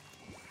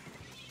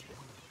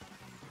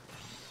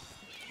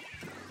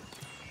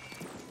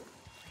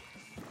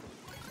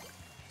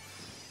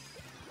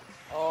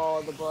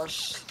 Oh, the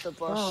bush.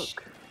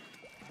 Fuck.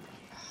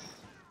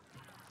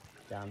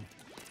 Damn.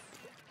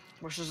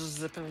 Rush is just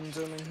zipping and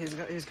zooming.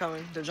 He's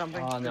coming. They're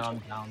jumping. Oh no, I'm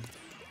down.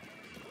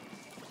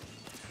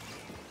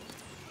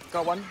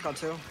 Got one. Got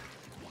two.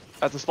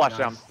 That's a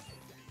splashdown.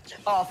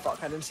 Oh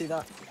fuck! I didn't see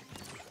that.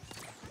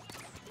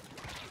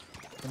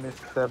 I missed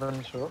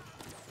 7 shots.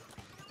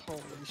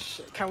 Holy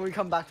shit! Can we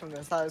come back from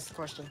this? That is the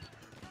question.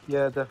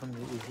 Yeah,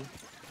 definitely easy.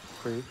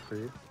 Freeze.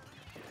 Two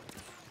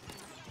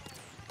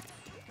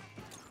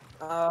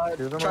of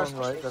them are on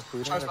right, they're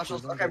feeding, charge they're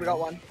specials. feeding, Okay, we got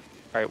one.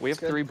 Alright, we have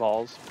That's good. 3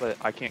 balls, but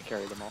I can't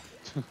carry them all.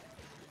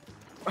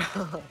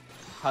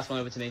 Pass one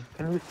over to me.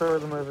 Can you throw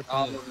them over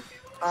to me?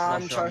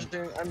 I'm Slash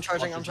charging. Watch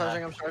his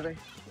I'm charging.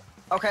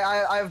 Okay,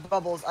 I have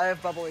bubbles. I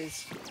have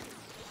bubblies.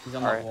 He's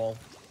on Alright. that wall.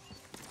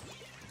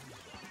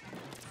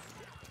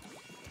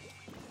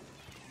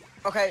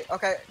 Okay.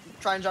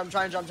 Try and jump.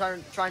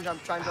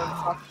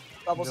 Fuck.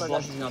 Bubbles Just are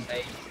lost dead. his on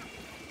bait.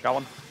 Got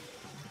one.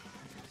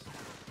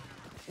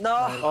 No.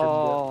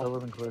 I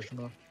wasn't close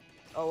enough.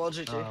 Oh well,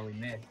 GG. Oh, we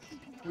missed.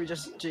 We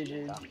just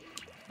GG.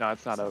 No,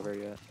 it's not over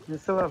yet. You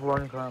still have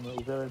 1 climb, it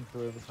will go into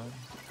overtime.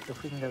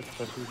 If we can get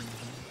special.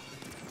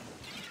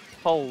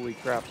 Holy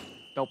crap.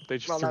 Nope, they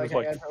just Well, now threw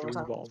we can't like get 3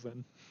 overtime. balls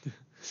in.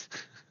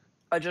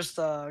 I just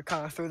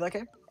kind of threw that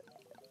game.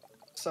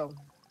 So.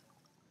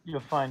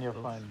 You're fine.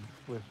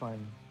 We're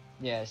fine.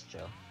 Yeah, it's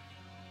chill.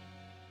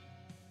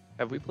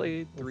 Have we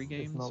played 3 It's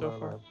games not so that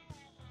far? bad.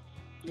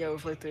 Yeah, we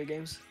played 3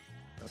 games.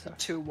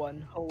 Okay.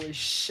 2-1. Holy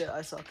shit,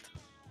 I sucked.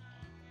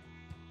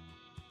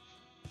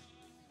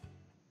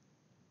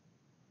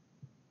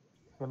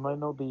 It might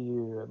not be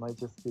you, it might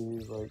just be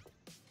like,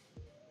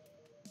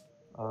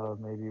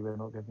 maybe we're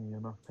not giving you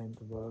enough paint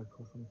to work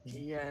or something.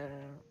 Yeah.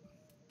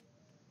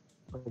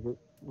 Like, it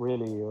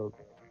really,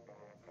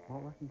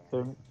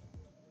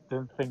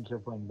 don't think you're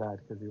playing bad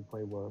because you'll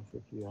play worse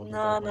if you have a bad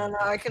No.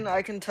 round.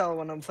 I can tell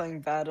when I'm playing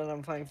bad and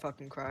I'm playing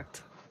fucking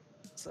cracked.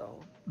 So.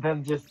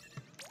 Then just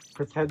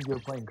pretend you're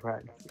playing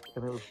cracked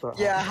and it'll start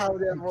Yeah,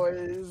 happening. hell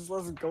yeah, boys.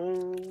 Let's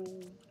go.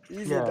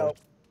 Easy Yeah, though.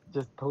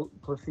 just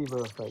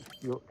placebo effect.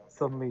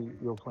 Suddenly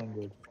you're playing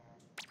good.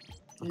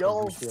 Because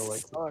Y'all you feel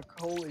like suck.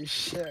 Holy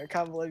shit. I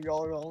can't believe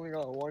y'all only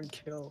got 1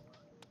 kill.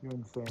 you're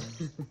insane.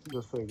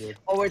 You're so good.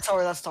 Oh wait,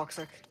 sorry, that's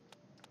toxic.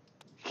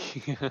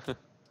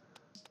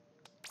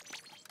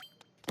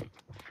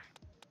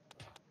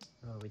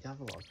 Oh, we don't have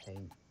a lot of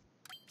paint.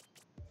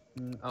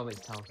 Oh, it's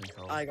tower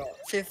control. I got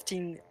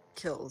 15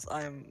 kills.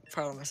 I am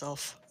proud of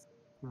myself.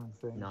 You're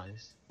insane.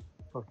 Nice.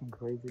 Fucking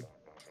crazy.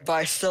 But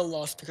I still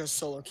lost because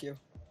solo queue.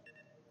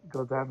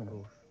 God damn it.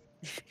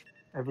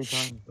 Every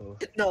time.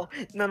 No.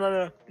 I'm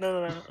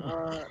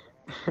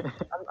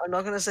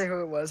not gonna say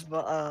who it was,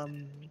 but Oh,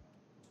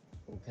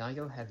 can I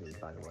go heavy,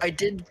 by the way? I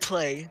did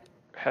play.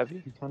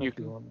 Heavy? You can You if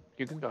you can, want.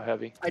 you can go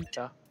heavy.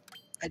 Yeah.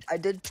 I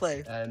did play.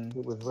 It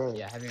was rare.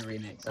 Yeah, heavy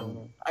remix.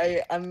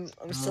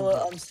 I'm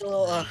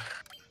still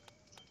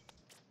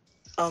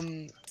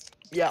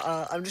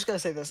I'm just gonna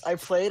say this. I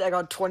played, I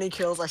got 20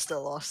 kills, I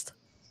still lost.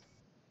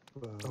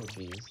 Oh,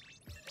 jeez.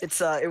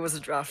 It was a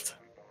draft.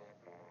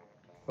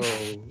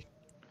 Oh.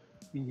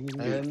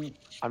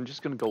 I'm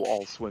just gonna go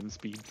all swim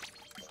speed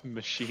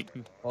machine.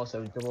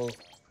 Also, double. Do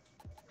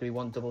we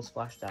want double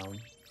splashdown?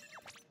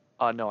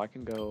 No, I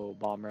can go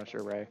bomb rush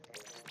or ray.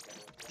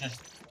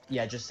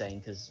 Yeah, just saying,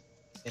 because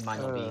it might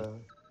not be.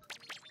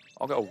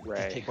 I'll go Just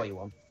ray. pick what you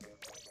want.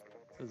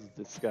 This is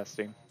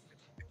disgusting.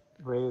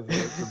 Ray is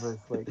like the most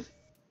like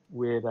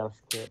weird ass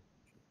kit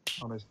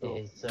on his film.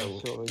 It is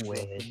so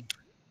weird.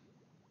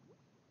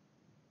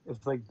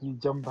 It's like you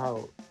jump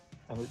out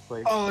and it's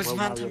like Oh, it's well,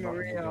 now Manta you're not in the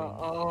Maria. game.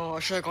 Oh, I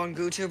should have gone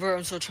GooTuber.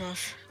 I'm so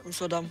trash. I'm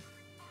so dumb.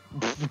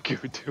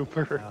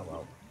 YouTuber. Oh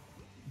well.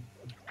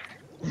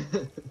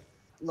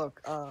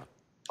 Look, oh,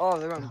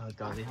 they're going. Oh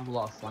god, they have a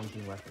lot of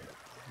flanking weapons.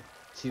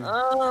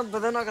 But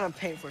they're not gonna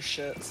paint for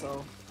shit,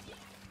 so.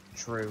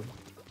 True.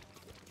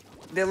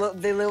 They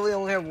literally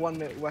only have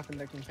 1 weapon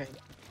that can paint.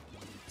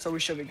 So we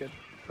should be good.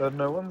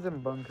 No one's in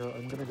bunker.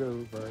 I'm gonna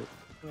go right.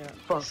 Yeah.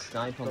 Fuck.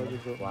 Snipe on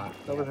That the was- flat.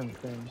 That was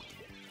insane.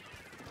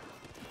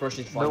 Brush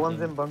is No flanking.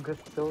 one's in bunker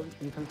still.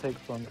 You can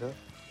take bunker.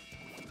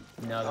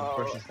 No, the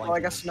brush is flanking. Well, I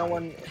guess no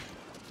one.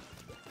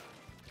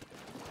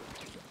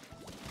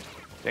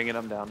 Dang it,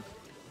 I'm down.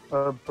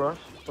 Brush.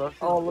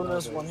 Oh, is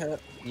Luna's another. 1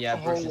 hit. Yeah,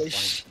 brush Holy is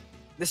sh.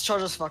 This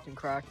charge is fucking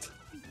cracked.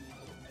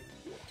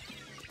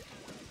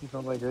 He's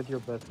not that good. You're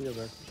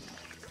better.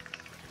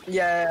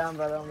 Yeah, I'm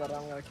better. I'm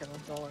gonna kill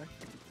him. Don't worry.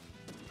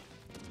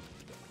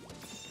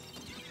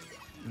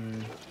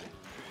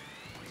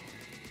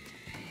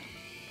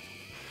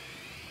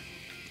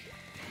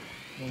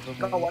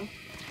 Got 1.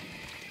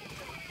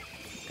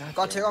 God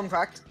Got damn 2. I'm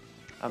cracked.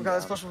 I'm Okay,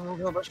 let's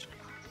down. push.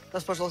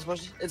 Let's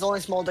push. It's only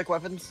small dick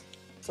weapons,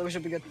 so we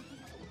should be good.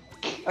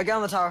 Get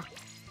on the tower.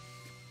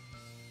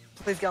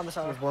 Please get on the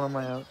tower. There's one on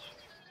my ouch.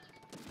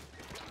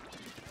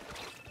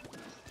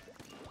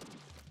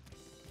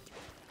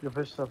 Your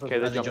fish stuff. Okay,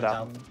 they jumped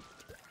out.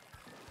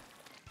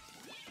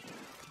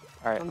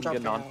 Alright, I'm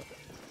getting on.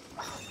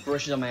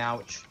 Brush is on my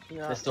ouch.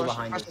 Yeah, They're still brush-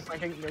 behind brush us. is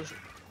flanking. There's-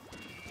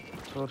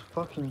 God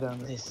fucking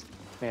damn it. This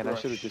Man, I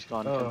should have just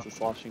gone Oh. into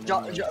sloshing.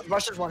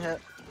 Rush is 1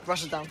 hit.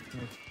 Rush is down.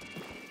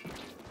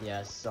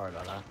 Yeah, sorry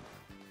about that.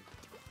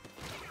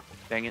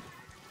 Dang it.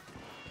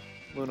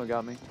 Luna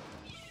got me.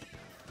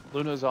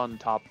 Luna's on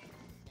top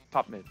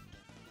mid.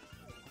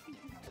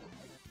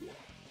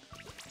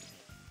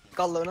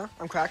 Got Luna.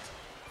 I'm cracked.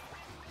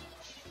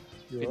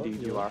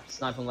 Indeed, you are.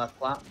 Sniping left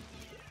flat.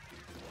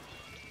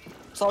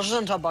 Soldier's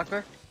on top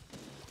Buckler.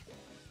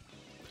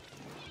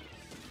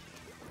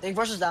 Think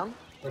Brush is down.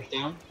 Push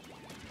down.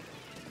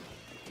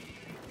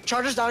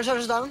 Charger's down,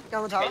 Charger's down.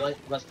 Down the tower. Okay,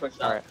 let's push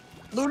that. Alright.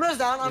 Luna's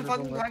down. I'm Luna's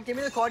fucking on cracked. Give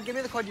me the quad, you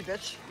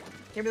bitch.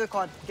 Give me the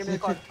quad, give me the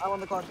quad. I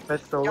want the quad. I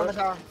stole Down the it.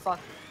 tower. Fuck.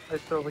 I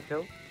stole the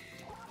kill.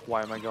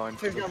 Why am I going?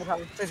 Please get on the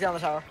tower. Please get on the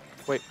tower.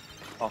 Wait.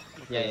 Oh.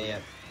 Yeah.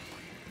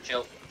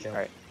 Chill.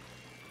 Alright.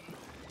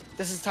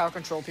 This is tower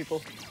control,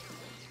 people.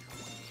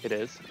 It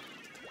is.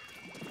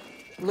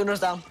 Luna's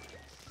down.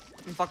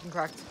 I'm fucking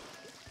cracked.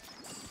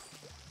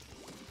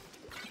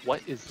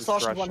 What is this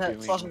Slash rush one hit.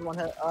 doing? Slash with one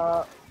hit.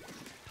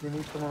 You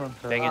need someone on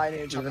top. Dang it. I need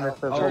to jump Even out.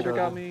 if they're Charger charged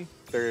got over. me.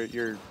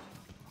 Your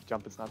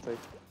jump is not safe.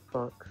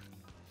 Fuck.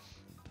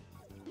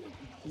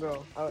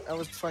 Bro, I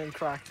was playing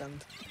cracked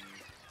and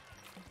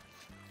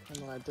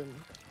then I didn't.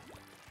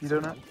 You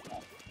don't have.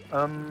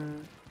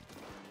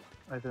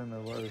 I don't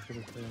know what I was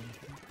gonna say.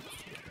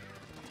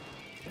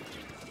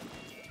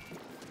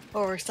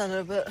 Overextended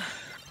a bit.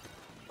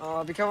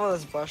 Be careful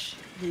with this Brush.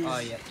 He's. Oh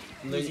yeah.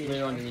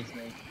 Luna underneath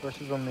me.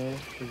 Rush is on me.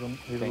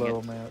 He's Dang low it.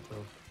 on me.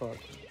 So fuck.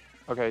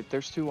 Okay,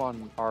 there's two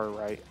on our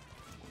right.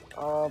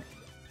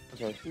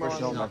 Okay, No, where's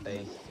I'm no not map?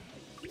 base.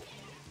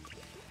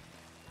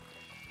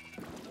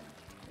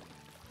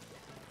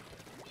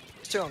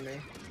 It's two on me.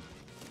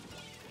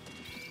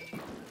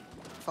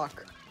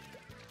 Fuck.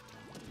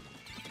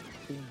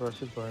 I think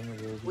Brush is behind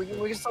the road. We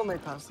can still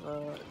make pass.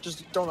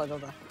 Just don't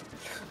die.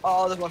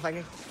 Oh, there's one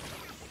flanking.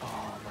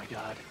 Oh my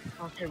god.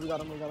 Okay, we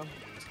got him. Okay.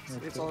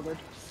 It's all good.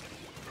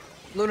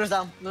 Luna's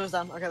down.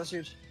 Okay, that's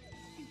huge.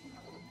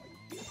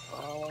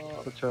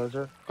 The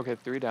charger. Okay,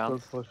 3 down.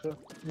 Close flusher.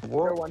 They're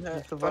What? one He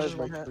hit. Brush survived is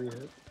one like hit. 3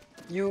 hits.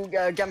 You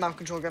get map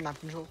control. You can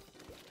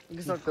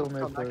He's still still come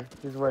mid back. though.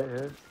 He's right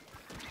here.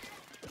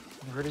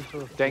 I'm pretty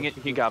sure. Dang it,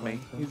 Flush he is got me.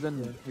 flanking.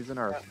 He's in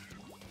our.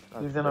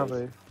 He's in our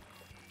base.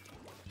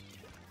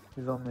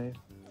 He's on me.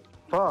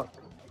 Fuck!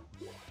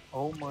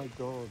 Oh my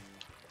god.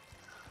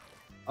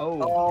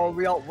 Oh,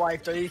 we all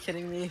wiped. Are you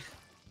kidding me?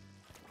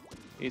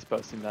 He's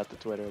posting that to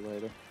Twitter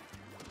later.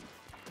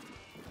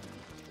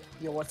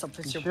 Yo, what's up,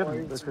 He it's your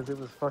shouldn't boys? because it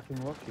was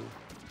fucking lucky.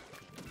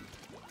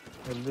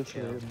 I literally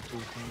Chill. hit him 3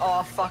 times.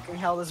 Oh, fucking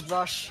hell, this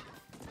Brush.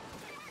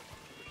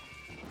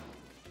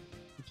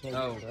 He tried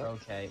Oh, to do that.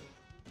 okay.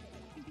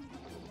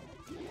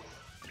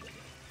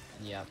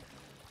 Yep.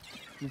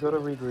 You gotta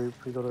regroup.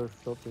 You gotta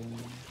stop being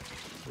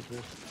like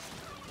this.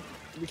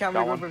 You can't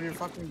Got regroup one. if you're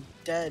fucking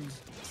dead,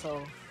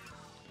 so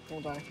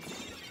don't die.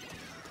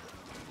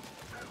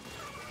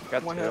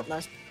 Got One 2. hit,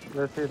 nice.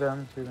 Let's 2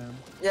 down, 2 down.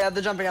 Yeah,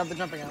 they're jumping out.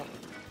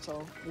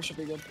 So we should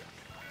be good.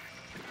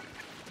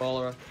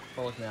 Follow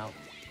me out.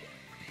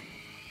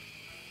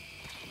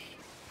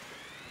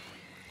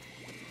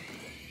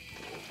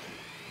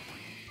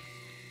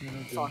 You're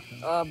not doing Fuck.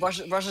 anything.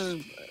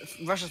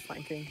 Brush is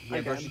flanking. Yeah,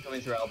 again. Brush is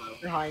coming through elbow.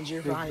 Behind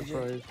you. Big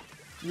surprise.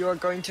 You are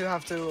going to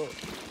have to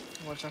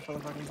watch out for the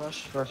fucking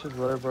Brush. Brush is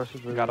low, Brush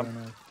is really Got him.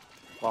 nice.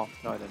 Well,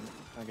 no, I didn't.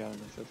 I got an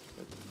assist,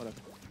 but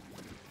whatever.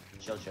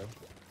 Chill.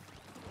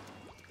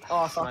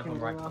 Oh, Snipe fucking him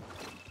right.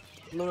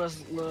 Luna.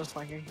 Luna's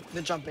flanking.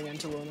 They're jumping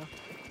into Luna.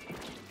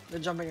 They're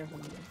jumping into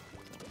Luna.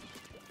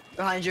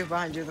 Behind you,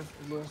 the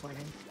Luna's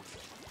flanking.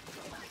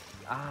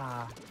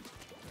 Ah.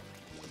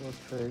 Let's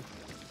take.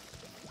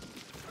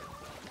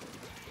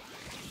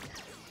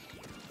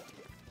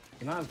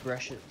 The amount of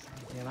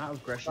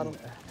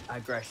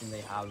aggression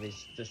they have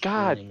is just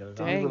God ruining those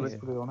dang You it. let's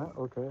put it on it?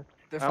 Okay.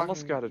 They're I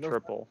almost fucking- got a they're-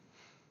 triple.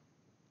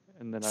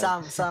 And then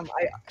Sam,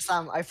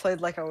 I played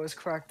like I was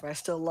correct, but I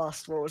still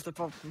lost. What was the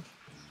problem?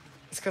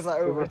 It's because I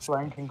We were over.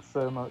 flanking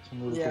so much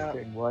and we were Yeah. just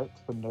getting wiped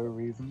for no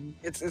reason.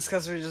 It's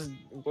because we just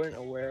weren't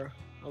aware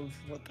of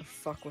what the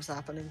fuck was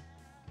happening.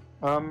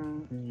 At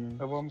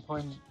one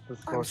point, the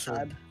I'm squash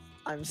sad.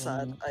 I'm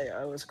sad. Mm.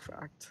 I was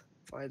cracked,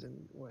 but I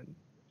didn't win.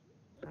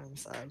 I'm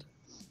sad.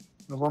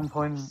 At one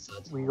point,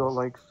 we got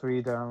like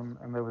 3 down,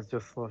 and there was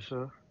just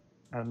Flusher,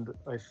 and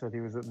I said he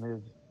was at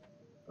mid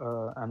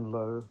and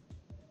low,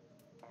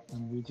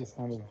 and we just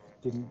kind of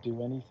didn't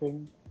do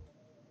anything,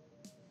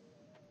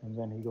 and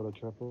then he got a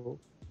triple.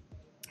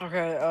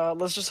 Okay,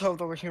 let's just hope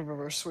that we can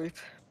reverse sweep.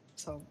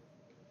 So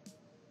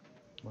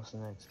What's the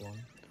next one?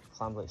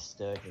 Clamlet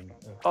Sturgeon.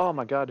 Ugh. Oh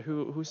my god,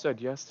 who said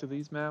yes to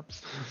these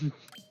maps?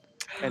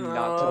 And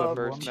not to the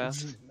first map?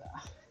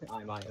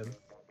 I might have.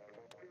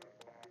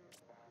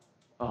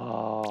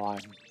 Oh, I'm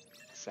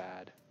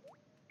sad.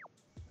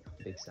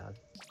 Big sad.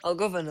 I'll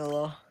go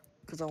vanilla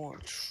because I want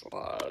to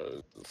try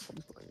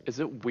something. Is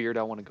it weird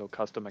I want to go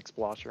custom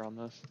Explosion on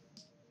this?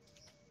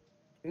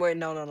 Wait,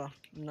 no,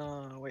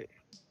 wait.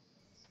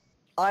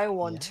 I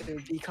want to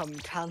become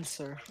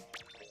Cancer,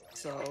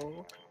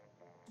 so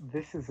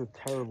This is a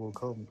terrible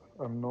comp.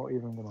 I'm not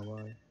even gonna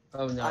lie.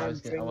 Oh no, I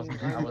wasn't gonna I'm stick.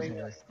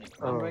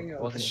 bringing I up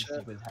the wasn't shit.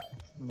 gonna stick with that.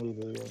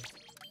 Maybe, yeah.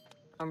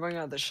 I'm bringing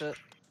out this shit.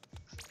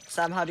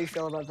 Sam, how do you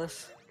feel about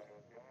this?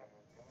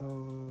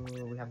 Oh,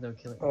 we have no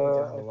killing. We do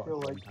have a I lot feel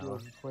of killing like power.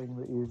 you're playing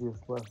the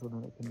easiest weapon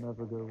and it can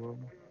never go wrong.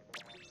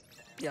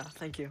 Yeah,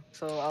 thank you.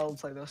 So I'll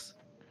play this.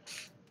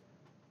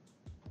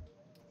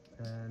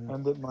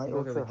 And it I might think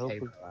we'll go also with help K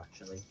with... Pro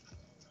actually.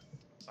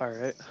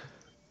 Alright.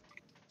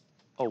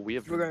 Oh, we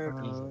have We're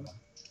gonna. Easy,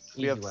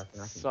 we easy have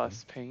weapon. I think.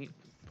 sus paint,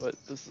 but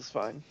this is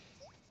fine.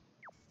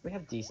 We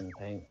have decent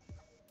paint.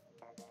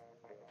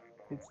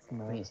 It's I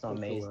meh, mean, it's not it's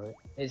amazing. alright.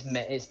 It's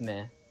meh. It's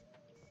meh.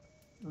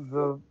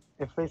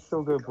 If they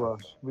still go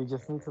brush, we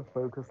just need to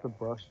focus the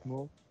brush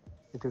more.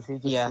 Because he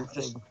just Yeah, keeps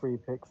just- getting free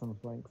picks and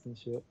flanks and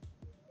shit.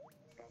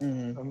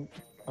 Mhm.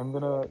 I'm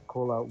gonna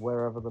call out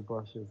wherever the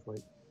brush is, like...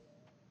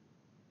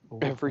 all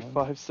the Every time.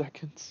 5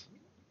 seconds.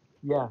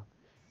 Yeah.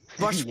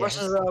 Brush, Yes.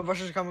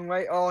 brush is coming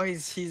right. Oh,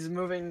 he's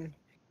moving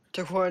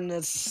to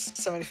coordinates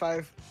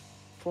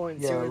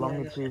 75.2. Yeah,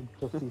 longitude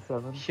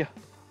 57. Yeah.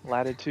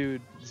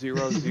 Latitude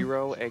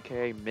 00,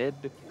 aka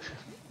mid.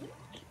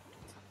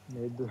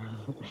 Mid.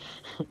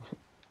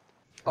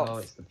 Oh,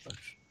 it's the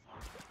brush.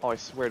 Oh, I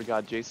swear to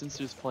God, Jason's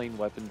just playing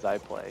weapons I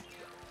play.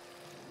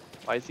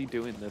 Why is he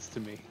doing this to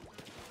me?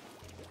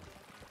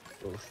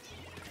 Oof.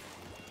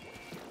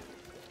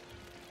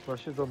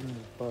 Brush is on the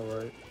far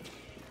right.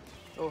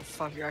 Oh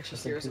fuck, you're I actually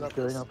think serious he's about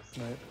going this? up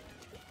snipe.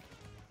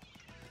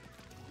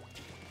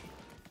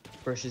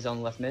 Brush is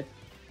on left mid.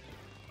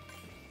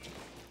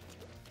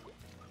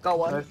 Got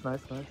one. Nice, nice,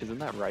 nice. Isn't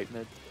that right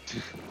mid?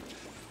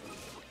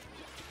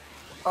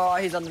 Oh,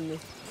 he's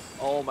underneath.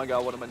 Oh my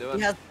God, what am I doing?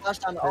 He has flash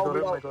down. I Oh, got we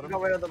him, I got, got we him.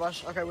 got rid of the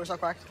bush. Okay, we're so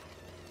cracked.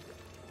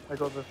 I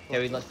got this.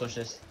 Okay, let's push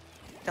this.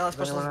 Okay, let's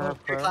Does push. Let's anyone push.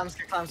 have Get fire? clams,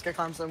 get clams, get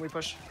clams, and we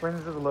push.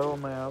 Wings is low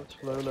on my ouch.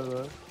 Low, low,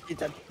 low. He's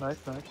dead. Nice,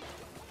 nice.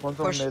 One's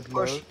Push, on mid,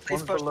 push, low. please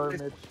One's push, below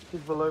please. mid.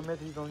 He's below mid,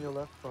 he's on your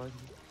left behind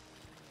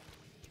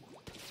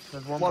you.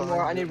 There's one One more.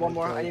 behind I you need at one mid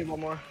more. I right. need one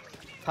more.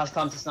 Pass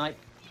clam to snipe.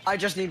 I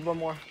just need one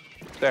more.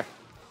 There.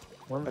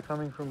 One's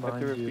coming from I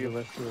behind threw a you, few. the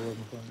rest are in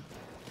front.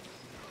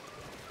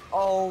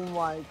 Oh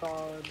my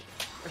god.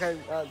 Okay,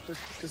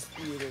 just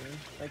you doing.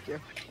 Thank you.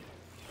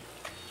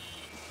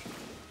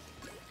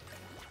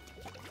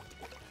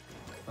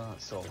 Oh,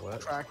 that sort of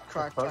works. Crack, I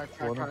crack, crack, fucked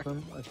crack, one crack. of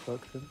them. I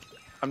fucked him.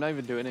 I'm not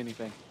even doing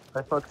anything.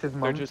 I fucked his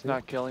mum. They're just too.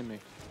 not killing me.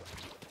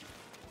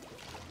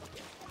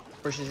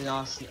 Brush is in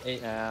our.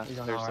 Yeah, He's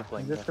on there's the our. I'm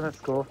flank. just gonna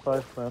score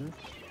 5 friends.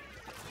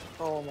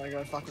 Oh my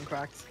god, fucking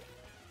cracked.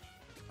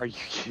 Are you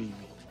kidding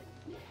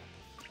me?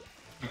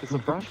 Is the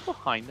brush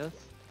behind us?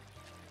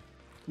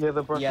 Yeah,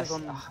 the brush Yes, is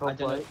on I top don't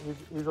know. right.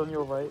 He's on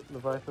your right,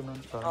 Leviathan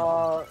and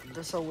Sam.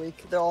 They're so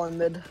weak. They're all in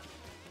mid.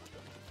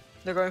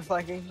 They're going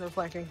flanking. They're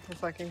flanking. They're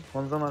flanking.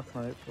 One's on our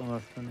snipe, on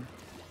our spin.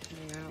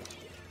 Yeah.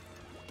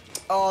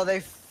 Oh,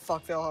 they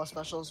all have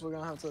specials. We're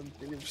gonna have to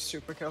be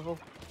super careful.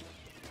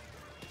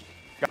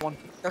 Got one.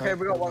 Okay,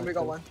 we got one. We nice,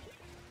 got nice. one.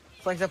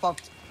 Flanks have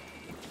popped.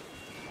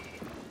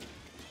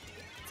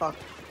 Fuck.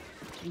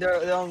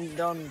 They're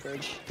on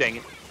bridge. Dang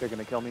it. They're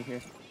gonna kill me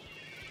here.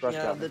 Brush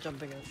Yeah, got me. they're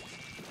jumping in.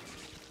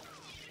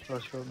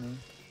 Brush got me.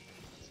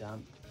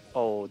 Jump.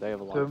 Oh, they have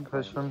a lot Don't of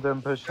push clan. them,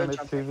 don't push them.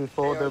 They're It's jumping. 2v4.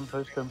 They are. Don't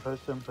push, don't push,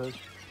 don't push.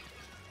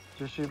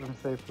 Just shoot them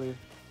safely.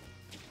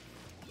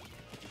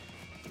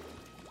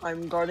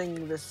 I'm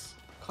guarding this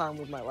clown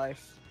with my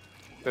life.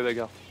 There they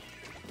go.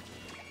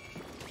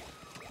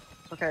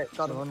 Okay,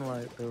 got They're him. on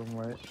right, they're on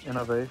right. In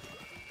our base.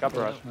 Got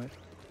brush. Nice.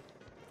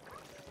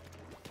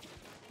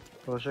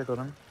 Brush, I got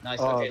him. Nice.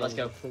 Oh, Okay, that let's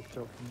was go. a sick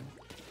shot from me.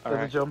 All There's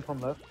right. a jump on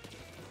left.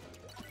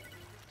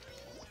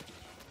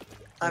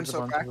 I'm There's a so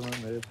bunch cracked. of them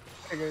at mid.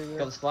 Okay,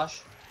 Got the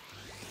splash.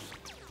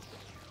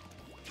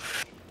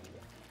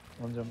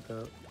 One jumped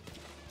out.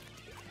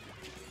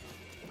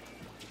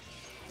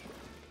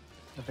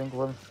 I think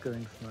one's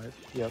going snipe.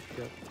 Yep.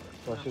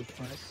 Brush is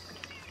snipe.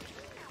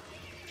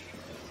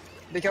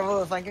 Be careful of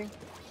the flanking.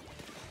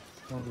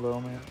 One's low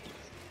on me.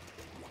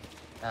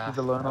 Ah, He's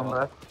alone oh on well.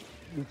 left.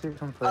 You two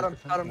can Got him, focus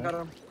got him, him, got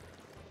right? him.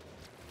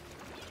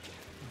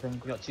 I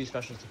think We got 2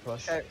 specials to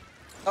push. Okay.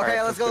 All Okay,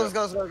 right, let's let's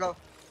go.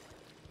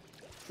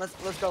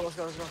 Let's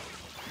go. Let's go.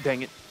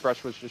 Dang it.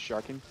 Brush was just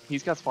sharking.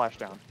 He's got splash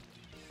down.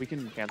 We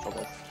can cancel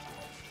this.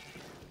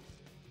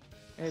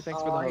 Hey,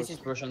 thanks for the He host. sees,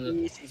 Brush on the.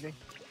 he sees me.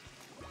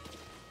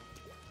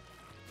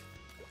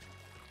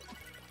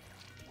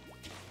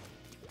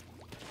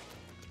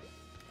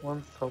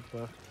 one's top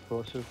left.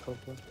 Brush is top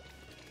left.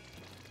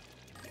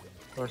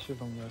 Brush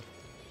is on left.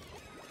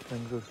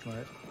 Things are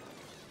snipe.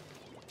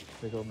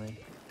 They got me.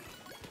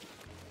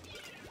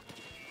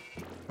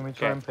 Can we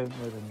try Okay. and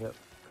paint mid and get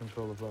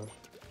control of that?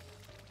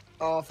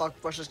 Oh fuck,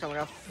 Bush is coming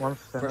up. One's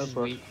spinner, Brush is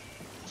brush. weak.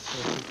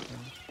 Brush is spinner.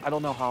 I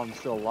don't know how I'm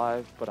still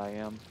alive, but I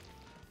am.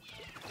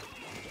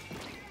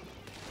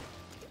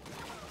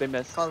 They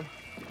missed. Got him.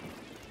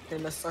 They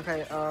missed.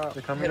 Okay,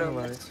 They're coming hit in him.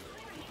 right. Missed.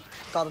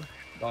 Got him.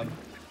 Got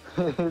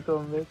him. Hit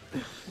on mid.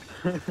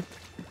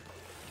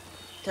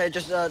 Okay,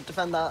 just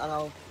defend that and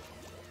I'll.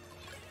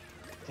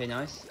 Okay,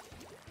 nice.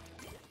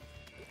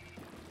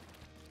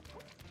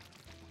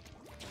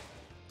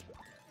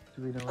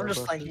 Do we know I'm where just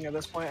brush flanking is? at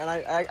this point, and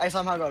I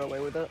somehow got away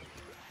with it.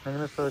 I'm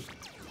gonna start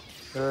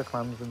There are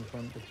clams in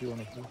front if you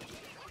want to push.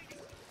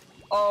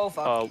 Oh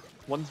fuck.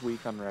 One's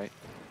weak on right.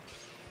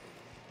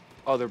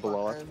 Oh, they're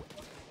below us.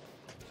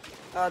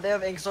 They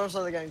have ink storm,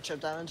 so they're getting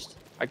chip damaged.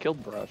 I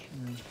killed Brush.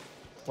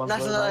 One's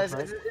Nice, low, nice,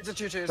 nice. it's a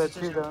 2-2. There's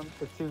two down.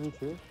 It's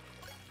 2v2.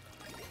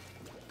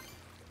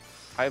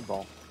 I have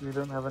ball. We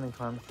don't have any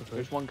clams to push.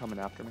 There's one coming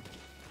after me.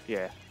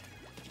 Yeah.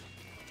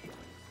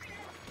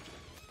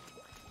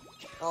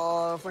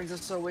 Oh, Frank's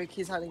is so weak.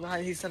 He's hiding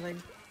behind. He's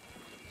sitting.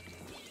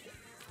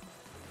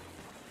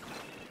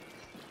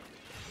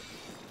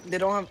 They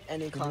don't have any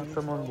We need clams.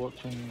 someone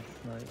watching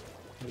snipe,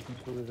 making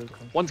sure they don't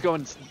come. One's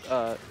going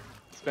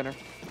spinner.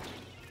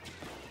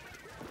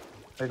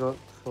 I got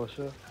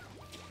Slosher.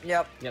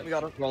 Yep, Yep. we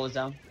got him. Roll it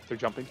down. They're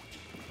jumping.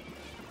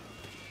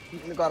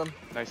 We got him.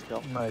 Nice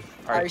kill. Nice.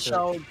 Alright, I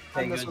shall Okay,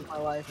 end this good. with my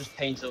life. Just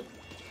paint up.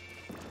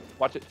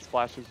 Watch it.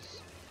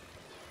 Splashes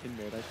in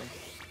mid, I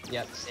think.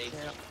 Yep, safe.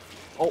 Yeah.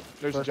 Oh,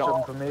 there's a Flash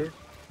jump. for me.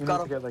 You Got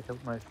need to get that kill.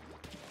 Nice.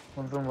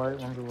 One's on right,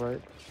 one's on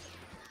right.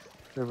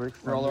 They're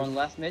extended. Roller on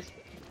left mid.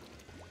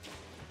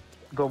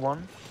 Got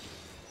one.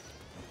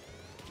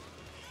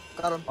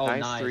 Got him. Oh,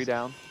 nice. nice. 3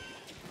 down.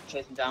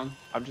 Chase him down.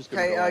 I'm just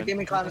gonna Okay, go in. give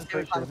me clams,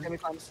 give me clams, give me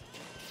clams.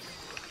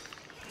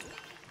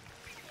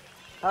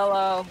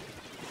 Hello.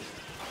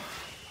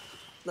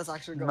 Let's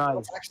actually go. Nice.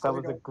 Let's That actually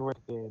was go. a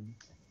great game.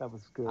 That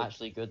was good.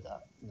 Actually good,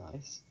 that.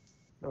 Nice.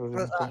 That was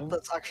Let's, insane.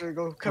 let's actually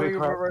go. Can Are we we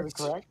correct? Are we reverse?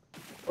 correct?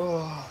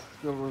 Oh,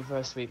 go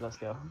reverse sweep, let's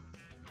go.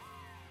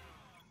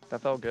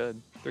 That felt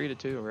good.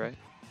 3-2, right?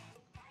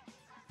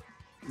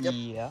 Yep.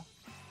 Yeah.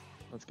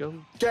 Let's go.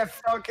 Get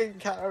fucking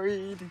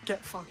carried.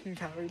 Get fucking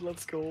carried.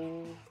 Let's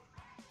go.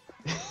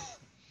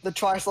 The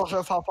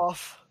tri-slosher pop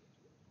off.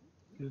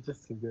 You're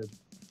just too good.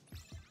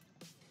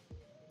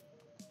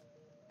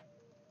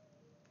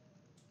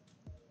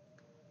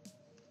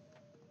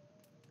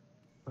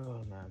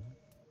 Oh man.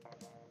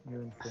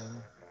 You're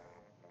insane.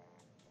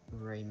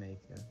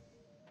 Raymaker.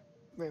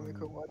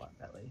 Rainmaker what? Black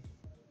belly.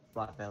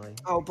 Black belly.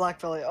 Oh, Black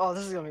Belly. Oh,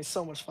 this is gonna be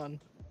so much fun.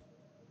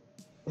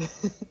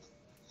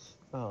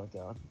 Oh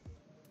god.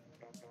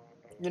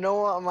 You know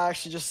what? I might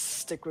actually just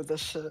stick with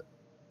this shit.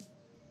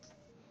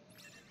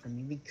 I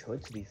mean, we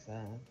could, to be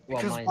fair. Well,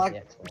 Because mine's Black, the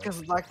X1.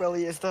 because Black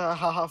Belly is the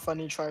haha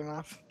funny try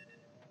map.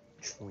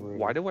 True.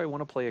 Why do I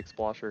want to play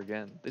Explosher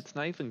again? It's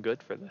not even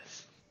good for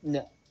this.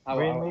 No, I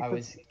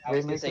was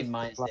gonna say Rainmaker's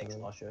mine's the black.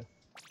 X-Flasher.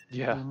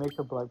 Yeah. You make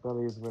a black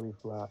belly is really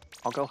flat.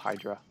 I'll go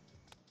Hydra.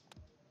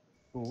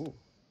 Ooh.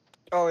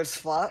 Oh, it's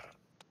flat?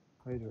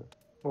 Hydra.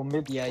 Well,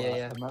 mid Yeah, flat, yeah,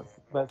 yeah. and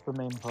that's the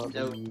main part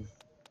No. that you use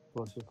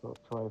Flusher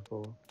try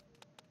for.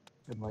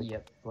 In like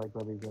Yep. black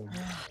belly zone.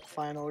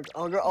 Fine, I'll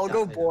go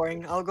Definitely.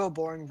 boring. I'll go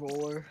boring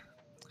roller.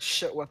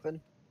 Shit weapon.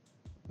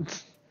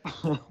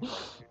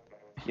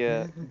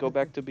 Yeah, go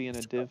back to being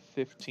a Div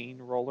 15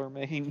 roller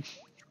main.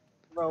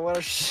 Bro, what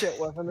a shit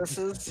weapon this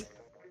is.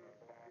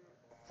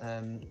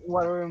 Um,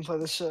 Why do we even play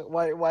this shit?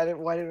 Why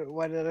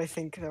did I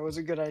think that was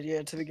a good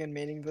idea to begin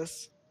maining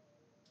this?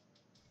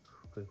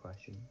 good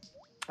question.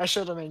 I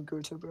should have made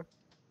GoTuber.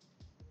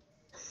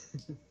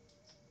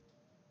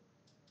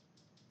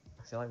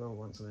 I feel like we'll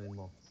want something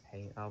more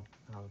paint. I'll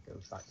go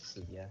back to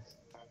CDS.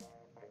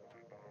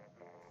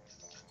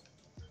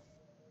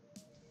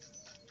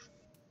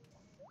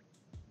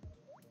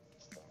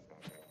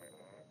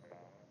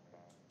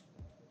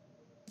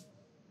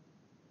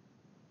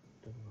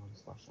 Double on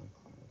slash on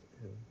cloud.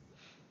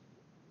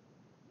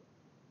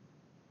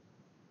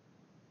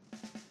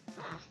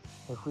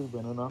 Ooh. If we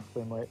win enough,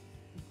 they might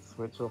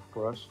switch off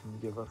brush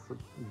and give us an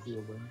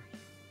easier win.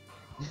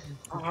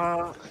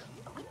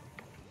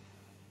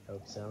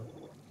 Hope so.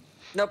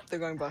 Nope, they're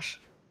going bush.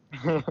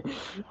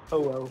 Oh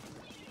well.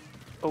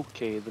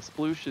 Okay, the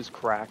sploosh is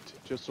cracked.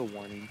 Just a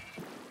warning.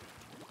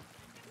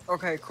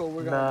 Okay, cool,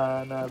 we're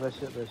gonna. Nah, that's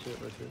shit.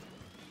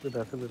 We're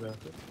better.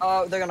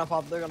 Oh, they're gonna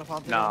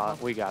pop. Nah,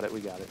 we got it.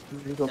 We got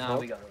Nah,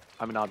 we got it.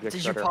 I'm an object Did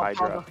you setter pop?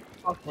 Hydra.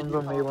 One's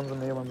on me, one's on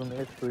me.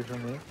 Sploosh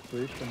on me.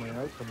 Sploosh,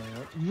 come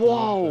out.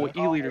 Whoa!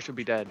 E-leader should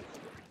be dead.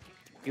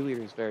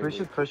 E-leader is very Sploosh is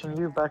weak. pushing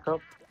you, back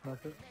up.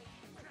 Marcus.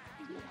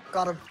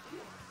 Got him.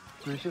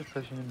 Sploosh is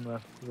pushing him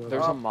left. as well.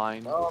 There's a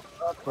mine.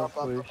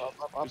 Sploosh.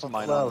 There's a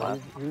mine Wow, on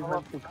left. he's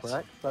meant to be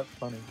cracked? That's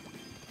funny.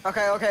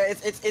 Okay,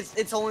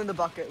 it's only in the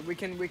bucket. We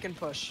can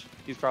push.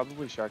 He's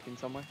probably sharking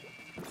somewhere.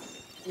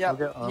 Yeah,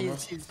 We'll get armor.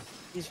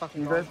 he's fucking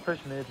You gone. guys push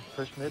mid.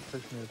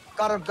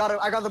 Got him.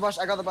 I got the bush.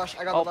 I got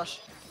the Oh. bush.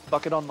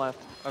 Bucket on left.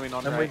 I mean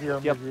on I'm right. with you,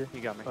 I'm Yep, with you. he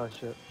got me. Oh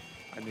shit.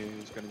 I knew he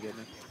was gonna get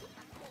me.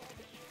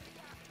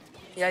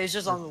 Yeah, he's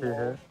just on the Let's see wall.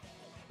 here.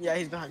 Yeah,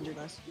 he's behind you,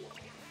 nice.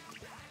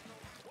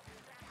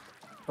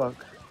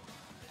 Fuck.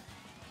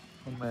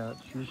 Oh man,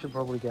 you should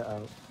probably get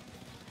out.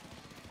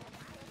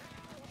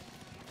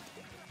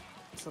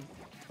 It's a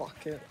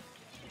bucket.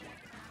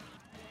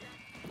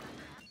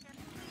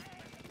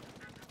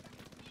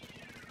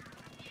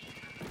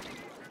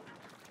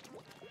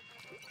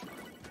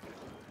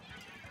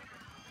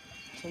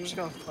 So I'm just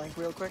gonna flank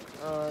real quick.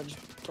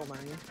 Just don't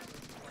mind me.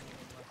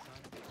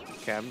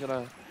 Okay, I'm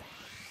gonna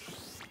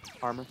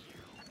armor.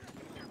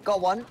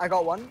 Got one. I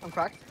got one. I'm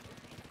cracked.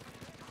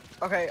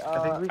 Okay, I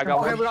think we I can got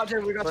okay, one. we got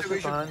two, Brush we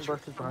is behind, should.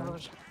 Brush is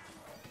behind.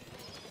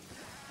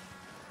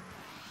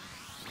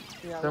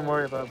 Yeah, Don't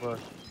worry about Brush.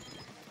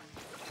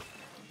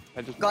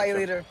 I just got you,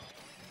 marked him. leader.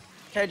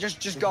 Okay,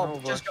 just Ignore go,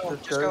 Brush. just go,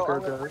 Just just go, go. go,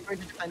 I'm go. going to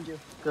defend you.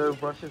 Go,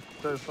 Brush is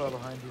so far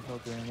behind, he's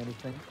not doing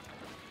anything.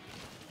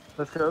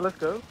 Let's go, let's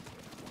go.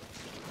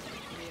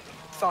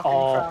 Fucking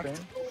Oh.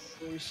 cracked.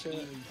 Holy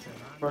shit.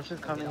 Brush is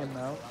coming in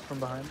now, from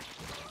behind.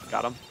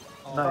 Got him.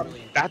 Nice.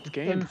 That's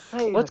game.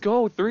 Insane. Let's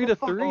go.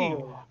 3-3.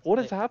 Oh. What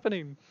is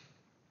happening?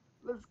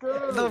 Let's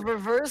go. The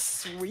reverse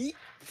sweep?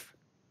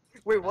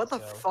 Wait, what the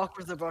Let's go. fuck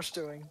was the Brush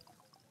doing?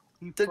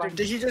 He Did flanked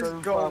he just so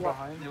go far up?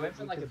 behind? They went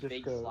for he like a could just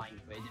big go. flank,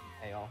 but it didn't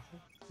pay off.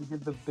 He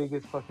did the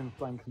biggest fucking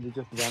flank and he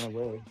just ran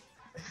away.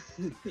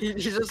 He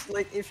just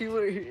like if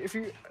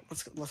you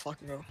let's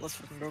fucking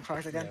go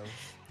cracked again. No.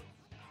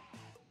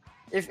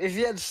 If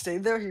he had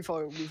stayed there, we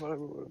probably would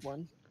have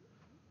won.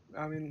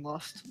 I mean,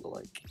 lost, but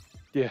like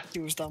Yeah. he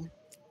was dumb.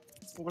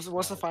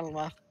 What's the final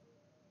map?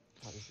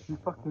 He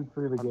fucking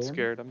threw the I'm game.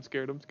 scared. I'm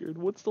scared. I'm scared.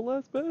 What's the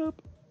last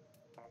map?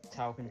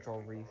 Tower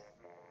control reef.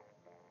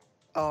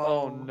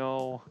 Oh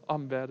no.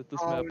 I'm bad at this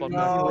Oh, map. I'm no.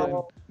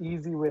 not playing.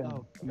 Easy win.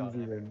 Oh god,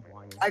 Easy win.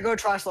 I go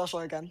try slash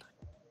again.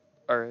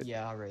 Alright.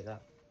 Yeah, I'll rate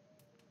that.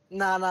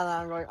 Nah,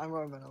 I'm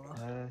going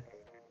vanilla.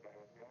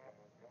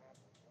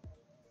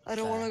 I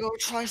don't want to go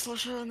try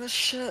slasher on this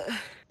shit.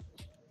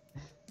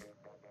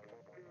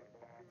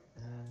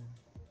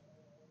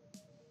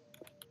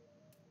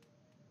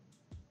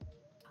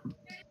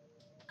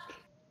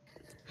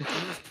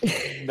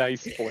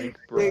 Nice flank,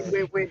 bro.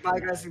 Wait, bye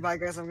guys.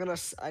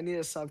 I need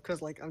a sub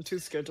because like I'm too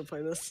scared to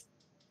play this.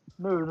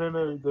 No,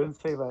 don't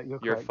say that. You're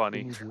You're correct. funny.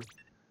 We need you.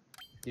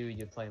 Dude,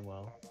 you're playing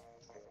well.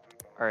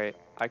 Alright,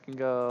 I can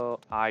go.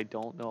 I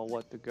don't know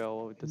what to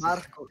go.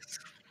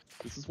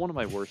 This is one of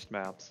my worst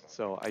maps,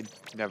 so I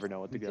never know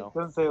what to go.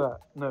 Don't say that.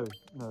 No.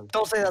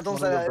 Don't say that. Don't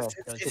It's say one of that. your It's, best.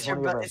 it's, It's your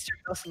one of your it's your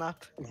best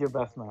map. It's your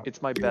best map.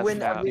 It's my You best win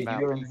map. every-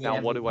 You're Now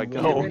insane. what do I You've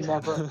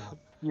go?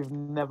 You've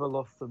never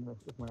lost on this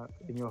map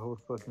in your whole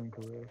fucking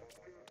career.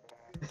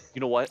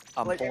 You know what?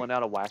 I'm Like- pulling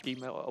out a wacky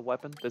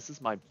weapon. This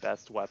is my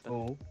best weapon.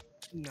 Oh.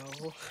 No.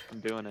 I'm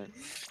doing it.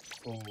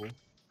 Oh.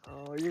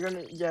 Oh, you're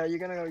gonna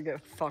go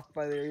get fucked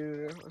by the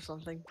editor or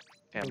something.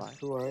 Am I?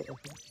 That's alright. I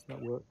think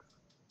that works.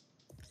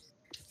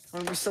 I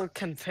mean, we're still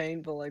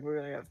contained, but like we're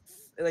gonna get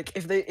like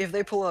if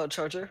they pull out a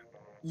charger,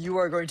 you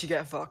are going to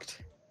get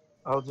fucked.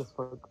 I'll just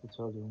fuck the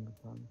charger in the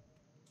time.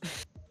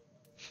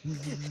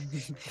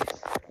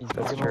 That's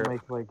They're true. gonna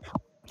make like.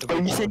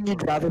 Are you saying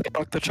you'd rather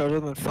fuck the charger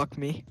than fuck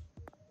me?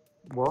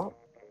 What?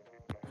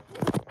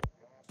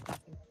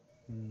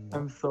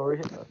 I'm sorry.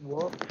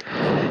 What?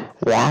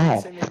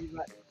 Wow.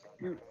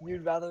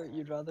 You'd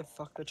rather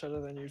fuck the charger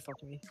than you'd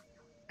fuck me.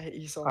 I hate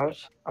you so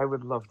much. I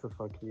would love to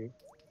fuck you.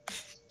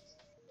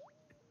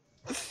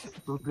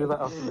 We'll do that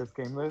after this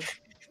game though.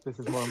 This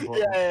is more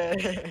important.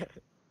 Yeah.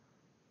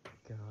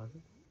 God.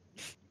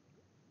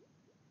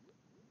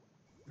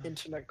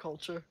 Internet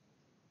culture.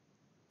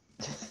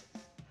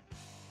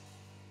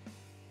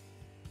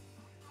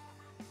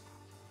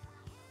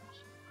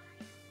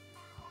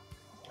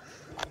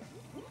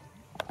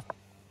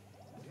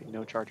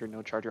 No charger,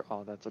 no charger.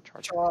 Oh, that's a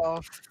charger.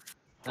 Oh.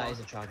 That is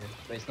a charger,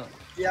 but it's not.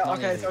 Yeah. not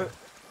Okay. illegal.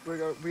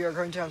 So we are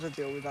going to have to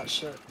deal with that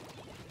shit.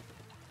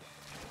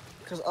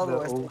 Because They're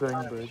otherwise. all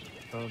going bridge.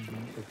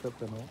 Except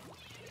they're not.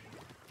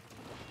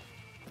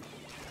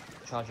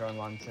 Charger on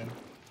lantern.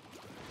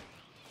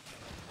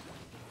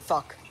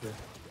 Fuck. Yeah.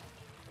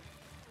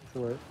 It's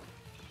alright.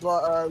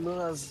 Well,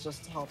 Luna's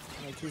just helped.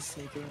 Like he's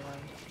sneaking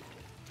around.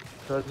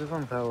 Charger's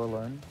on tower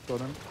line. Got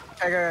him.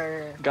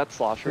 Okay. Got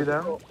Slosher. Two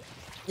down.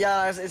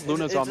 Yeah, it's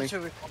Luna's on me.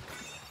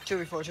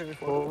 2v4.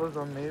 Ball was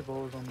on me.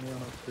 Ball was on me on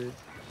our street.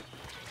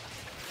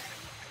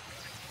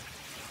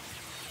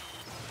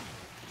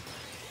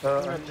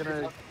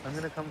 I'm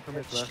gonna come from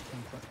his left.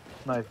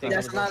 Nice.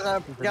 Yes, get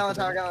on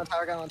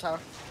the tower.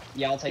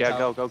 Yeah, I'll take Yeah,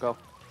 tower. go.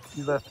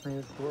 You left me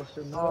as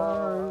Slosher.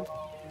 No.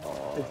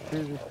 It's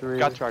 2v3.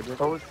 Got charger.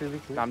 Oh, it's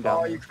 2v2. I'm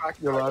down. Oh, you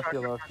cracked. You're cracked,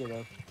 last.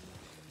 cracked.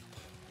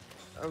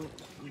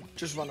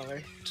 Just run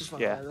away. Just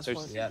run Yeah, away at this there's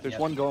point. there's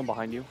one going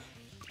behind you.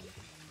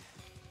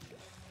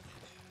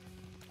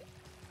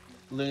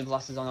 Lunar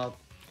Blast is on a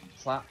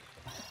flat.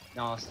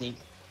 No, sneak.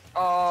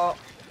 Oh.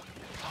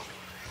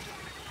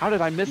 How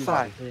did I miss You that?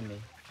 gotta be kidding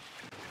me.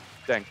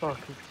 Dang. Fuck,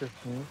 it's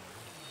just me.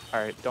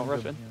 Alright, don't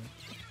rush in.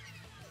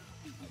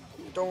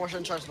 Don't rush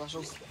in charge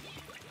specials.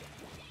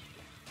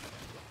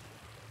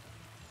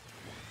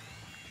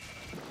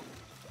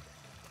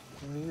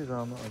 Can you use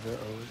armor a bit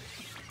old?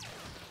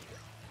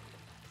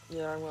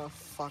 Yeah, I'm gonna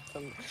fuck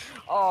them.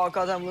 Oh,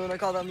 goddamn Luna,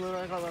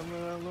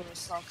 Luna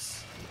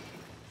sucks.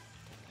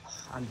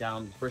 I'm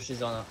down. Brush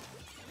is on a.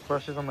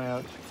 Brush is on my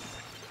arch.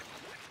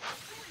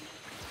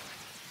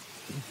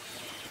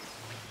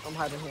 I'm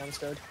hiding here, I'm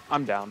scared.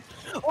 I'm down.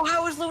 Oh,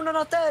 how is Luna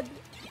not dead?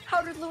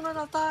 How did Luna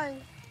not die?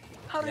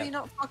 How did Yeah. he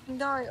not fucking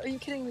die? Are you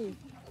kidding me?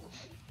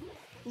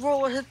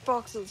 Roller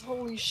hitboxes,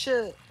 holy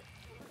shit.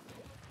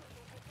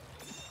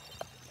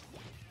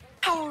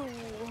 How?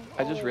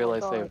 I just Oh my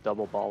realized they God. have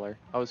double baller.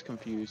 I was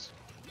confused.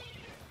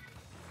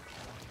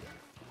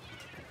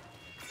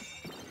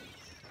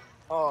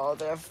 Oh,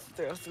 they have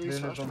 3 Luna's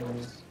smash on me.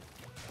 balls.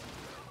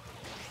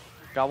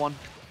 Got one.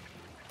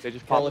 They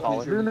just Call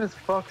popped it collar. Luna's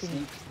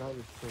fucking. That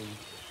was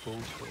so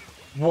bullshit.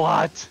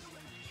 What?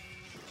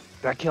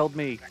 That killed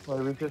me.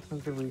 Like, we just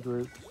need to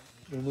regroup.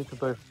 We need to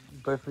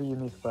both of you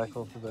need to back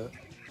off of it.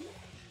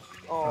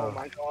 Oh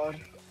my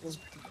god. This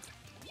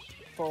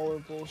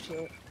forward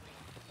bullshit.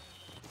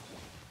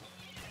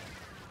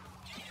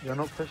 You're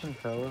not pushing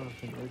tower, I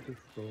think we're just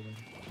stalling.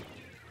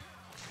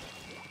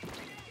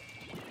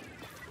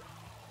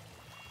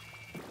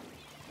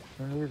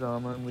 We need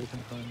armor and we can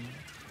find.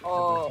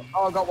 Oh,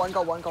 got one.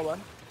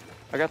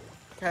 I got.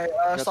 Okay,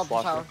 got stop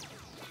the Slosher. tower.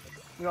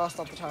 We gotta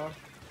stop the tower.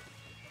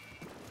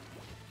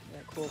 Yeah,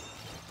 cool.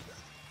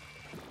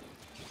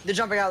 They're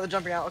jumping out.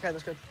 Okay,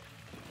 that's good.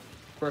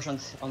 Brush on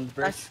the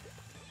bridge. Nice.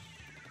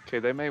 Okay,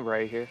 they may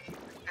ray here.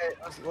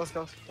 Okay, let's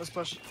go. Let's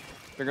push.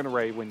 They're gonna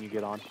ray when you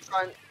get on.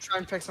 Try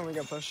and pick someone to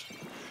get push.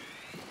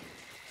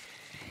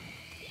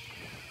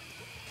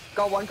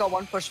 Got one.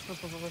 Push.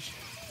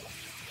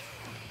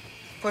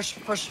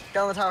 Push. Get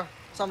on the tower.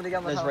 Somebody get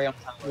on the There's tower. Ray on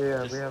tower.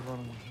 Yeah, Just we have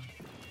one.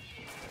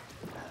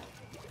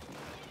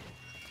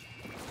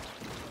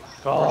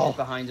 Brush is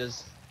behind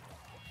us.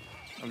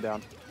 I'm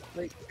down.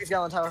 Please get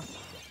on the tower.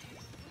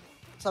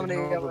 Somebody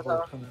get on the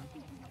tower.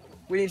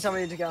 We need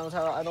somebody to get on the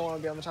tower. I don't want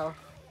to be on the tower.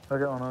 I'll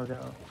get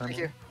on. Thank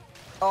you.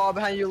 Oh,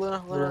 behind you,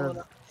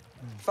 Luna.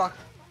 Fuck.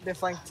 They're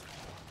flanked.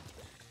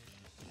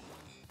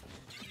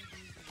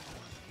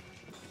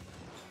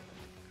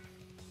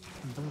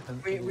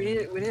 We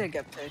need to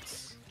get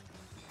picks.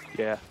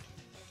 Yeah.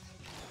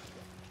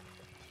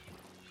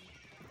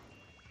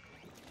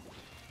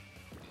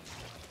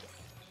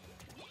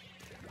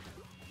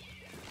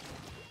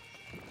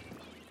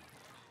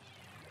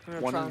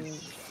 I'm One gonna try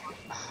is-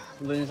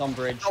 Luna's on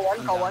bridge. Go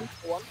one.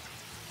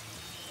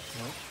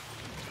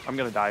 I'm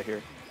gonna die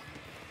here.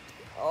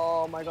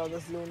 Oh my god,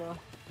 this Luna.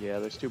 Yeah,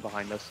 there's two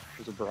behind us.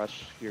 There's a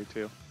brush here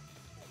too.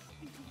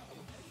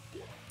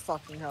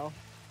 Fucking hell.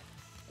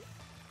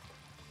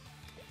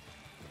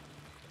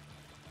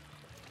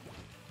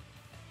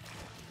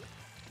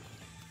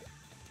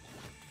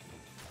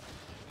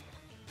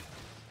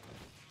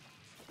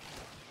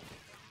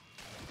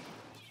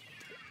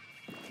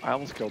 I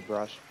almost killed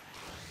brush.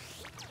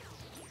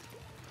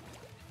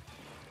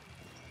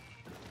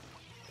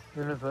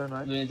 Luna's very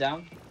nice. Luna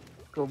down.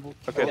 Go.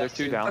 Okay, there's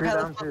two down. Two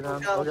down.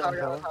 I'll get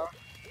on tower.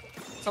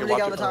 Somebody watch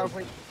get on it, the tower, Brush.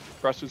 please.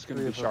 Brush is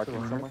gonna Three be of us sharking are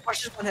on it. somewhere.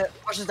 Bush is one hit.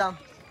 Bush is down.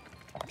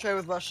 Trade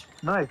with Bush.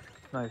 Nice.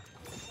 That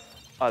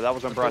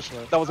was on brush.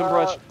 Okay. That was on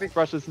brush. big-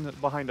 Brush isn't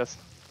behind us.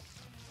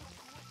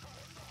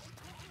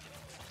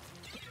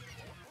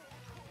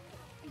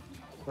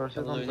 Rush is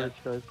on Luna. bridge,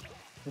 guys.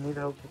 We need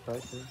help with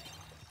back here.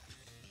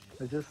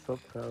 They just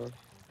stopped tower.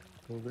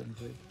 Hold it in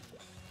place.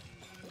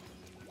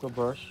 Go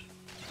brush.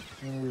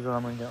 We need to use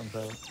armor and get on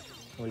tower.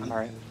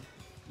 Alright.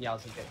 Yeah, I'll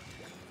take it.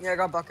 Yeah, I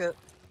got bucket.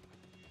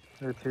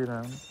 There are two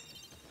down.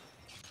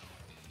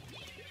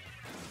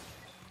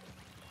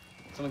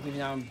 Someone keep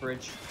an eye on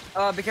bridge.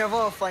 Be careful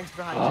of flanks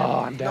behind you. Oh,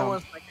 I'm down. No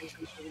one's flanking, so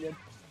it's really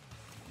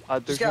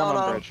good. There's get one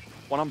on, on bridge.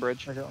 One on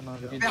bridge. I got on.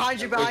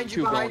 Behind you, There's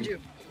two behind going. you.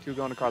 Two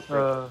going across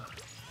bridge.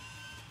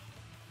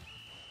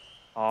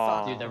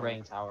 Dude, they're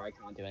raiding tower. I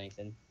can't do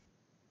anything.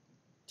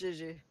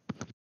 GG.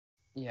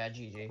 Yeah,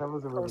 GG. That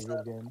was a really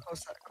good game.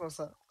 Close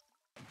that.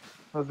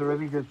 That was a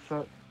really good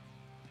set.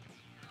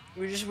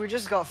 We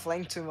just got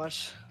flanked too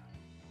much.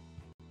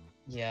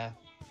 Yeah.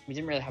 We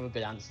didn't really have a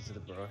good answer to the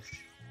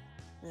brush.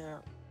 Yeah.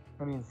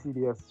 I mean,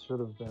 CDS should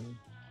have been.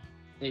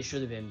 It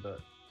should have been, but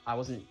I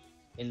wasn't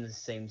in the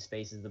same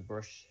space as the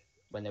brush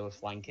when they were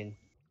flanking.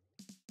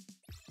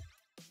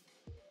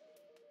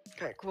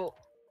 Okay, cool.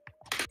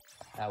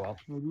 Oh well.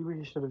 Maybe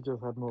we should have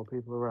just had more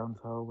people around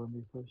tower when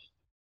we pushed.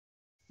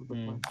 Was the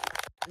point.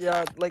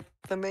 Yeah, like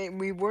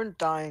we weren't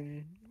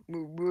dying.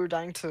 We were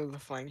dying to the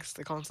flanks,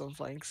 the constant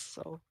flanks.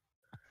 So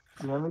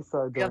We only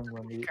started We have dying to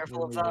when be we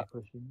careful of were that.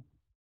 pushing.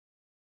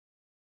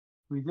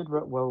 We did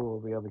well all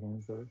the other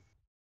games though.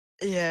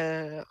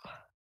 yeah.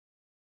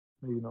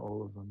 Maybe not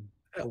all of them.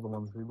 All the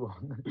ones we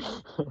won.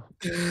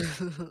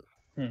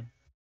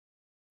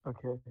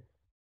 Okay.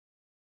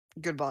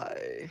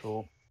 Goodbye.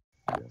 Cool.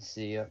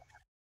 See ya.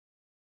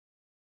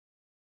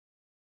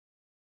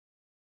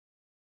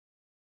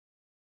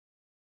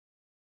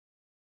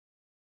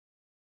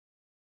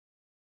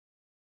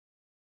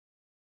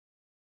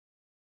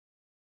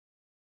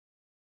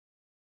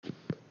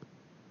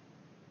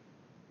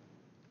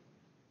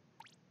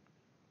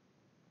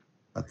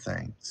 But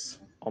thanks.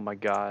 Oh my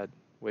god.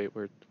 Wait,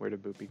 where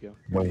did Boopy go?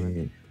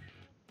 Wait.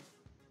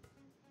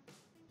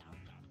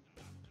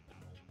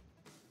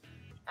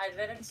 I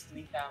didn't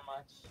sleep that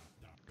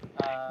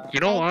much. You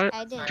know what?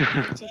 I didn't, to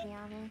be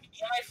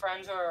honest. My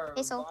friends are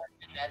Hey, Sol.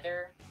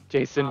 nether.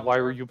 Jason, why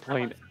were you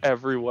playing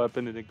every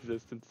weapon in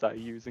existence I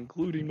use,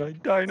 including my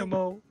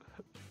dynamo?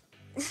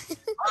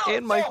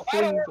 And my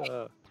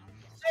Flinza.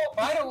 So,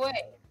 by the way,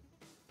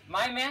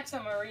 my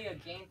Manta Maria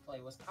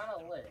gameplay was kind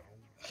of lit.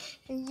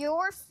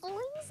 Your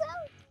Flinza?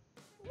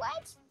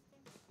 What?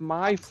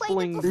 My Played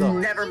it Flinza.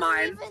 before Never you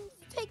mind. even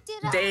picked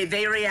it up.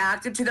 They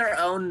reacted to their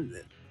own.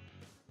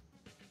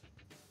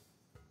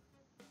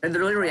 They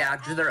literally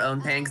reacted to their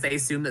own pain because they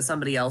assume that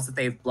somebody else that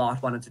they've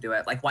blocked wanted to do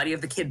it. Like, why do you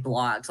have the kid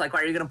blocked? Like,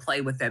 why are you gonna play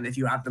with them if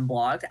you have them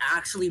blocked?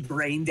 Actually,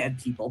 brain dead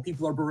people.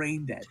 People are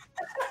brain dead.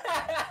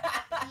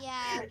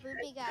 Yeah,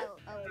 Ruby got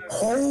a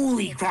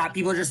Holy crap!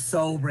 People are just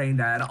so brain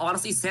dead.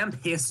 Honestly, Sam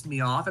pissed me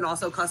off, and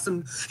also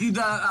custom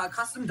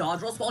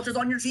dodge roll squelchers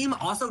on your team.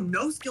 Also,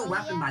 no skill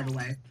weapon, by the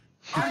way.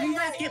 How do you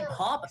guys get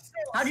pop?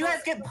 How do you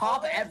guys get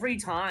pop every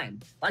time?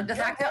 Like the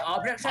fact that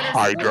object shredder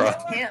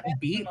Hydra. can't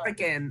beat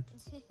freaking.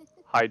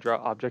 Hydra,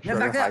 object The shredder,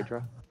 fact that-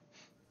 Hydra.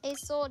 Hey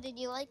Soul, did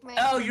you like my?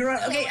 Oh, you're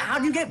right. Okay. How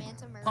do you get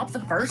pop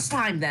the first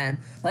time then?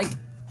 Like,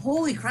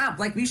 holy crap!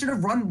 Like we should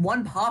have run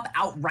one pop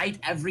outright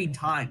every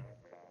time,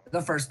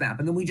 the first map,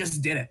 and then we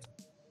just did it.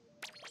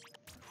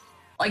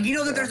 Like you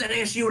know that there's an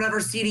issue whenever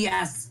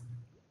CDS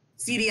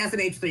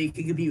and H3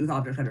 can compete with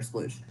object shredder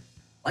sploosh.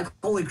 Like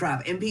holy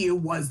crap, MPU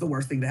was the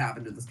worst thing to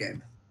happen to this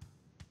game.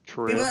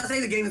 True. People that say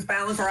the game is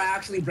balanced are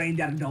actually brain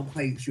dead and don't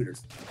play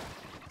shooters.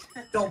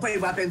 Don't play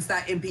weapons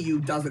that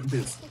MPU doesn't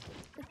boost.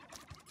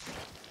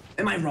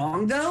 Am I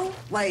wrong though?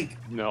 Like,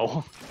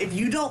 no. If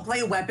you don't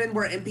play a weapon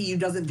where MPU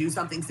doesn't do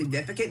something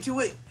significant to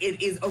it,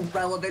 it is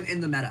irrelevant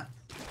in the meta.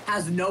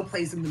 Has no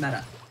place in the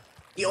meta.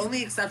 The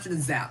only exception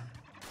is Zap.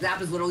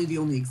 Zap is literally the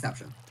only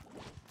exception.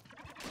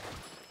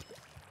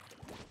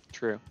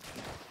 True.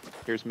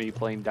 Here's me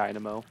playing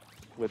Dynamo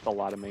with a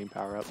lot of main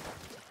power up.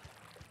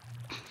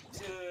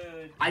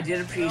 I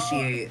did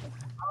appreciate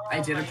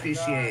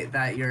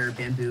that your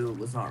bamboo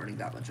was not running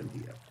that much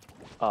MPU.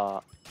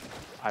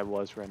 I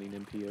was running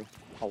MPU.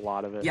 A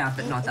lot of it. Yeah,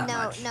 but not that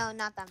much. No,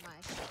 not that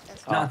much.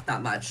 That's Not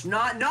that much.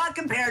 Not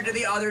compared to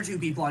the other two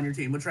people on your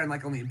team, which ran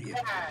like only MPU.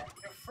 Yeah,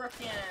 you're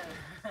freaking.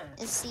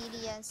 It's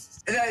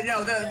CDS.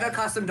 No, the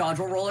custom dodge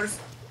roll rollers.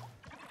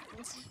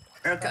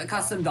 Or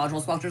custom dodge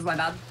roll sculptures, my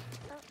bad.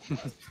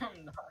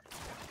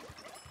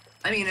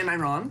 I mean, am I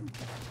wrong?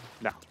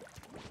 No.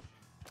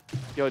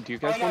 Yo, do you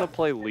guys want to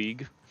play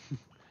League?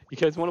 You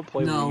guys want to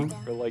play League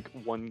for like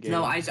one game?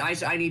 No, I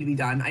need to be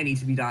done. I need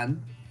to be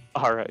done.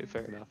 All right,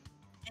 fair enough.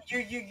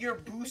 You're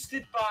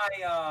boosted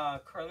by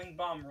curling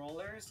bomb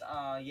rollers.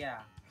 Yeah.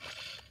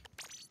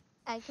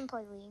 I can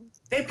play League.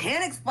 They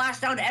panic splash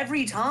down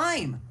every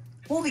time.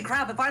 Holy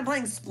crap! If I'm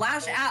playing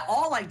splash at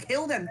all, I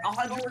kill them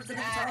 100% of the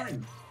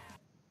time.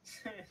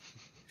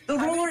 The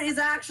roller is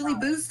actually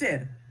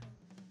boosted.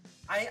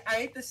 I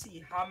hate to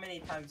see how many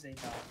times they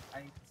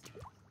die.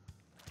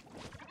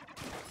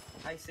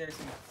 I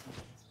seriously hate to see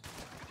this.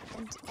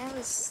 And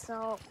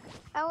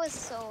I was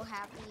so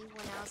happy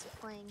when I was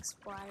playing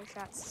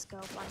Splattershot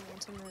Scope on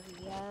Santa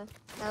Maria.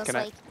 I was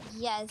like,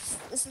 yes,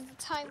 this is the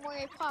time where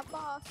I pop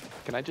off.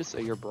 Can I just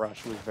say your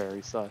brush was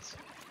very sus?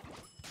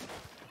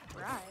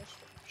 Brush?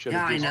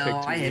 Yeah, I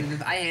know. I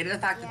hated hated the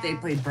fact that they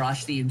played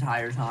brush the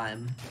entire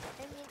time.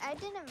 I mean, I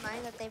didn't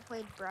mind that they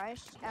played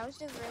Brush. I was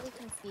just really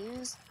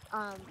confused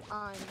on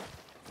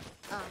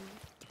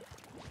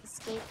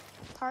Escape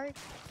Park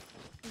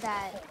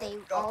that they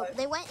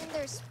went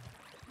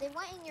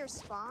in your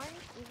spawn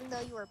even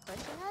though you were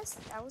pushing us.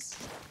 I was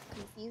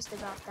confused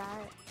about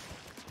that.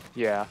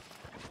 Yeah,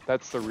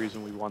 that's the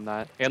reason we won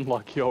that. And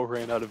Luckyo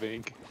ran out of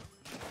ink.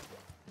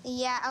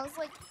 Yeah, I was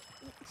like,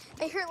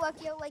 I heard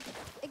Luckyo like,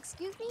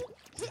 excuse me?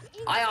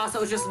 I also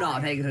was just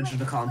not paying attention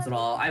to comms at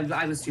all.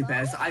 I was too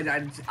pissed. I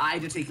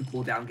had to take a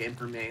cooldown game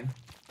for me.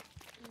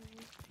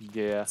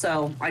 Yeah.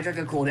 So I took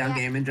a cooldown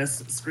game and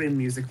just screamed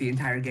music the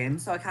entire game.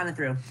 So I kind of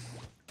threw.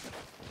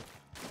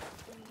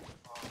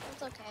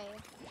 It's okay.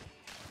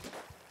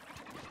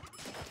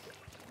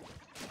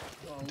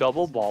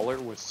 Double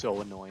baller was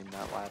so annoying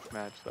that last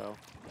match though.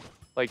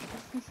 Like,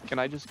 can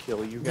I just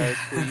kill you guys,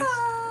 please?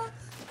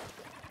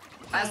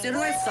 As soon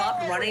as I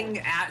stopped running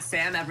at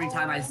Sam every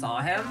time I saw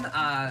him,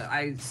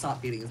 I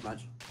stopped beating as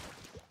much.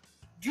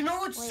 Do you know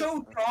what's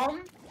so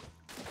dumb?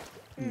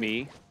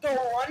 Me? The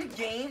one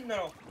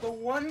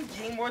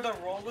game where the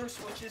roller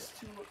switches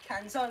to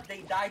Kenza,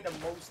 they die the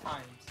most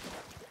times.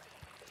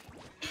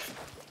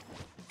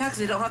 Yeah, because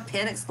they don't have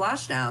panic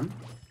splashdown.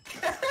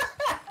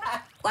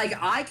 Like,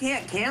 I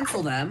can't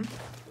cancel them.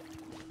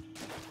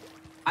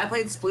 I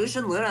played Sploosh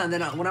and Luna, and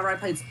then whenever I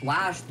played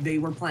Splash, they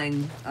were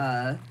playing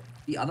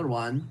the other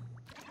one.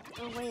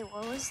 Oh wait,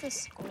 what was the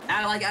score?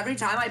 And like every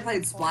time I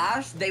played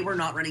Splash, they were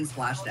not running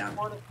Splashdown.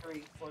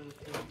 4-3.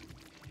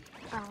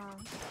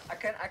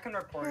 I can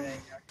report it.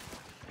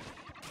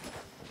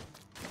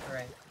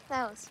 Alright.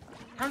 That was fun.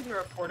 Time to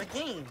report a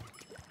game.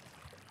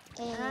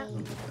 I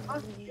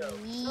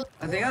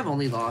think I've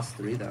only lost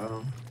 3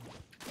 though.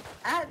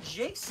 At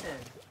Jason.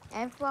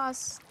 I've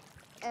lost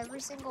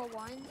every single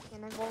one,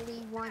 and I've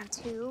only won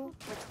 2,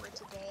 which were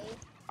today.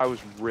 I was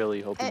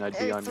really hoping I'd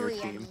be on your 3,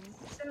 I team.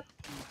 mean.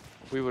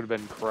 We would have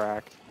been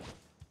cracked.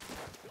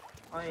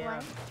 Oh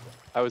yeah.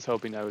 I was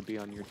hoping I would be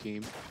on your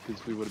team,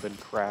 because we would have been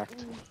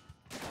cracked.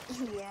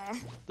 Yeah.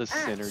 The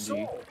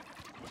synergy.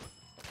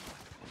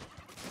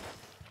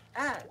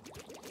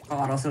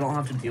 God, also don't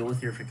have to deal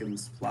with your freaking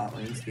splat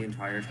lanes the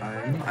entire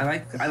time. I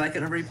like it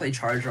whenever you play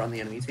Charger on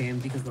the enemy team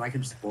because then I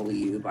can just bully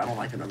you, but I don't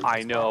like it whenever you play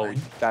I know. splat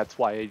lane. That's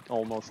why I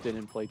almost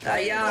didn't play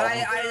Charger.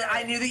 Yeah,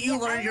 I knew that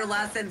you learned your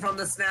lesson from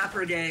the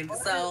Snapper game,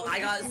 so I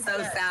got so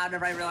sad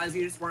whenever I realized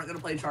you just weren't gonna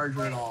play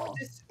Charger at all.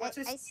 What's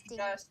his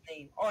last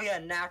name? Oh yeah,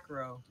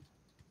 Nacro.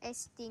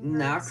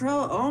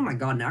 Nacro? Oh my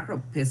god, Nacro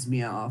pissed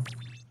me off.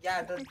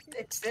 Yeah,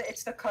 it's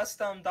the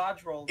custom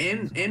dodge roll.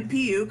 In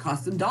PU,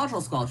 custom dodge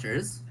roll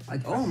sculptures.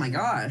 Like, oh my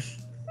gosh.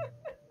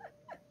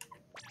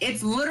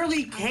 It's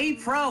literally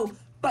K-Pro,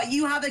 but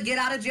you have a get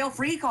out of jail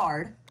free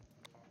card.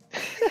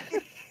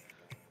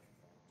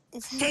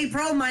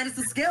 K-Pro minus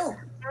the skill.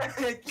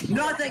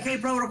 Not that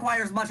K-Pro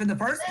requires much in the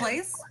first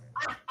place.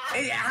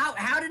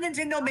 How did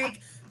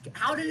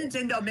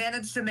Nintendo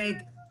manage to make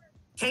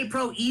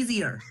K-Pro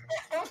easier?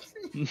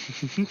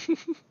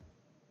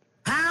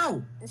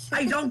 How?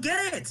 I don't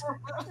get it!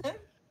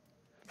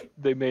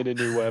 They made a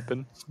new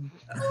weapon.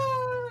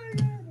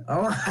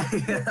 Oh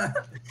my god.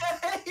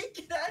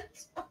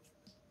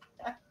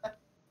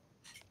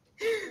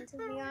 To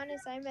be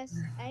honest, I miss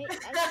Red.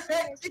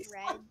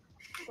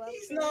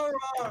 He's not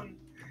wrong.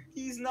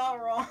 He's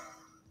not wrong.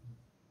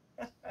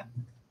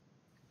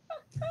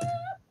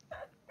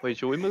 Wait,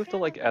 should we move to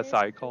like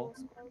SI call?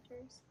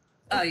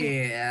 Oh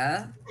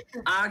yeah.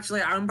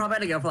 Actually, I'm probably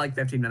gonna go for like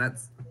 15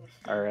 minutes.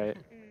 Alright.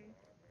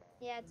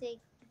 Yeah, take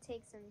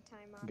some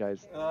time off.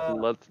 Guys,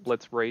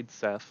 let's raid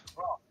Seth.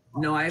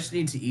 No, I just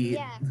need to eat.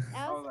 Yeah,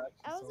 I was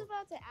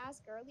about to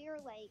ask earlier,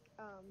 like,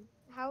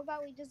 how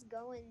about we just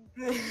go and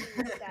do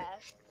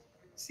Seth?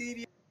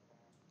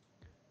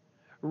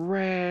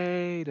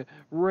 Raid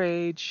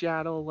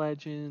Shadow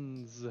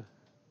Legends.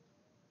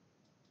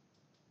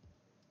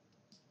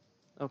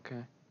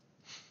 Okay.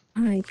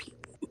 Hi,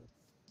 people.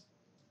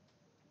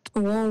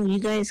 Oh, you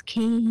guys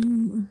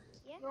came.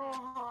 Yeah.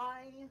 Oh,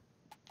 hi.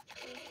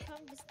 We've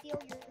come to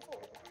steal your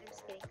gold. I'm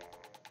just kidding.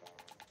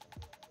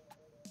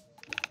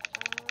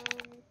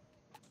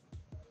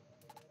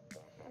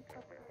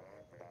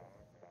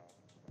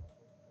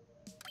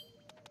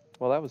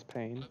 Well, that was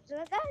pain.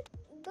 So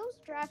those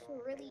drafts were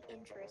really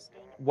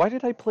interesting. Why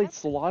did I play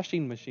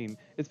Sloshing Machine?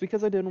 It's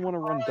because I didn't want to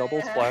run double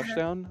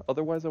Splashdown.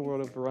 Otherwise, I would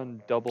have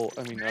run double.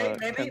 I mean, maybe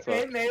it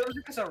was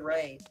because of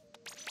Ray.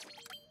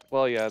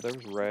 Well, yeah, there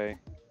was Ray.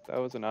 That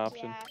was an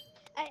option.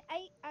 Yeah,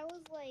 I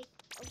was like,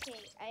 okay,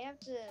 I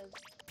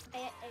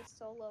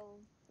solo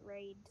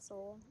raid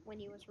Soul when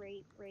he was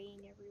raying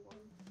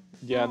everyone.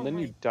 Yeah, and then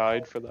you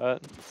died for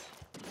that.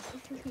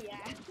 Yeah.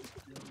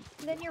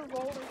 And then your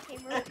roller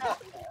came around.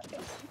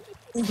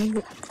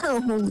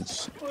 Oh,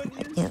 shit.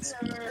 Yes.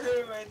 I'm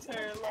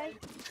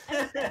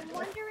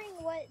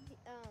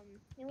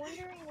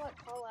wondering what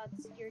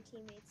callouts your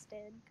teammates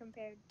did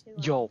compared to.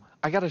 Yo,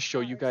 I gotta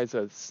show you guys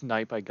a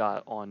snipe I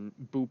got on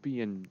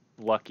Boopy and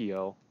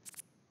Luckyo.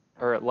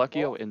 Or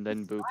Luckyo and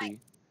then Boopy.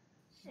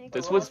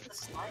 This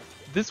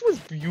was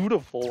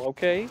beautiful,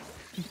 okay?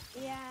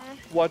 Yeah.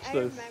 Watch I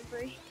this.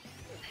 Remember.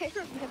 I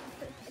remember.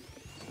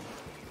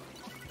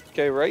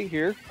 Okay, right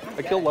here.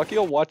 I kill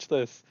Luckyo, watch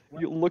this.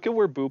 You look at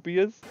where Boopy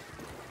is.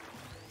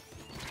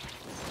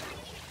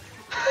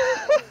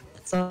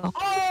 So.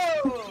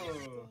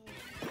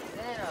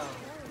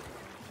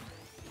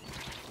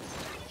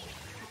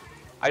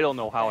 I don't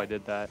know how I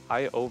did that.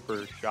 I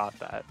overshot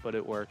that, but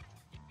it worked.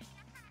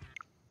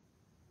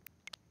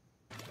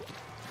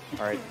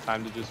 Alright,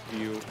 time to just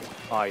view.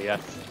 Ah, yes.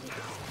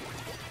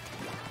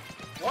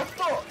 What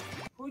the?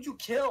 Who'd you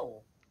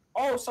kill?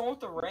 Oh, someone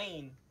with the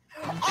rain.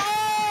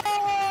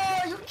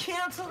 Oh! You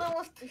canceled it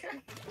with the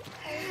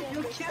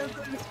You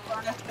canceled this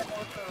blast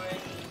with the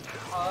rain.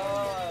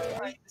 Oh,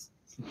 I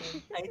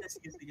hate this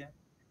again.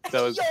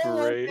 That was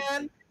great.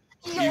 Man.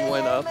 He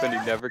went up and he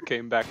never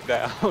came back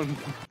down.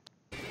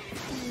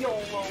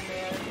 YOLO,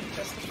 man.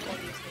 That's the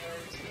funniest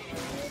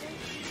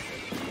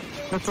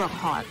nerds. That's a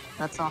hot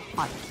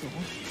kill.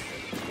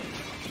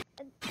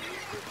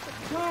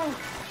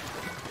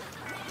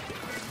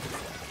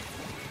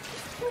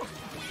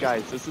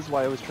 Guys, this is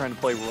why I was trying to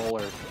play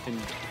roller in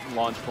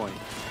launchpoint.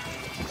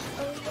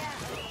 Oh yeah.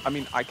 I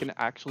mean, I can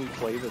actually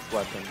play this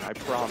weapon, I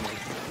promise.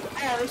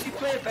 Hey, at least you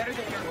play it better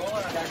than your roller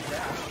on that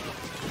draft.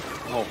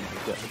 Oh my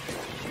god.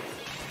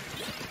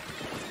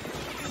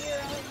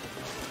 Yeah.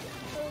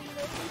 So you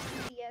know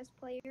the CS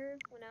player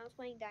when I was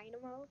playing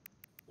Dynamo?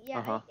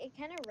 Yeah, it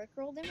kind of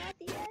rickrolled him at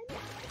the end.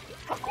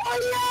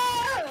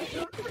 Oh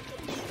yeah!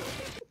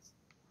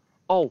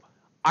 Oh,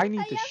 I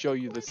need to show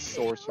you this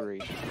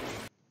sorcery.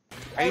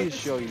 I need to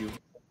show you.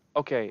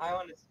 Okay.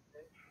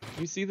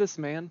 You see this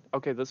man?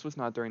 Okay, this was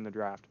not during the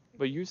draft.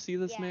 But you see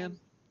this man?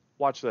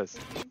 Watch this.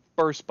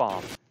 Burst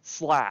bomb.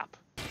 Slap.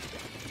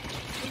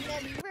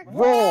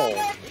 Roll!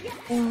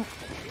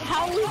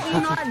 How is he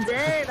not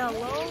dead?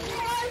 Hello?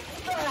 What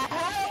the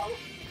hell?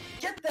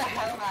 Get the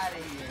hell out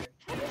of here.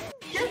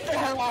 Get the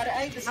hell out of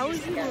here. I need to see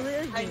this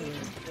again. I need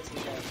to see this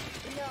again.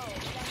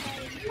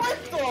 What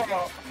the?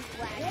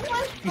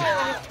 What the?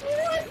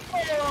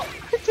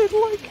 I did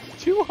like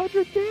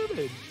 200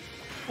 damage.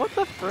 What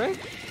the frick?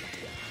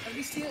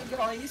 You see it,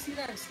 girl, you see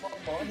that in slow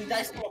mo, and he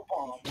dies to a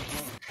bomb.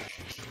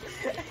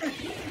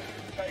 He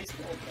dies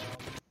to a bomb.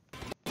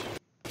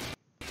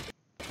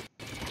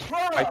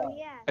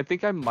 I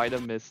think I might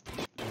have missed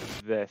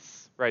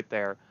this right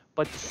there,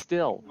 but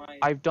still,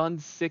 I've done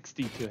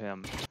 60 to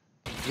him.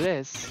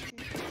 This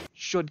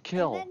should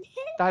kill.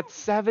 That's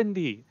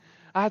 70.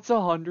 That's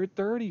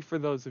 130 for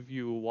those of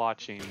you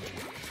watching.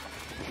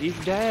 He's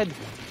dead.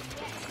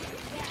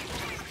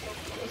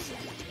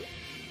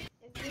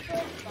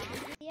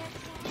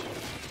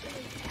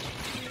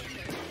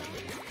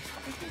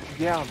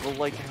 Yeah, but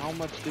like, how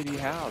much did he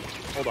have?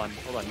 Hold on,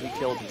 he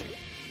killed me.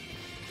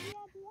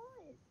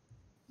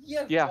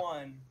 Yeah,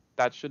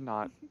 that should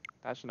not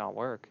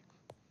work.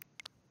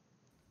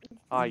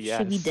 Ah, yes.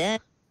 Should be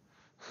dead.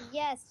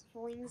 Yes,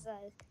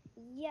 Flingza.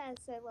 Yes,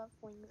 I love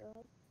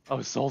Flingza.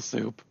 Oh, Soul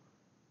Soup.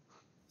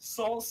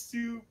 Soul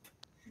Soup.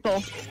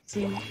 Soul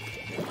Soup.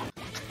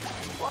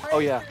 Oh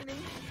yeah.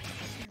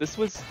 This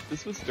was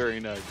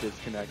during a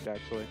disconnect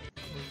actually.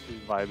 He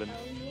was vibing.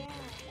 Oh yeah.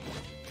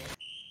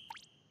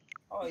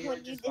 Oh, you're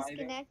When you just vibing.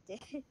 disconnected.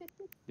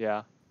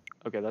 Yeah.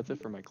 Okay, that's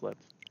it for my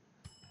clips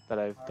that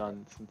I've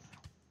done since.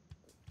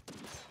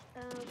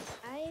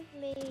 I've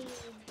made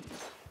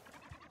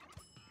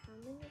how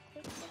many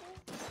clips today?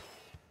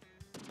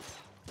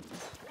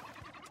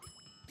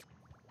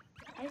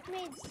 I've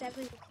made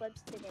 7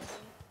 clips today.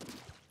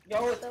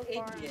 Yo, it's so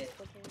far on idiot.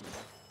 Splatoon.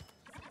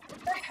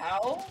 What the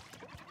hell?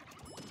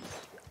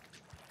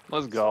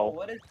 Let's go. So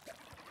what is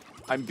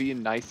I'm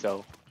being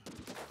nice-o.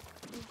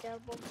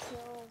 Double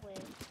kill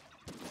with.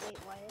 Wait,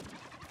 what?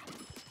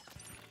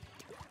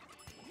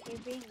 You're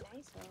being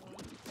nice, though.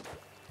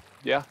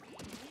 Yeah.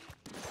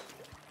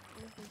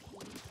 I'm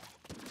confused.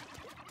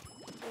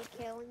 You're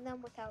killing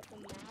them without the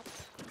map?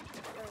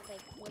 Or,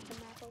 like, with the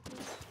map open?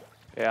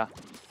 Yeah.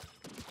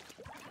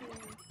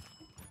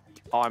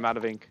 Oh, I'm out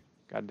of ink.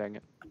 God dang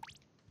it.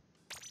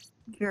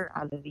 You're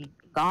out of ink.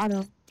 Got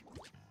him.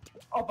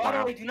 Oh, by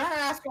the way, do not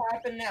ask what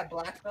happened in that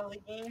Black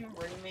Belly game,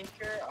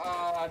 Rainmaker.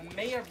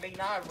 May or may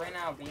not have ran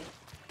out of ink.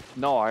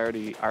 No, I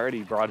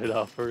already brought it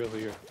up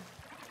earlier.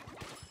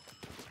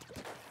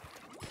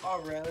 Oh,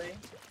 really?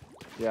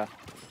 Yeah.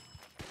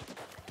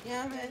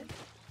 Yeah, man.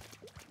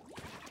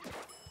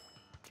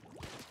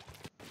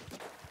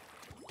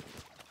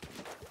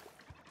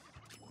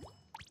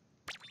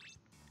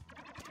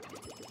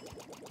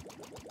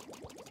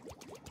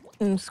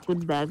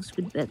 Squid bag,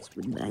 squid bag,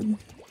 squid bag.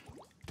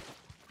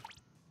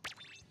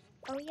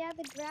 Oh yeah,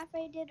 the draft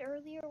I did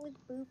earlier with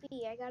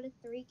Boopy. I got a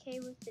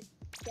 3K with the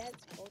jet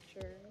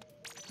sculpture.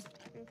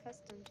 And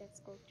custom jet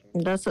sculpture.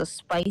 That's a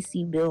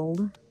spicy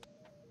build.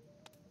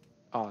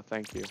 Oh,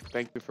 thank you.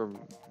 Thank you for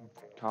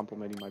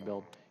complimenting my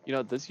build. You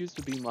know, this used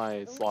to be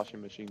my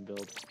sloshing machine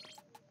build.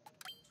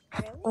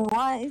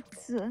 What?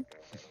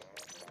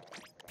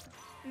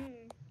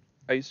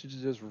 I used to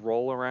just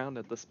roll around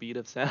at the speed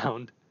of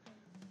sound.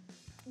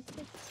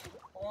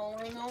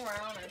 Rolling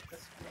around at the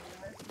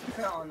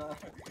screen. Oh, no.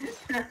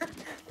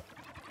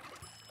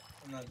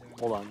 I'm not doing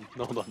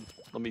Hold on.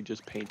 Let me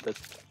just paint this.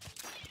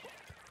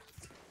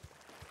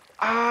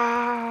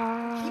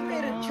 Ah! He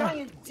made a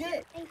giant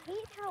dick. I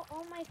hate how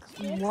all my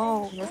clips.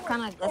 Whoa, that's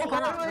kind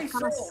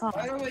of sucks.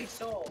 By the way,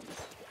 Soul.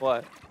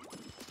 What?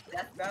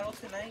 Death battle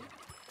tonight?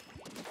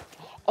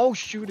 Oh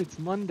shoot, it's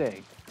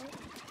Monday.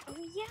 Oh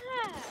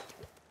yeah.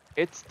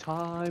 It's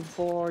time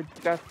for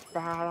death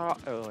battle.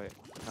 Oh wait,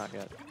 not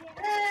yet.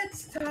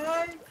 It's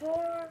time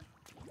for,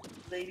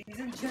 ladies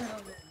and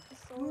gentlemen,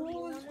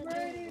 who's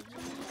ready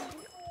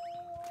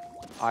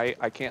for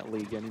I can't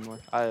league anymore.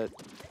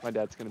 My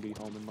dad's gonna be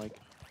home in like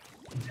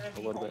a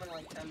little bit.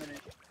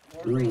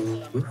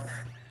 Ooh.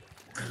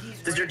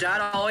 Does your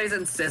dad always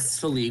insist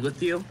to league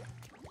with you?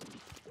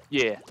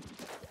 Yeah.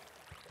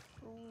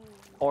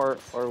 Or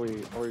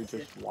we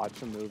just watch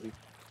a movie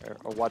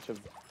or watch a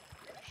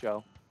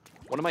show.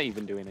 What am I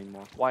even doing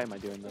anymore? Why am I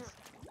doing this?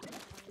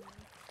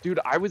 Dude,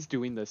 I was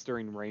doing this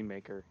during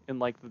Rainmaker in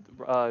like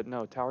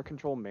no, Tower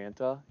Control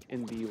Manta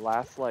in the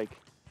last like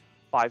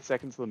 5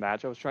 seconds of the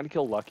match. I was trying to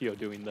kill Luckyo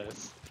doing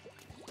this.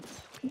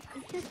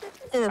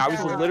 I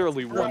was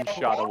literally one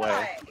shot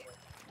away.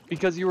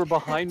 Because you were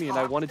behind me and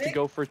I wanted to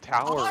go for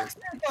tower.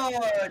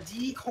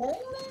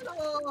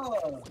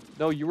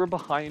 No, you were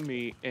behind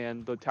me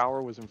and the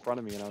tower was in front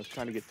of me and I was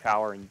trying to get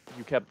tower and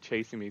you kept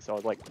chasing me, so I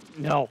was like,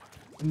 no,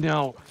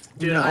 no,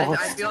 Dude, no. I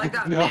feel like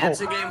that no.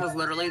 Manta game was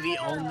literally the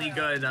only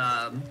good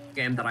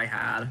game that I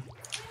had.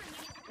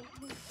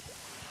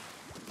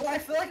 Well, I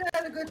feel like I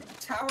had a good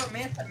Tower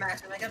Manta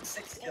match and I got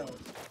 6 kills.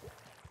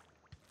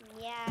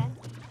 Yeah.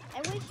 I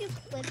wish you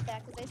clipped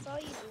that because I saw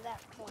you do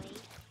that point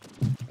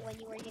when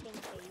you were getting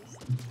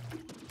chased.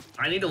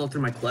 I need to look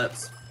through my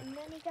clips. And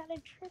then he got a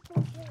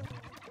triple kill.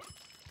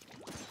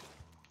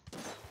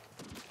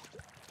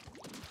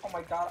 Oh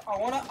my god, I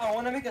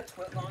wanna make a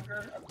twit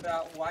longer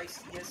about why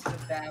CS is a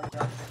bad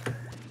weapon.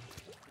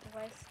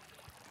 What?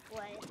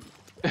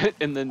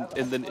 and then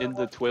in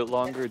the twit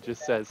longer it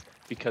just says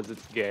because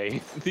it's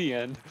gay. The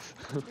end.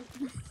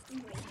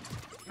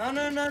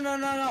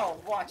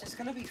 No. Watch, it's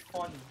gonna be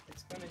funny.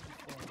 It's gonna be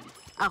funny.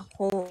 a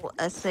whole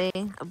essay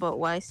about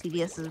why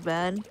CDS is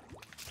bad?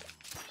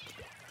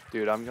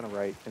 Dude, I'm gonna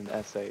write an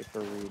essay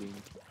for reading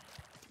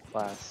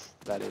class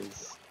that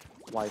is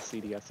why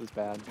CDS is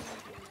bad.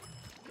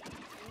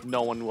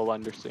 No one will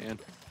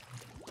understand.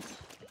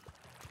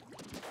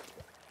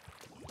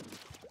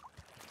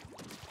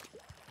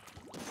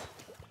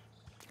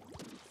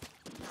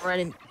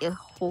 Writing a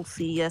whole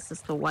CDS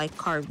as to why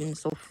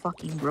Carbon's so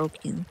fucking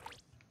broken.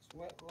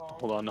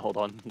 Hold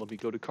on. Let me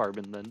go to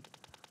Carbon then.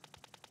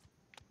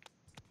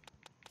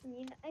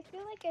 You know, I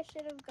feel like I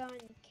should have gone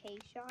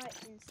K-Shot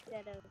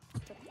instead of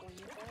the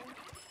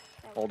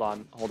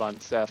Flinza. Hold on,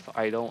 Seth.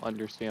 I don't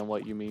understand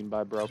what you mean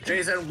by broken.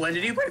 Jason, when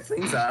did you play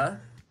Flinza?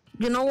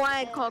 You know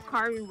why I call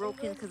Carbon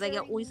broken? Because I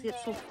always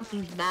get so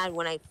fucking mad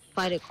when I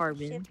fight a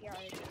Carbon. Shipyard.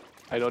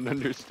 I don't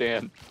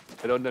understand.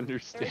 I don't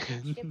understand.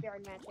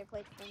 Shipyard match, I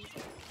played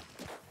Flinza.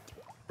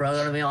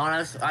 Brother, to be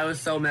honest, I was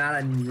so mad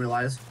I didn't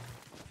realize.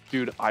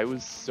 Dude, I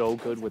was so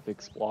good with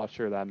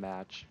Explosion that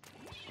match.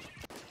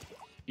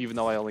 Even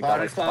though I only got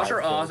like 5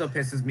 Explosion kills. also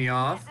pisses me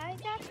off. I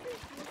got confused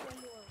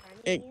when you were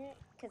running it,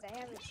 because I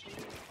haven't seen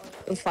it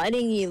already.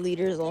 Fighting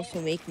E-leaders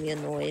also make me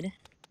annoyed.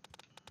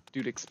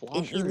 Dude, An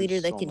Explosion E-leader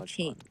is that so can much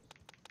change. fun.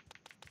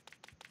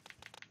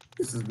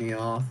 Pisses me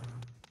off.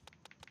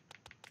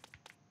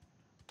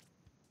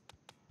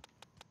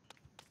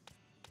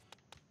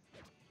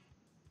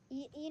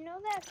 You know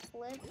that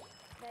flip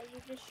that you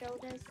just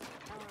showed us?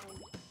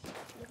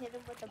 You hit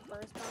him with a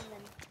burst bomb,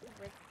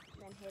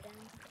 then hit him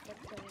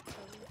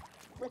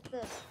with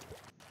the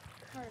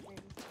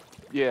Carbon.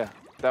 Yeah,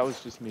 that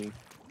was just me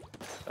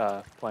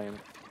playing it.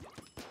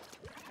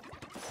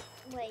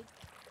 Like,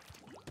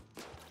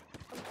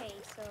 okay,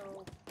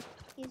 so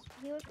he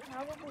was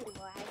probably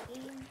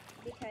lagging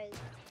because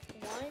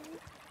one,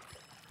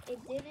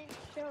 it didn't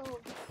show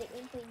the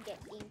inkling get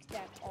inked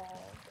at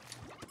all.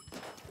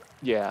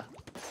 Yeah,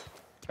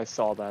 I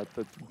saw that.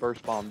 The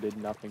burst bomb did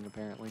nothing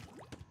apparently.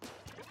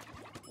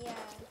 Yeah,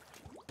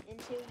 and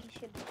two, you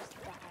should have just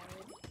died.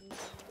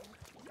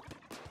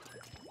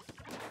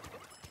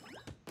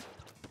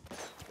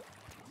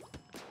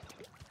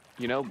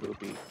 You know,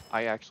 Boopy,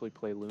 I actually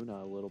play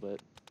Luna a little bit.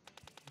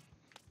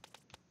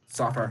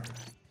 Suffer.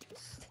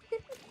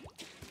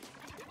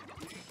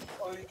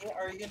 Are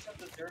you gonna have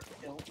the third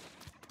kill?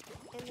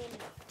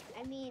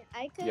 I mean,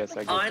 I could. Yes,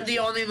 I I'm the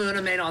only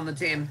Luna main on the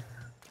team.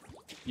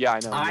 Yeah, I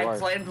know. You I are.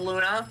 played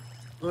Luna.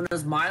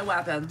 Luna's my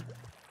weapon.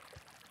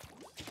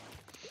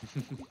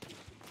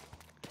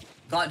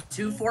 Got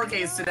 2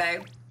 4Ks today.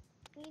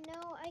 You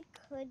know, I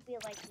could be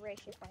like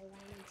Rich if I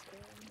wanted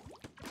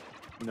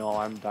to. No,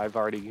 I've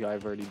already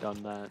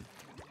done that.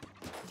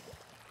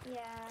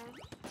 Yeah.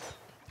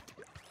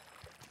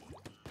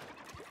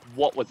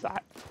 What was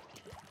that?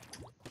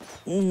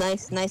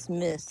 Nice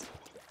miss.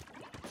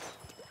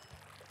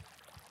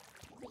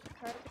 The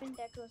Carbon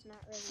deck was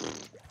not really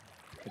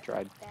I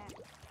tried. that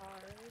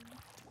hard,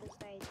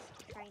 besides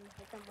trying to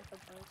hit them with a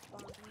burst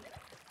bomb,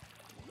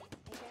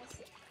 I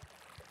guess.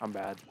 I'm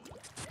bad.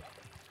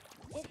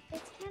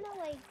 It's kind of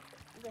like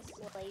the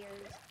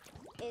Slayers.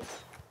 It's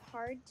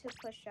hard to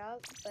push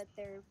up, but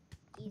they're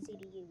easy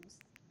to use,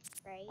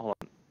 right? Hold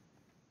on.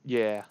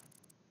 Yeah,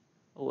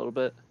 a little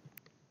bit.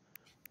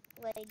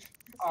 Like,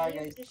 the Alright,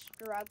 Slayers guys. just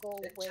struggle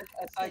with Check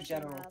SI pushing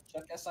general. up,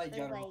 Check SI or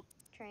general. like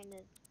trying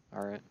to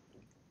Alright.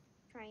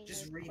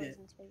 Just to read close it.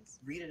 in space.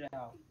 Read it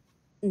out.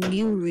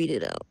 You read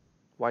it out.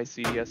 Why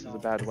CDS is a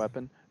bad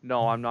weapon?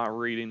 No, I'm not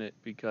reading it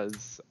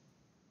because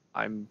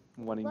I'm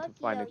wanting to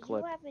find a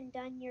clip. You haven't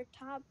done your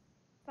top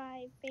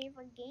 5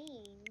 favorite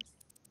games.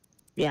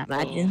 Yeah,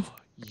 imagine.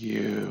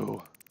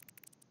 You.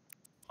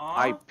 Huh?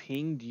 I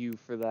pinged you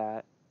for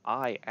that.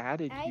 I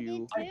added I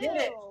you. I did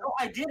it. No,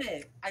 I did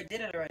it. I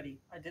did it already.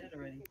 I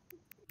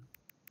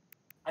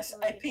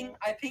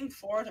pinged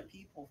 4 other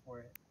people for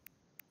it.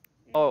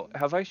 Oh,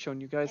 have I shown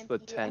you guys the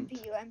tent?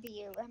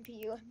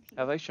 MPU.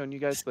 Have I shown you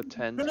guys the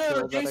tent No,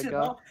 kill that I Jason,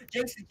 got?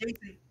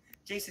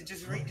 Jason,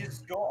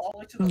 just go all the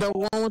way to The the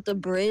one with the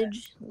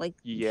bridge, like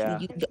Yeah.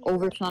 you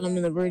overshot him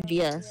in the bridge.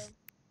 Yes.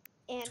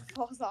 And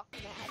falls off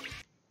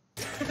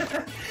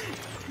map.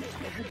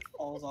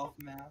 falls off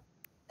map.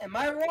 Am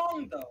I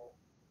wrong though?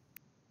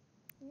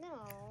 No.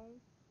 Oh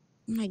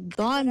my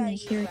God, my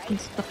hair can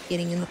stop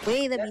getting in the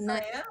way. That'd be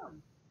nice. I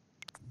am.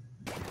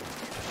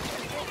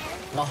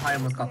 Oh, I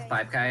almost got the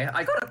 5K.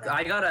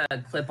 I got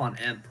a clip on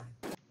Imp.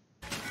 I'm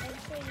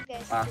sure you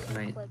guys Last see the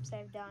night. clips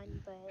I've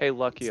done, but Hey,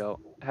 Luckyo,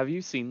 have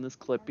you seen this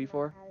clip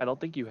before? I don't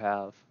think you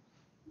have.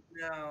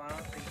 No, I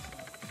don't think so.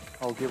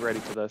 Oh, get ready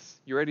for this.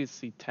 You ready to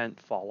see tent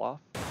fall off?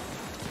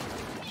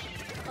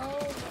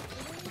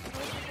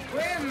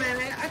 Wait a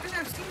minute, I think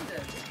I've seen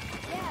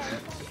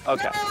this.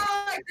 Okay. No,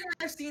 I think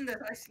I've seen this.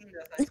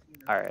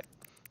 Alright.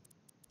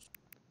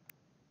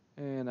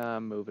 And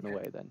I'm moving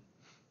away then.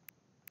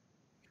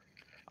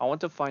 I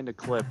want to find a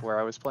clip where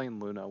I was playing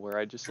Luna, where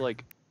I just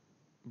like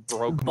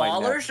broke my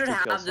neck Baller should to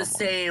kill have the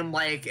someone. same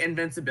like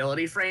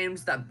invincibility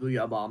frames that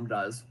Booyah Bomb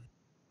does.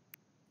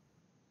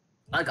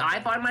 Like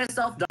I find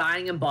myself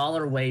dying in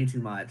Baller way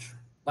too much.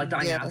 Like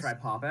dying after I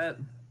pop it.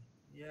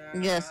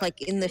 Yeah. Yes,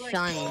 like in the Like,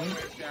 shine.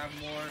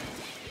 have more.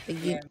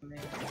 Like you, Yeah, man.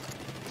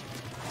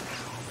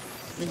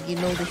 like you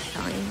know the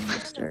shine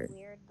start.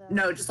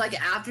 No, just like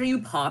after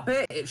you pop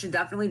it, it should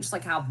definitely just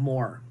like have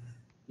more.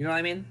 You know what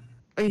I mean?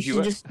 Or you You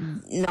should e- just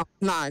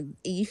no.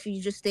 You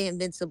should just stay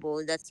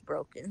invincible. That's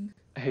broken.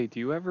 Hey, do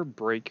you ever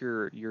break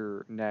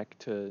your neck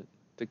to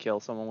kill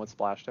someone with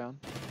splashdown?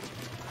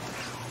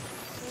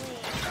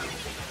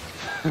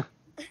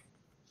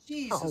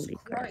 Jesus Holy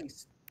crap.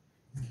 Christ.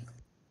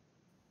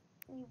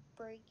 You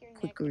break your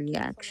Quick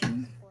neck to kill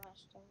someone reaction.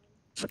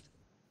 with splashdown.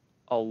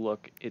 Oh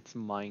look, it's I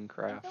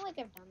Minecraft. feel like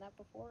I've done that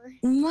before.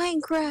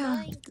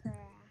 Minecraft.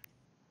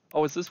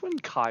 Oh, is this when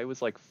Kai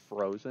was like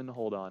frozen?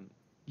 Hold on.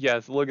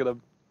 Yes, look at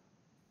him.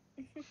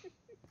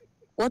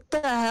 What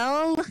the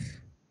hell?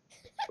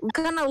 What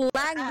kind of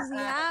lag does he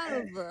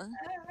have?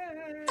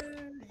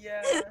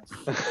 Yeah.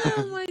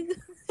 Oh my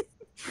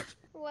god.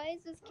 Why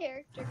is this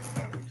character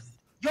cursed?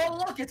 Yo,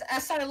 look, it's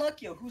SI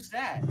Luckyo. Who's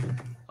that?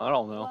 I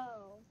don't know.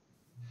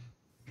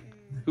 Whoa.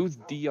 Who's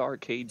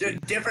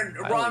DRKG? Different,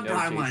 I wrong only know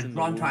timeline. Jason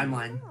Wrong the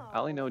timeline. I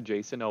only know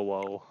Jason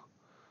OO.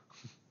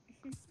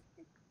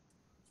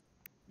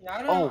 Yeah,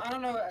 I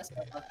don't know what SI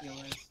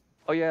Luckyo is.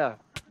 Oh yeah,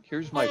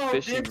 here's my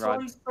fishing this rod.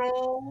 one's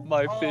so...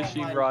 My Oh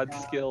fishing my rod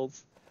God.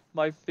 skills.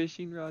 My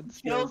fishing rod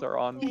skills are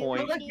on He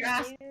point. killed the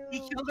gas. He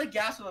killed the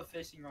gas with a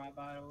fishing rod,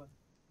 by the way.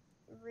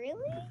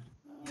 Really?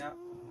 Yeah.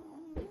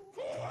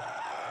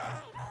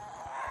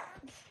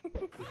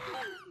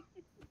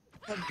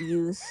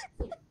 Abuse.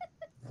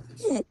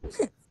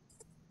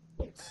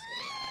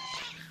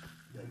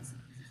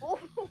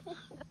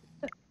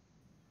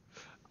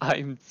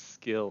 I'm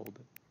skilled.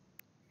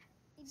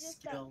 He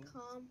just got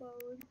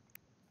comboed.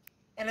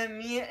 And then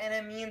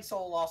me and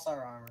Soul lost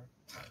our armor.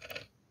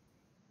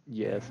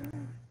 Yes.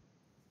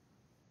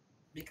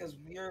 Because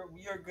we are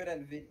good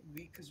at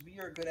we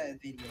are good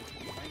at video.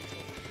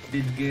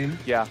 Did game?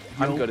 Yeah,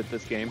 I'm Yo. good at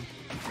this game.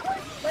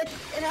 Like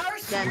in our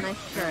Yeah,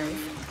 nice try.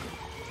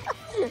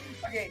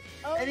 Okay.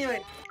 Oh, Anyway,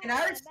 in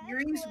our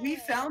series, we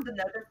found the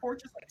Nether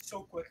Fortress like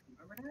so quickly.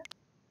 Remember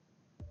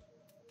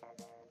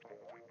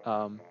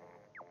that?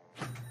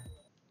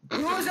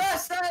 Who's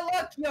us?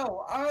 Look,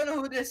 yo! I don't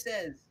know who this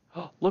is.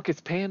 Look,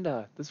 it's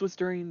Panda. This was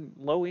during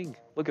low ink.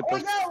 Look at Oh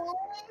this. yeah,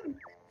 Lorraine!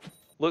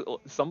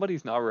 Look,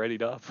 somebody's not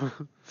readied up.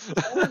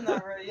 I'm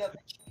not ready up.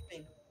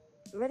 Cheating.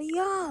 Ready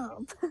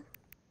up.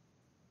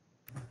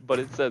 But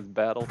it says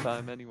battle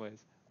time anyways.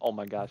 Oh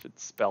my gosh,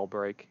 it's spell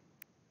break.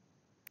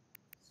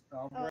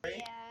 Spell Oh break.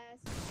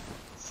 yes.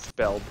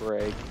 Spell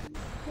break.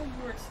 Oh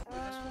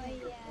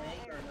yeah.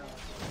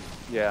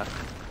 Yeah.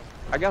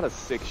 I got a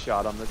 6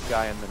 shot on this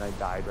guy and then I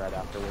died right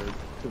afterward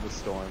to the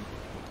storm.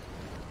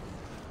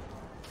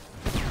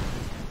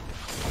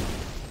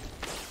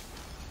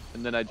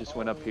 And then I just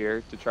went up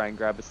here to try and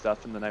grab his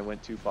stuff and then I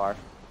went too far.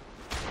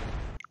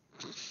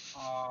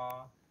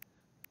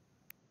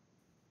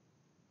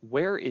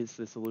 Where is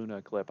this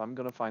Luna clip? I'm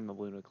gonna find the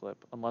Luna clip.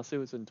 Unless it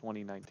was in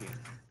 2019,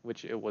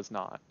 which it was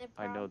not.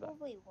 I know that.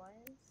 Probably was.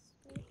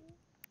 Maybe?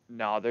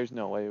 No, there's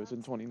no way it was in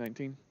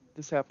 2019.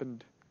 This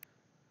happened.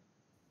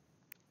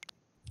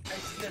 I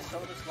see a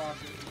soda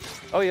slosher.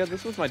 Oh yeah,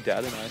 this was my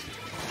dad and I.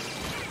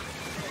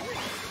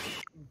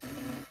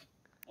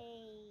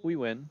 We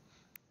win.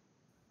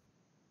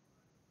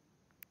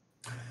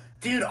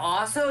 Dude,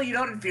 also, you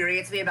know what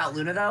infuriates me about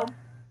Luna though?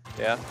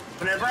 Yeah.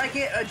 Whenever I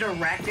get a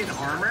directed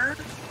armor,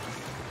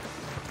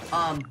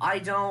 I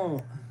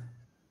don't...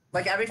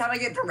 Like, every time I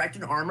get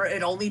directed armor,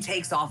 it only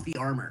takes off the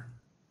armor.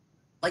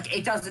 Like,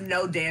 it does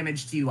no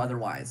damage to you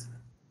otherwise.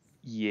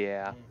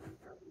 Yeah.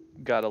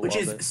 Gotta Which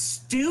love is it.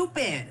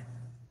 stupid!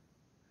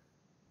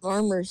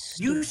 Armor's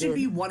stupid. You should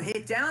be one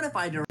hit down if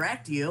I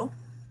direct you.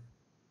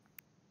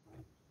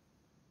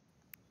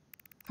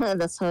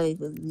 That's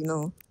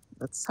how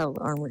that's how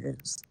armor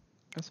is.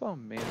 I saw a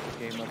Manta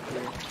game up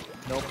here.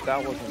 Nope,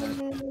 that wasn't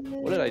it.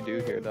 What did I do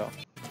here though?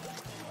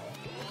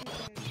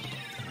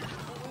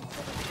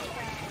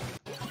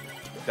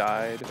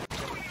 Died.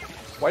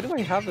 Why do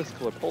I have this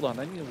clip? Hold on,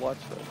 I need to watch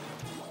this.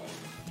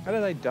 How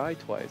did I die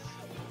twice?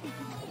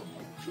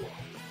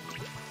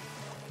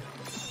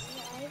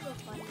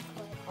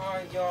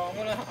 Alright, yo, I'm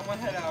gonna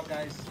head out,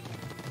 guys.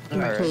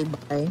 Okay,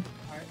 Alright. bye.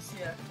 Alright, see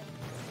ya.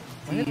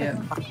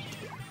 Yeah.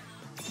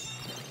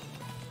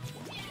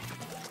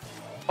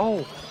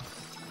 Oh!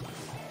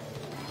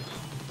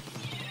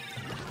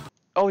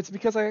 Oh, it's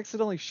because I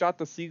accidentally shot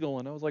the seagull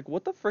and I was like,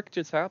 what the frick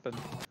just happened?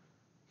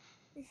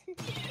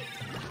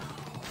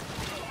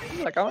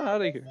 Like, I'm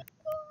out of here.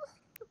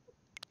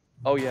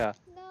 Oh yeah.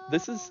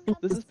 This is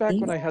back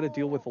when I had to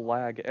deal with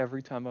lag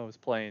every time I was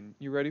playing.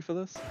 You ready for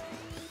this?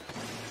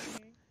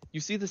 You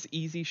see this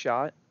easy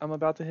shot I'm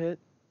about to hit?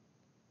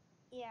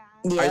 Yeah.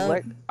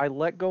 I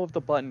let go of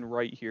the button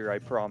right here, I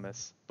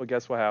promise. But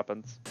guess what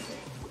happens?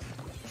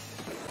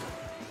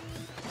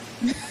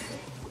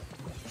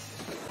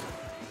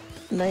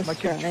 Nice My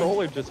try.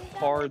 controller just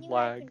hard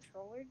lagged.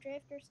 Controller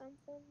drift or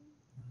something?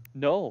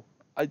 No,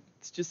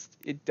 it's just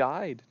it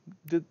died.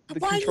 The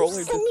Why are you controller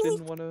just sending me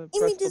didn't want to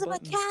press images the of my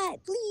button. cat,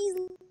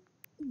 please.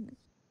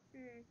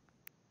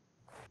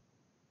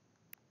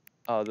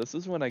 Oh, this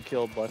is when I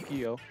killed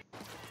Luckyo.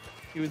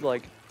 He was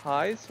like,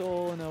 "Hi,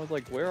 Soul," and I was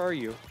like, "Where are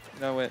you?"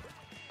 And I went,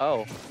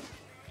 "Oh."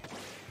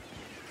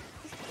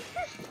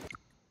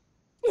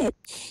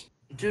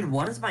 Dude,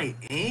 what is my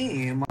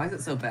aim? Why is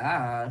it so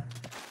bad?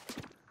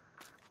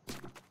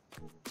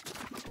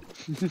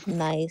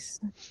 Nice.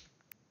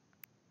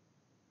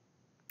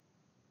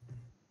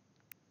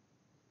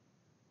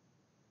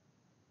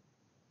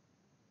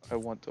 I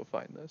want to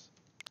find this.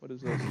 What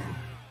is this?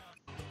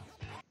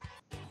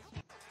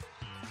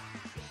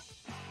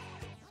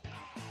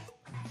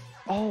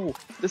 Oh,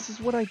 this is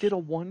what I did a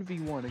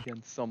 1v1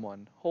 against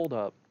someone. Hold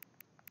up.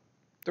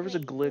 There was a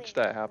glitch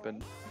that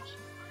happened.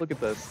 Look at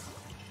this.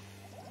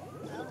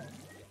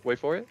 Wait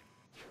for it.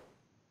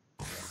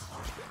 But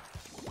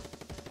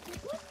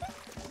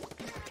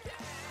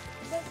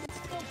it's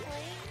still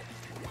playing?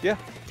 Yeah,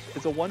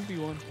 it's a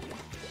 1v1.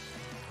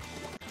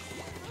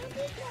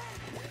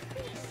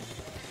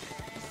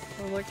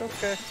 I was like,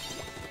 okay.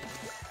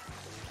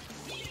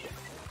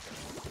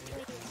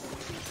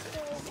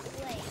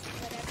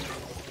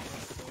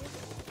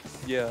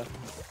 Yeah.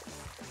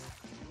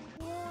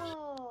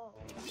 Whoa.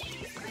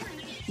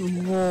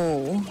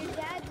 Whoa. Your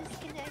dad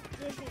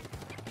disconnected.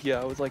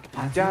 Yeah, I was like,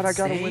 That's Dad, I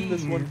gotta win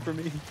this insane. one for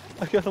me.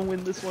 I gotta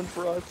win this one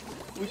for us.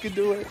 We can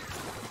do it.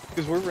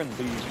 Because we're in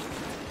league.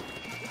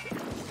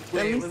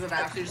 Wait, was it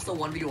actually just a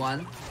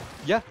 1v1?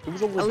 Yeah, it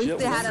was a At legit least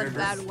they one. had a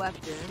bad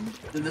weapon.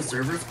 Did the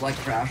servers like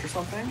crash or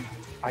something?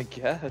 I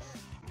guess.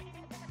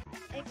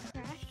 It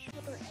crashed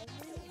forever.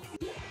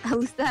 At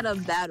least they had a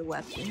bad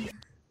weapon.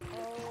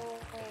 Oh.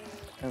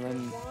 And then,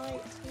 Why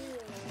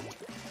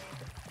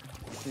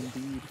too?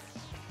 indeed.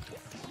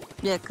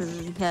 Yeah, because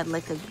he had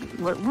like a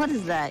what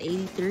is that?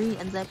 83?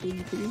 Ends up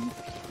 83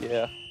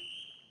 Yeah.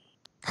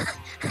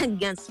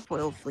 against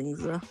Spoil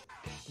Flings though.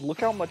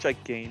 Look how much I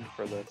gained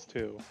for this,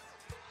 too.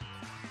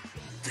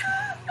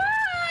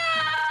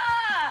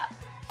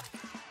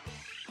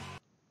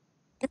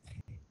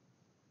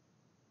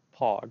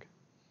 Pog.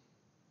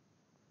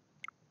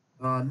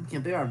 Can't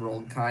believe I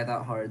rolled Kai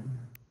that hard.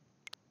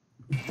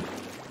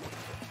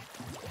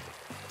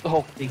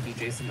 Oh. Thank you,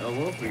 Jason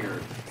Owo, for your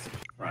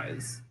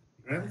surprise.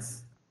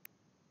 Friends?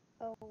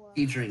 Oh,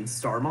 Featuring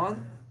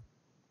Starmon?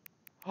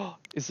 Oh,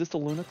 is this the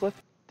Luna clip?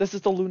 This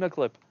is the Luna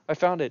clip. I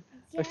found it.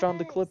 I found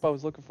the clip I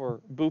was looking for.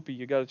 Boopy,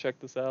 you gotta check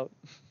this out.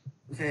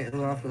 Okay,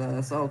 who after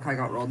this? Oh, Kai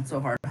got rolled so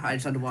hard. I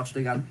just had to watch it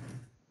again.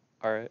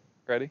 Alright,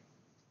 ready?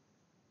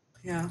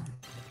 Yeah.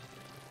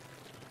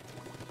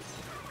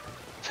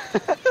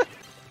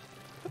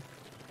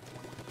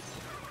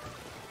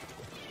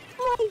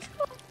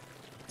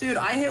 Dude,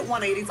 I hit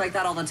 180s like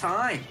that all the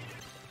time.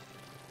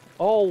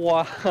 Oh,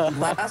 wow.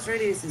 Blast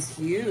radius is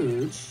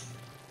huge.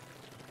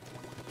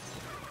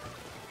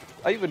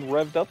 I even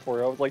revved up for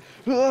it. I was like,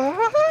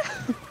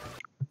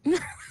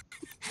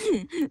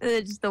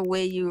 It's just the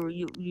way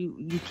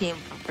you came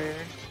prepared.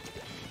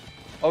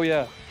 oh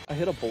yeah, I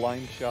hit a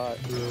blind shot.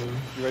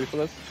 You ready for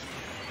this?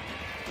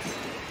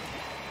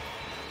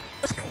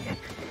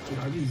 Dude,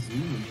 I'd be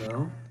zooming,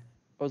 bro.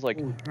 I was like,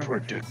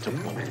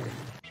 predictable.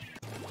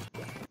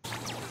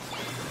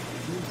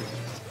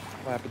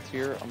 What happens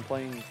here? I'm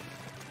playing...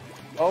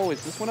 Oh,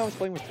 is this when I was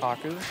playing with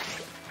Taku?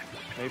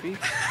 Maybe?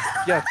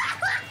 Yes.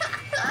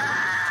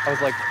 I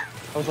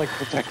was like,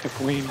 protect the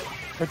queen.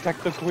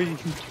 Protect the queen.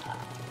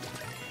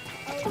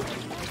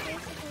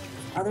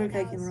 Other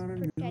guy can run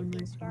and ruin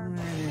my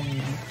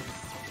Friday.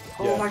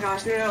 Oh Yeah. my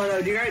gosh,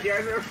 no. Do you guys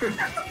remember? Do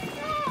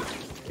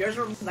you guys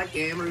remember that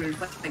game where we were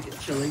like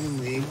chilling in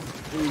League?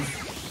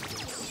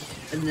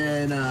 And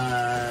then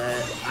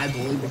I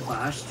bullied the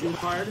Clash too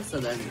hard, so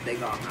then they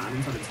got mad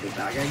and started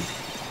bagging.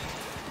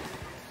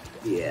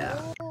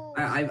 Yeah.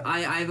 I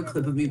have a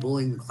clip of me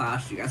bullying the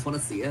Clash. Do you guys want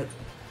to see it?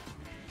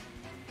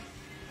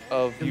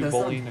 Of you That's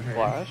bullying not the fair.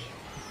 Clash?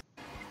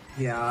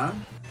 Yeah.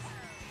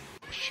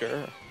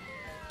 Sure.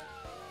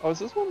 Oh, is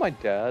this when my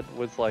dad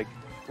was like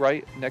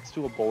right next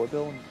to a bullet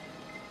bill? And...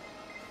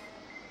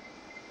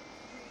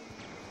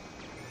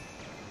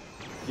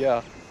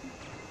 Yeah.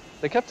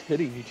 They kept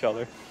hitting each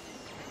other.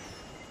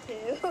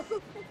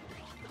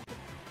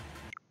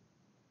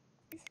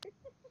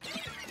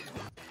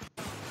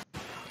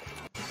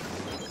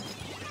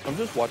 I'm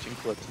just watching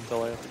clips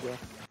until I have to go.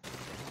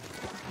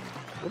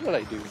 What did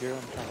I do here?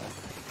 I'm kind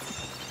of...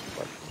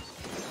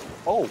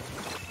 Oh!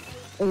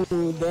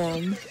 Oh,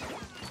 damn.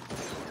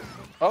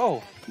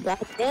 Oh! God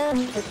damn,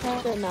 it's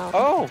harder now.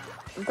 Oh!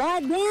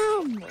 God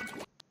damn!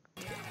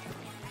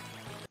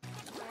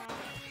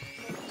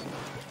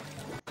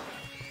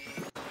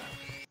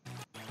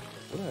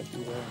 What did I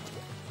do there?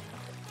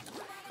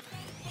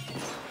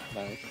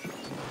 Nice.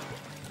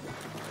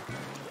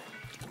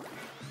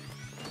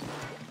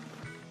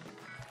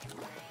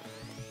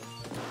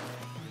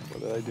 What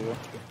did I do?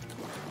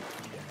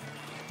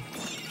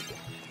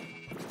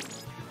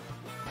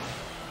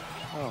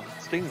 Oh,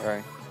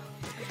 Stingray.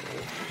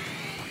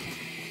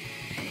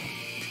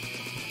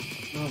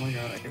 Oh my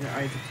god,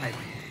 I have to type.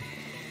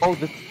 Oh,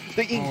 the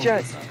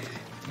inkjet!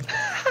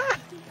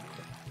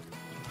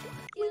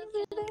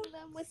 Killing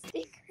them with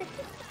stickers.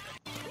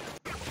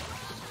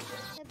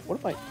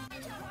 What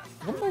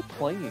am I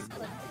playing?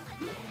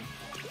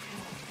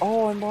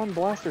 Oh, I'm on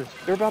blasters.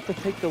 They're about to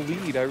take the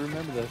lead. I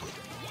remember this.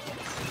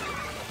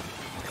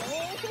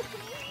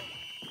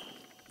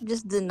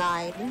 Just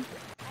denied.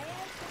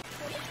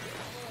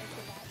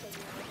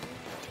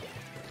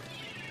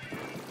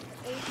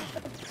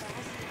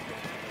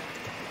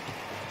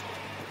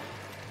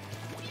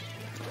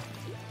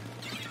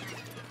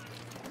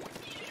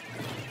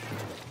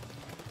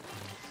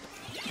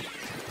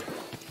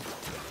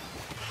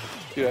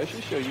 Dude, I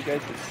should show you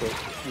guys the clip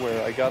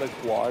where I got a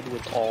quad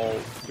with all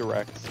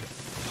directs.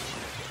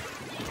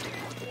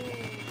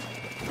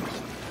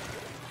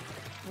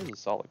 That was a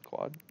solid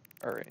quad.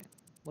 Alright,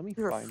 let me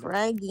You're find it.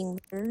 fragging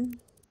her.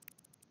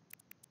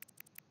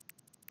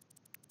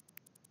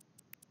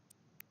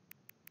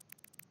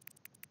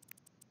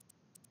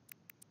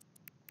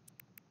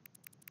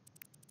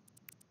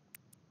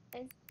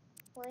 I've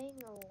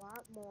playing a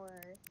lot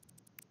more.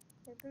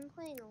 I've been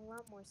playing a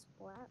lot more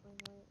Splatling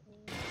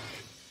lately.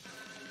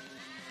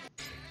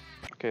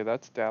 Okay,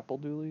 that's Dapple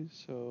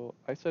Doolies, so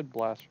I said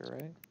blaster,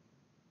 right?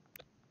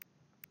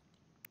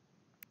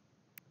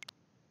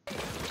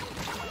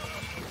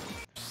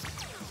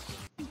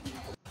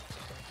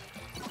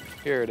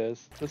 Here it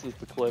is. This is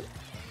the clip.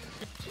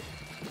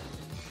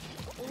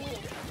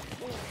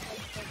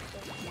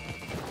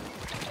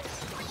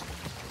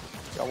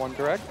 Got one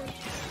direct.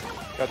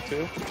 Got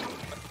two.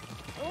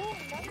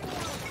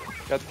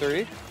 Got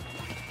three.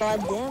 God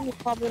damn, you're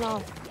popping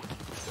off.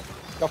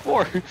 Got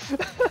four.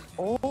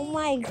 Oh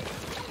my.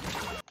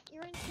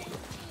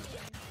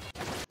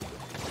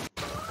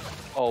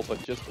 Oh,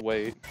 but just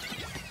wait.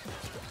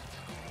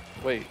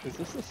 Wait, is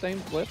this the same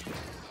clip?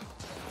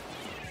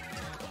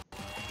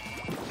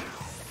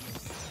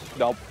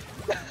 Nope.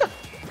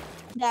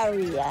 That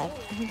react.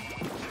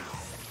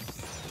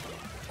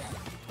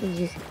 He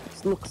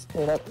just looks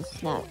straight up and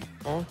snap.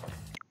 Eh?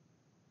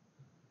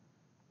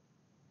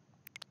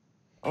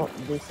 Oh,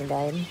 Jason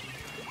died.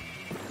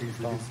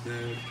 Jason is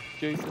dead.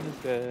 Jason is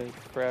dead.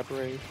 Crab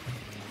race.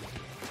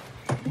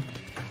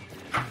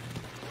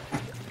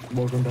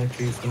 Welcome back,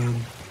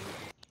 Jason.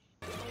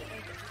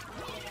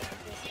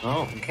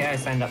 Oh, okay, I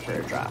signed up for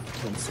a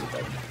draft. I'm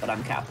stupid, but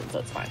I'm captain, so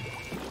it's fine.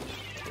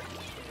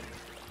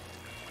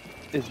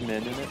 Is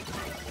Min in it?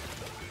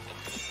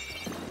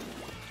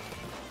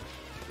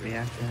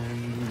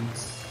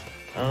 Reactions.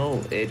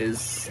 Oh, it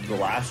is the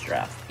last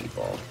draft,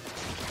 people.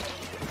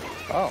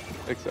 Oh,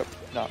 except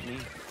not me.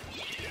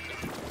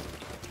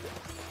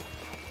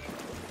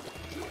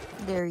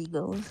 There he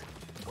goes.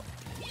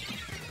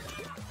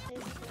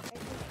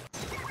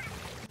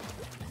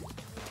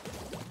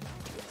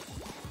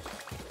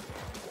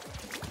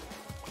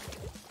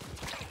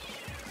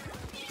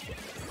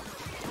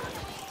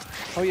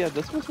 Oh yeah,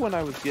 this was when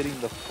I was getting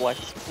the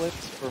flex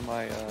clips for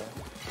my,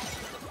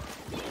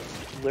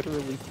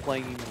 literally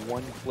playing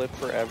one clip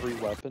for every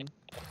weapon.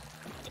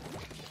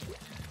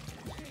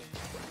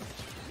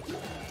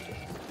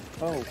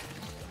 Oh.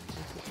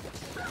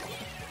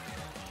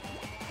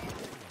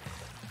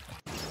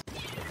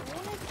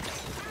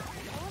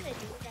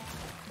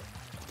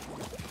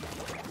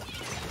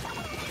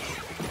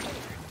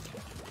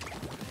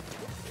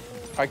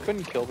 I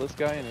couldn't kill this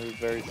guy and it was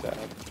very sad.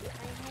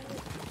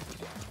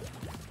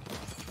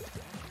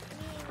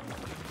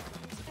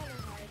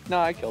 No,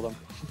 I killed him.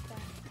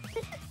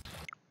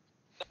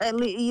 At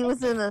least he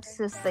was an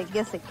assist. I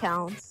guess it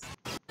counts.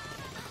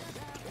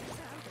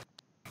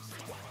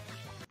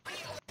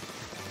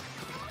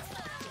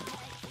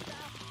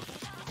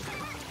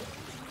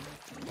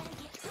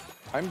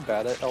 I'm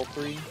bad at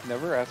L3.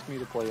 Never ask me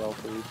to play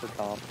L3 for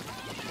comp.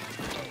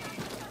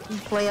 You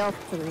play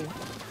L3.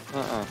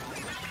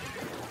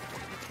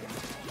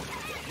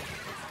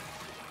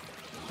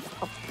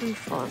 L3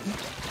 fun.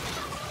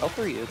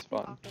 L3 is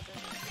fun.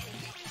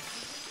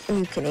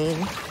 You can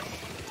aim.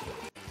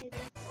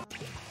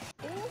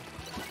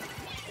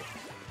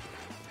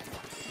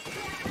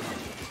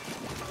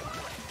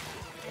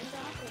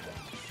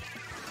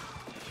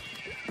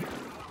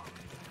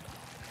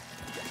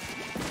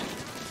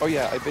 Oh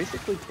yeah, I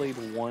basically played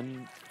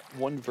one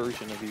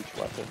version of each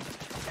weapon.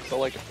 So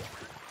like,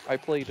 I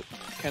played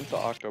Kenta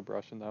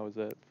Octobrush and that was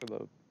it for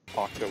the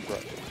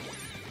Octobrush.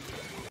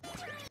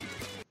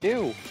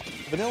 Ew!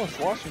 Vanilla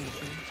sloshing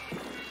machine.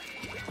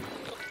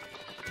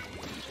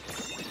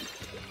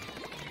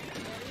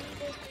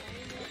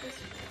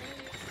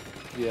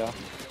 Yeah.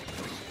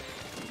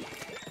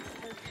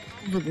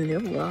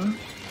 Vanilla.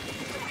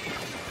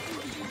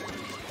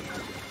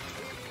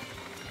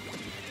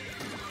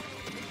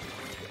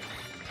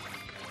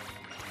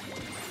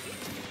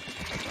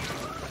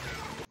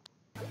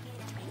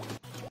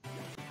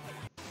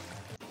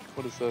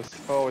 What is this?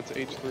 Oh, it's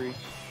H3.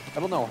 I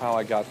don't know how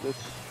I got this,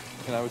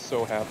 and I was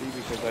so happy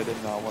because I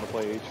did not want to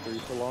play H3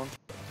 for long.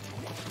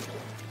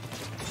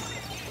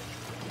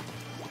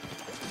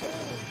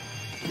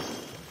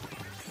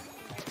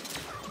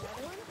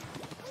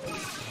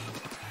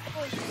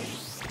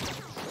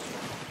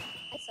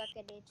 I suck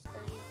at H3.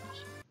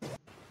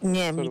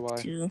 Yeah, So me do I.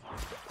 too.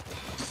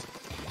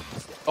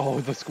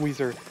 Oh, the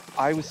squeezer.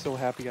 I was so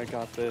happy I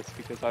got this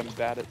because I'm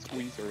bad at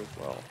Squeezer as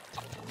well.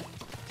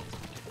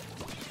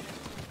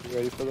 You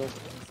ready for this?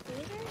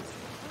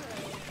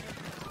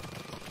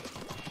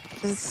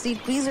 See,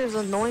 Squeezer's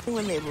annoying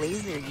when they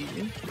laser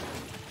you.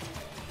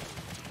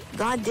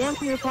 God damn,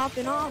 you're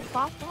popping off.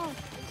 Pop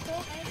off.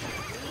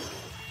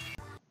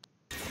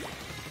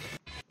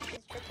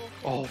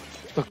 Oh,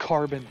 the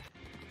carbon.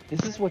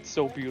 This is what's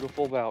so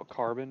beautiful about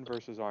carbon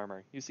versus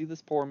armor. You see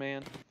this poor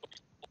man?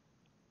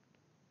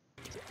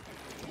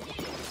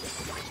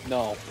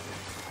 No.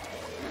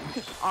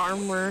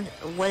 Armor.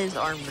 What is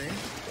armor?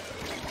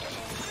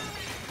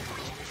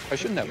 I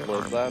shouldn't have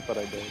lived that, but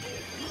I did.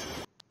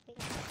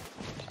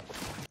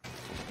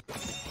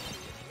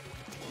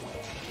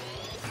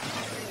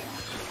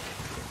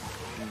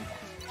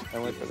 I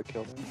went for the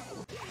kill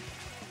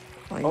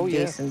there. Oh,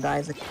 Jason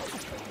dies.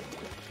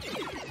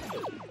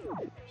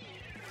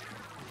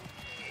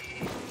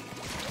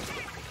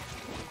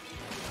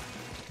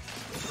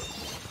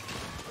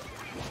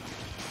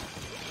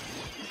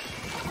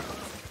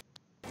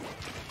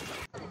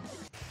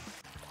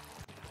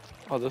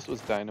 Oh, this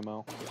was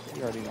Dynamo.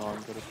 You already know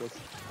I'm good at this.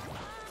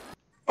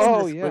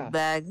 Oh, yeah.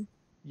 Bag.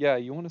 Yeah,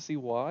 you want to see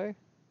why?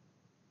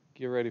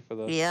 Get ready for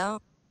this. Yeah.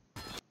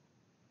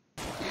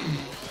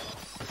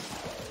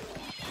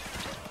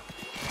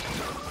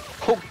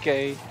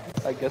 Okay,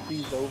 I guess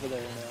he's over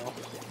there now.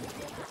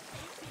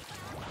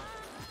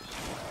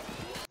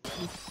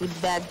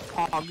 With bad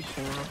pog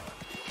channel.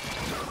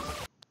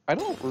 I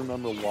don't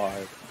remember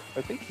why.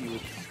 I think he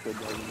was good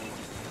at it.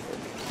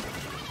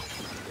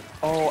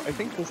 Oh, I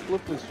think this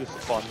flip was just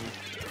funny.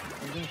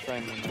 I'm gonna try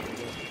and remember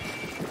this.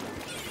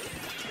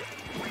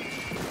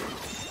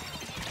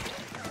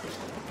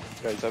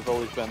 Guys, I've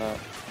always been a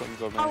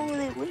Twins over.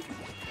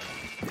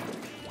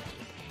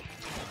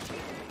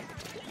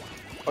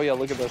 Oh yeah,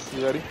 look at this.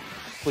 You ready?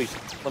 Please,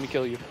 let me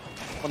kill you.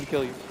 Let me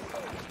kill you.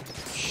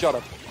 Shut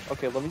up.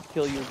 Okay, let me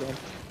kill you again.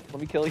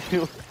 Let me kill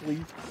you,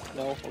 please.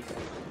 No? Okay.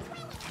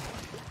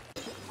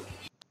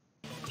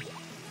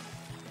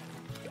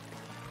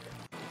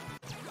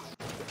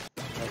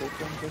 Another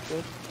thing with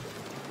this?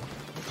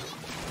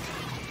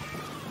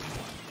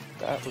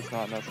 That was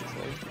not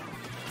necessary.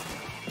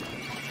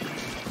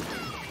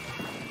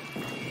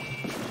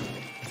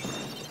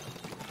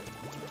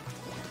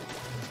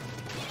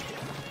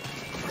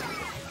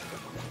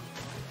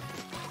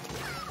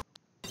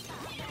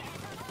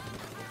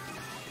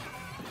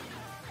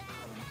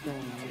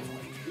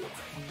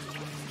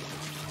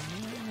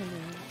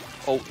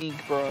 Oh,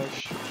 ink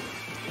brush.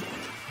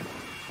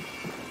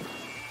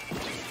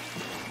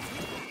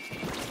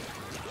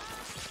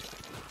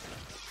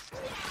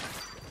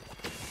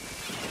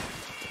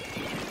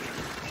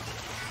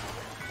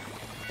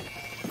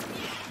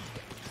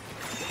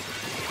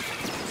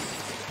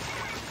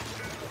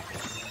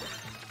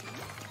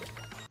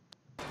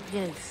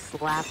 Getting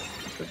slapped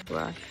with the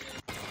brush.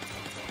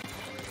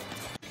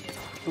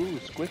 Ooh,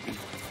 Squiffy.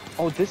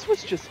 Oh, this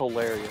was just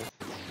hilarious.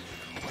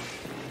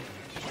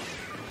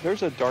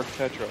 There's a Dark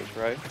Tetros,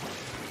 right?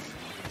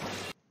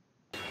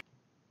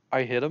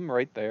 I hit him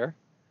right there.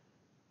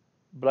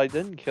 But I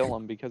didn't kill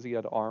him because he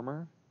had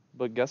armor.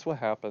 But guess what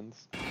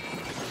happens?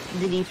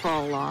 Did he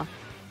fall off?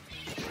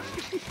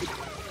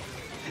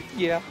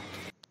 Yeah.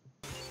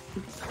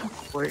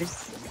 Of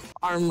course.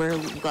 Armor,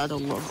 gotta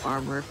love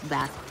armor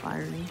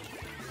backfiring.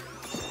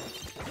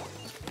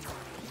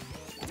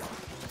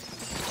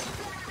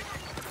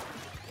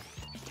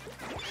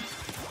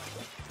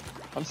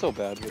 I'm so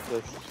bad with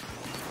this.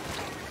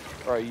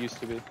 Or I used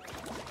to be.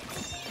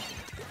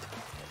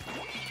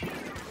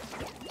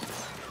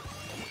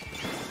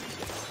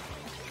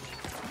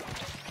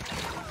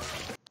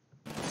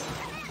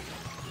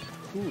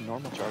 Ooh,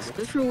 normal charger.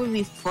 Swiffer would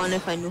be fun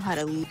if I knew how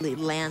to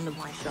land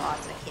my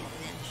shots. I can't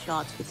land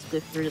shots with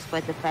Swiffer,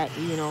 despite the fact,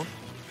 you know,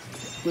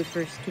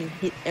 Swiffers can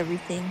hit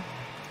everything.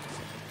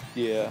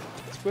 Yeah,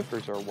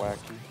 Squiffers are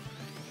wacky.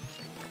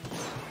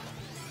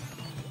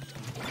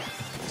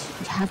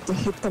 You have to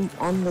hit them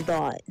on the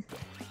dot.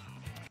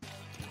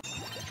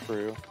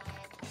 True.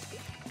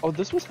 Oh,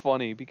 this was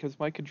funny because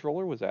my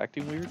controller was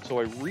acting weird, so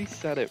I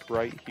reset it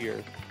right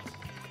here.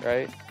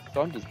 Right?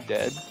 So I'm just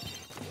dead.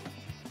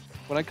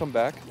 When I come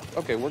back,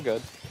 okay, we're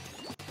good.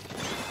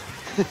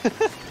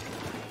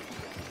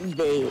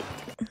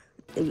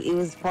 It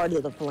was part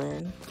of the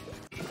plan.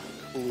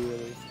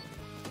 Clearly.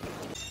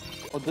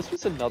 Oh, this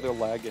was another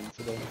lag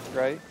incident,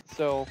 right?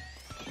 So,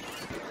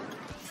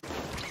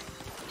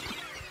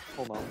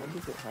 hold on, when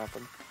does it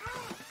happen?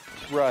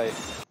 Right.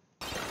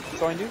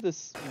 So I knew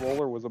this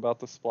roller was about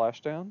to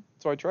splash down,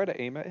 so I tried to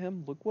aim at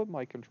him. Look what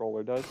my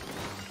controller does.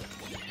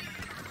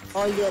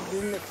 Oh yeah,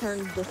 didn't it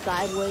turn the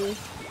sideways?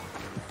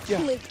 Yeah.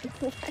 Like,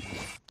 what?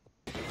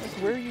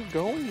 Like, where are you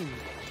going?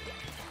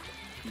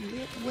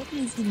 What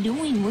is he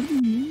doing? What do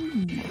you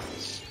mean?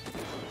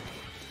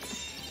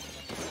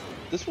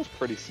 This was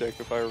pretty sick,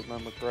 if I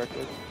remember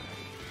correctly.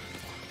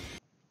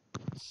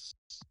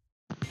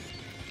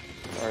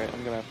 Alright,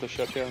 I'm gonna have to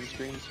shut down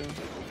stream soon.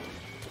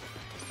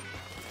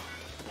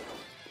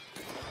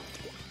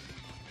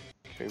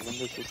 Okay, when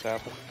does this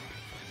happen?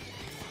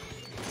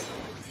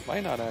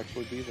 Might not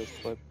actually be this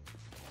clip.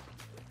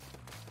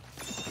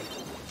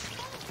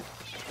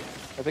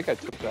 I think I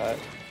took that.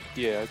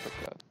 Yeah, I took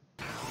that.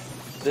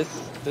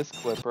 This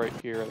clip right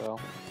here though.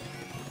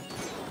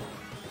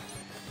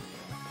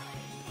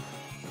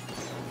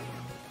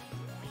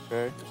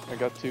 Okay, I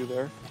got 2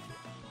 there.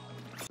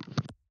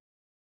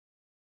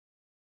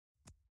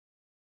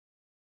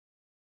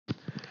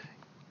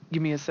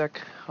 Give me a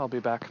sec, I'll be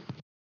back.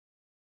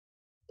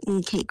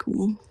 Okay,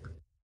 cool.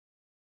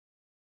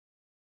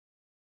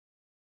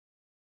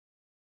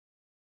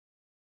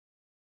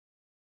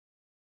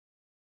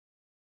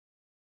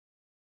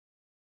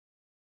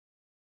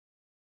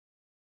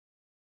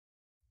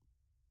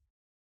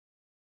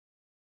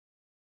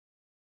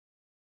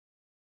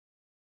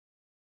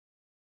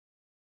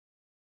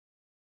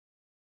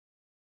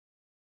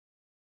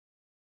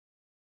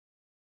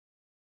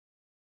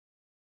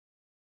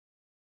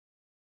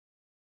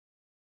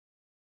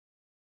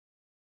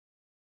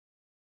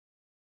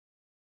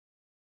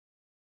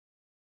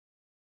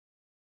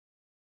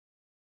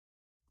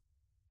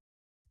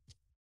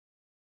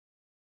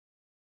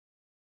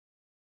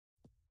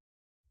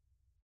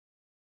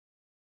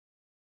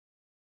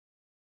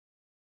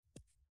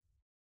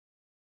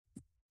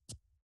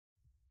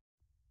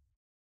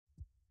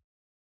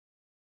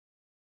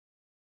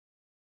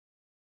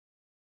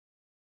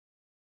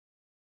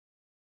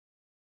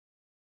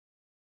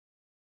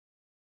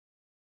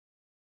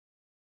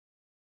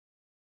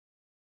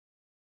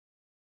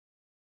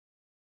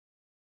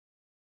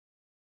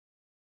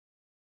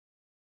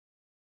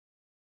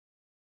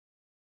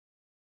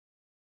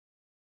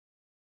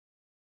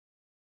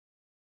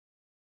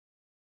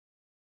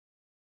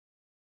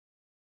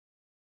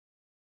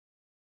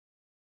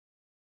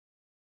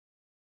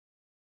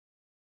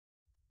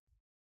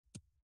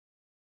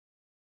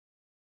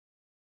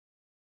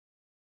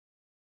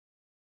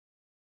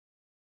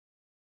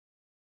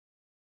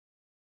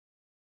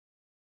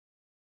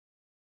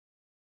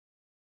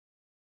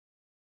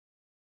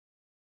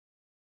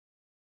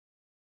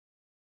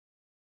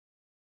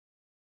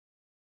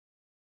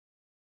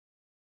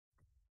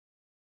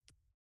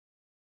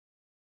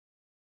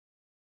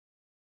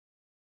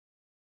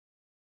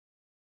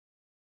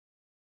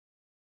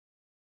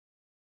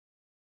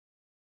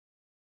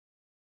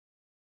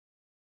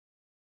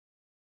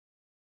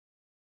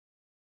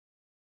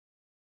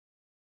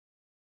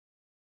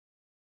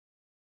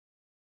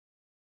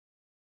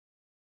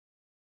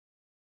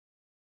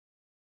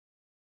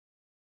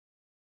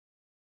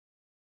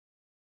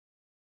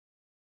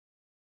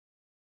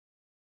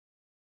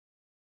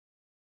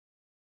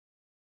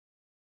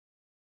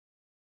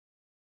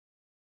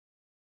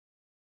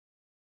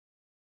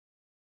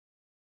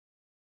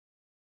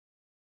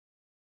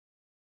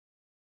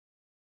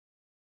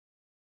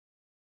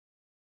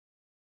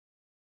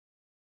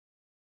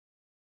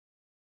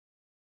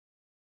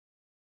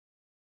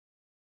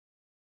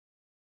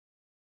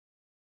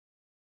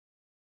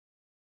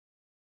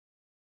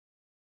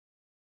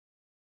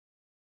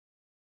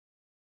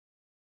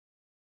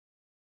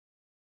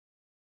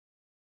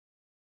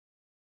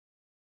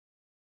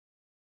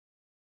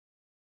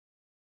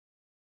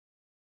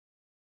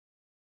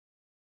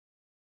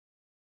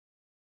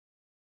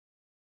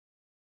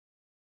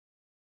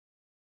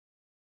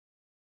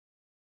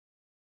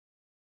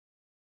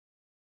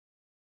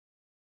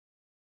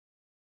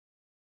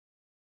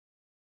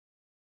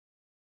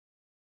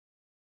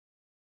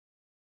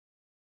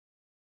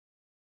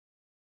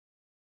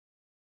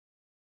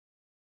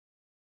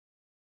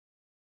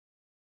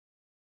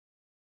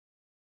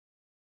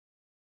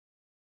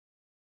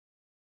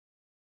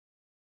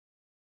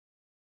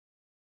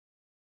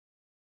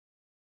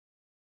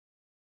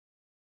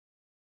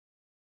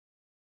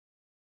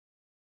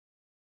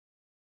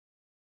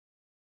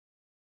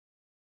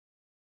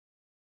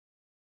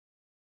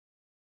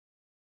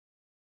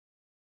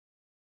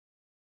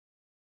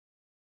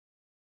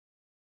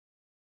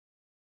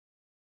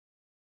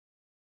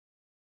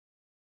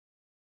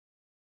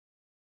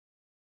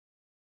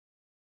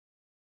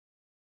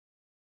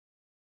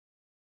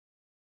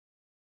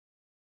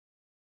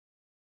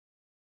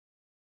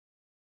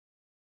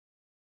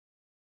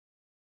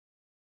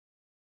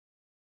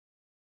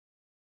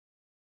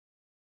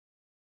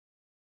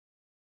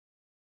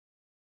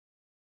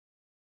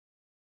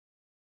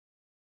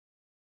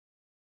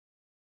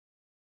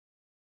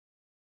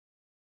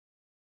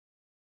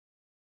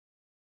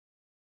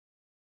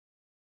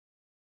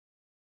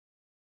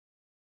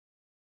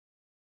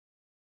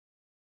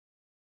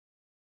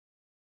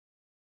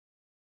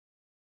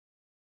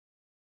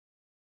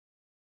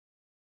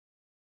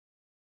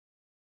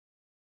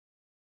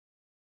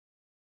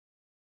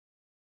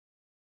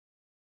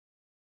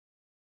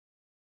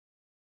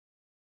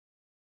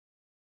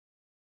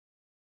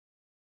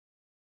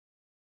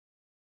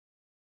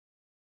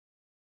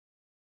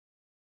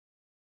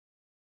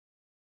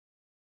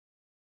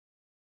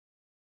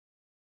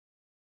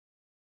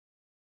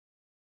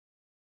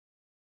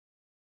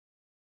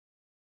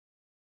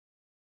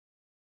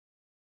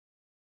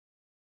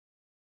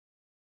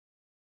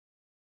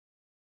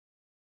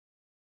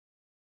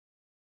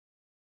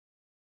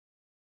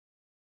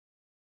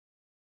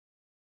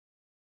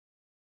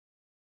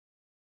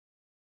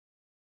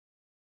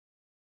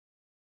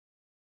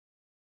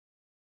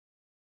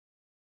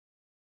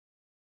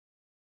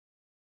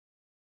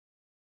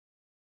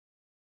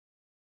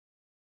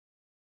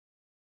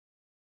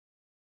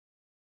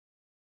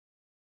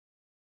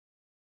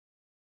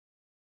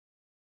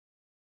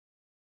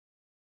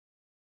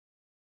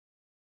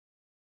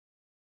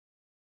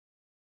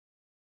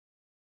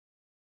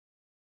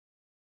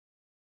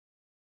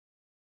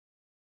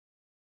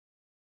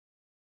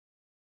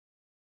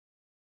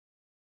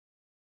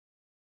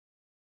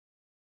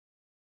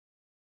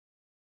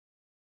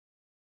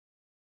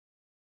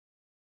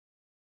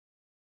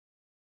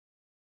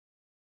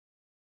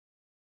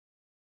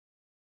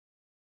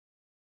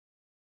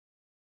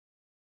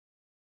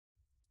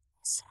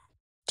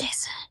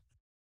 Jason.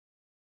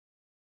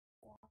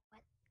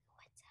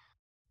 What's up?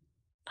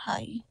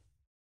 Hi.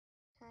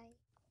 Hi.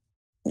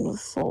 The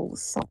soul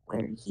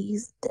somewhere.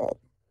 He's dead.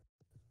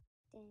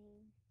 Dang.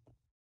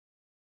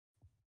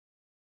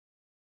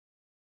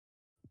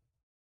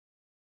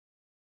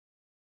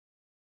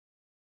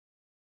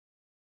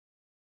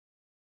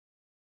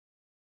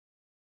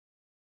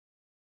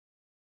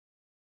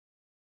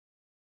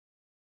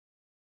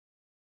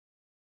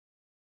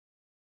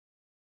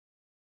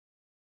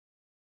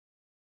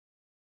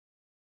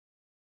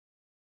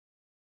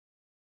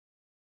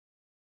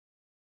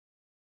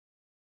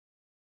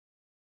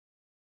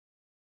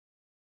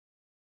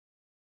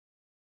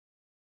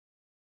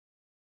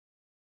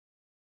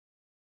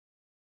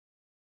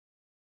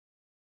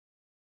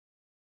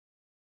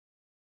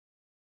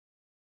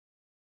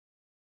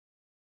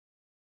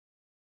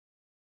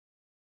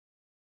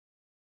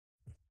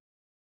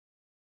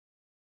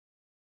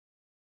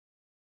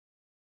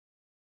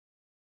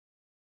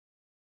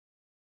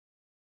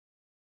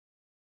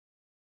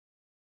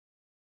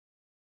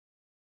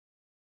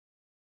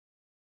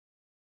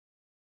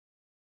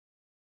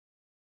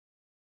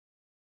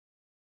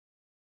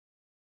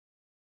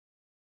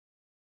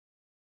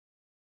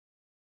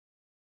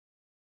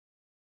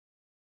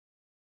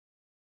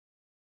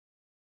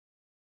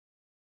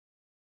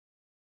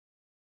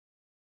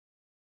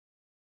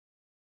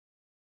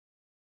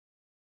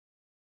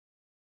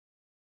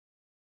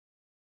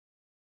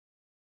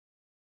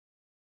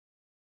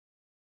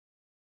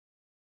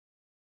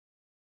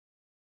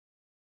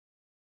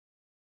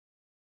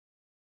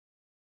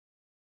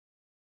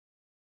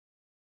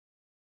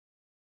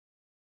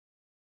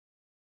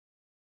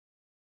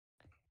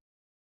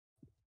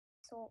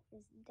 Soul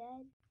is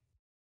dead.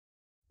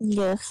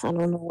 Yes, I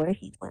don't know where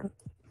he went.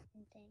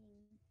 Dang.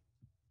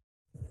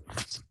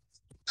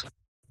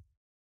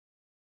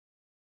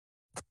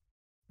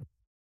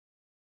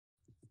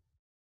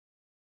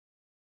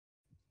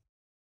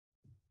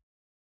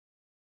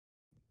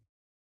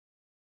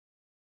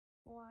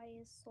 Why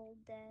is Soul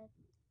dead?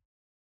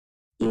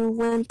 He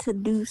went to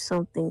do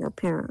something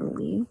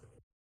apparently.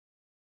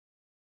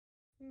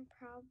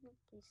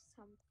 Probably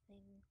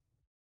something.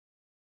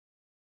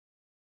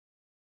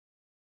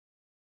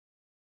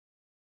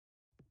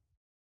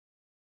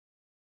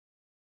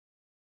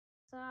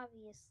 It's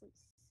obviously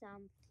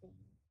something.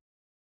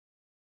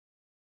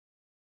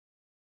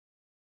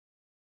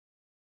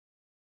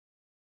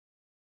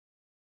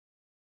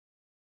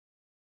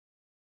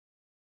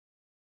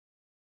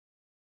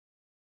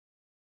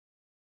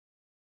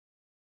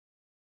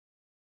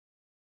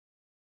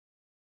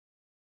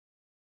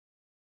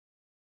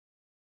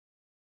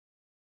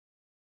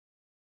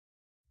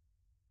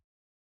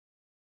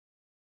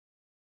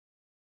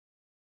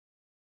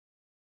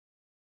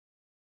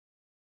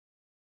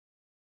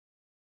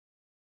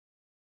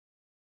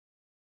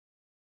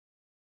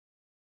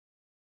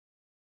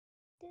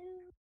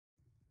 Dude,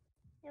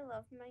 I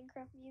love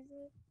Minecraft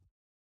music.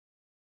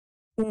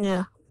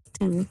 Yeah,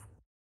 too.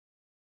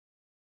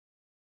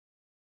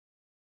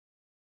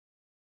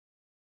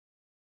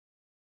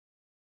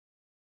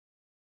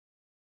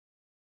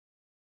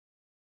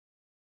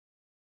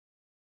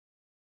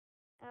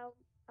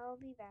 I'll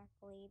be back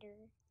later.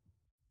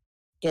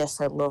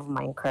 Yes, I love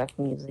Minecraft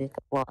music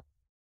a lot.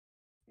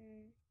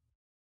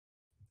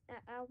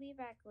 I'll be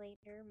back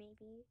later,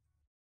 maybe.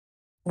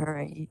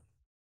 Alright.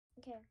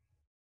 Okay.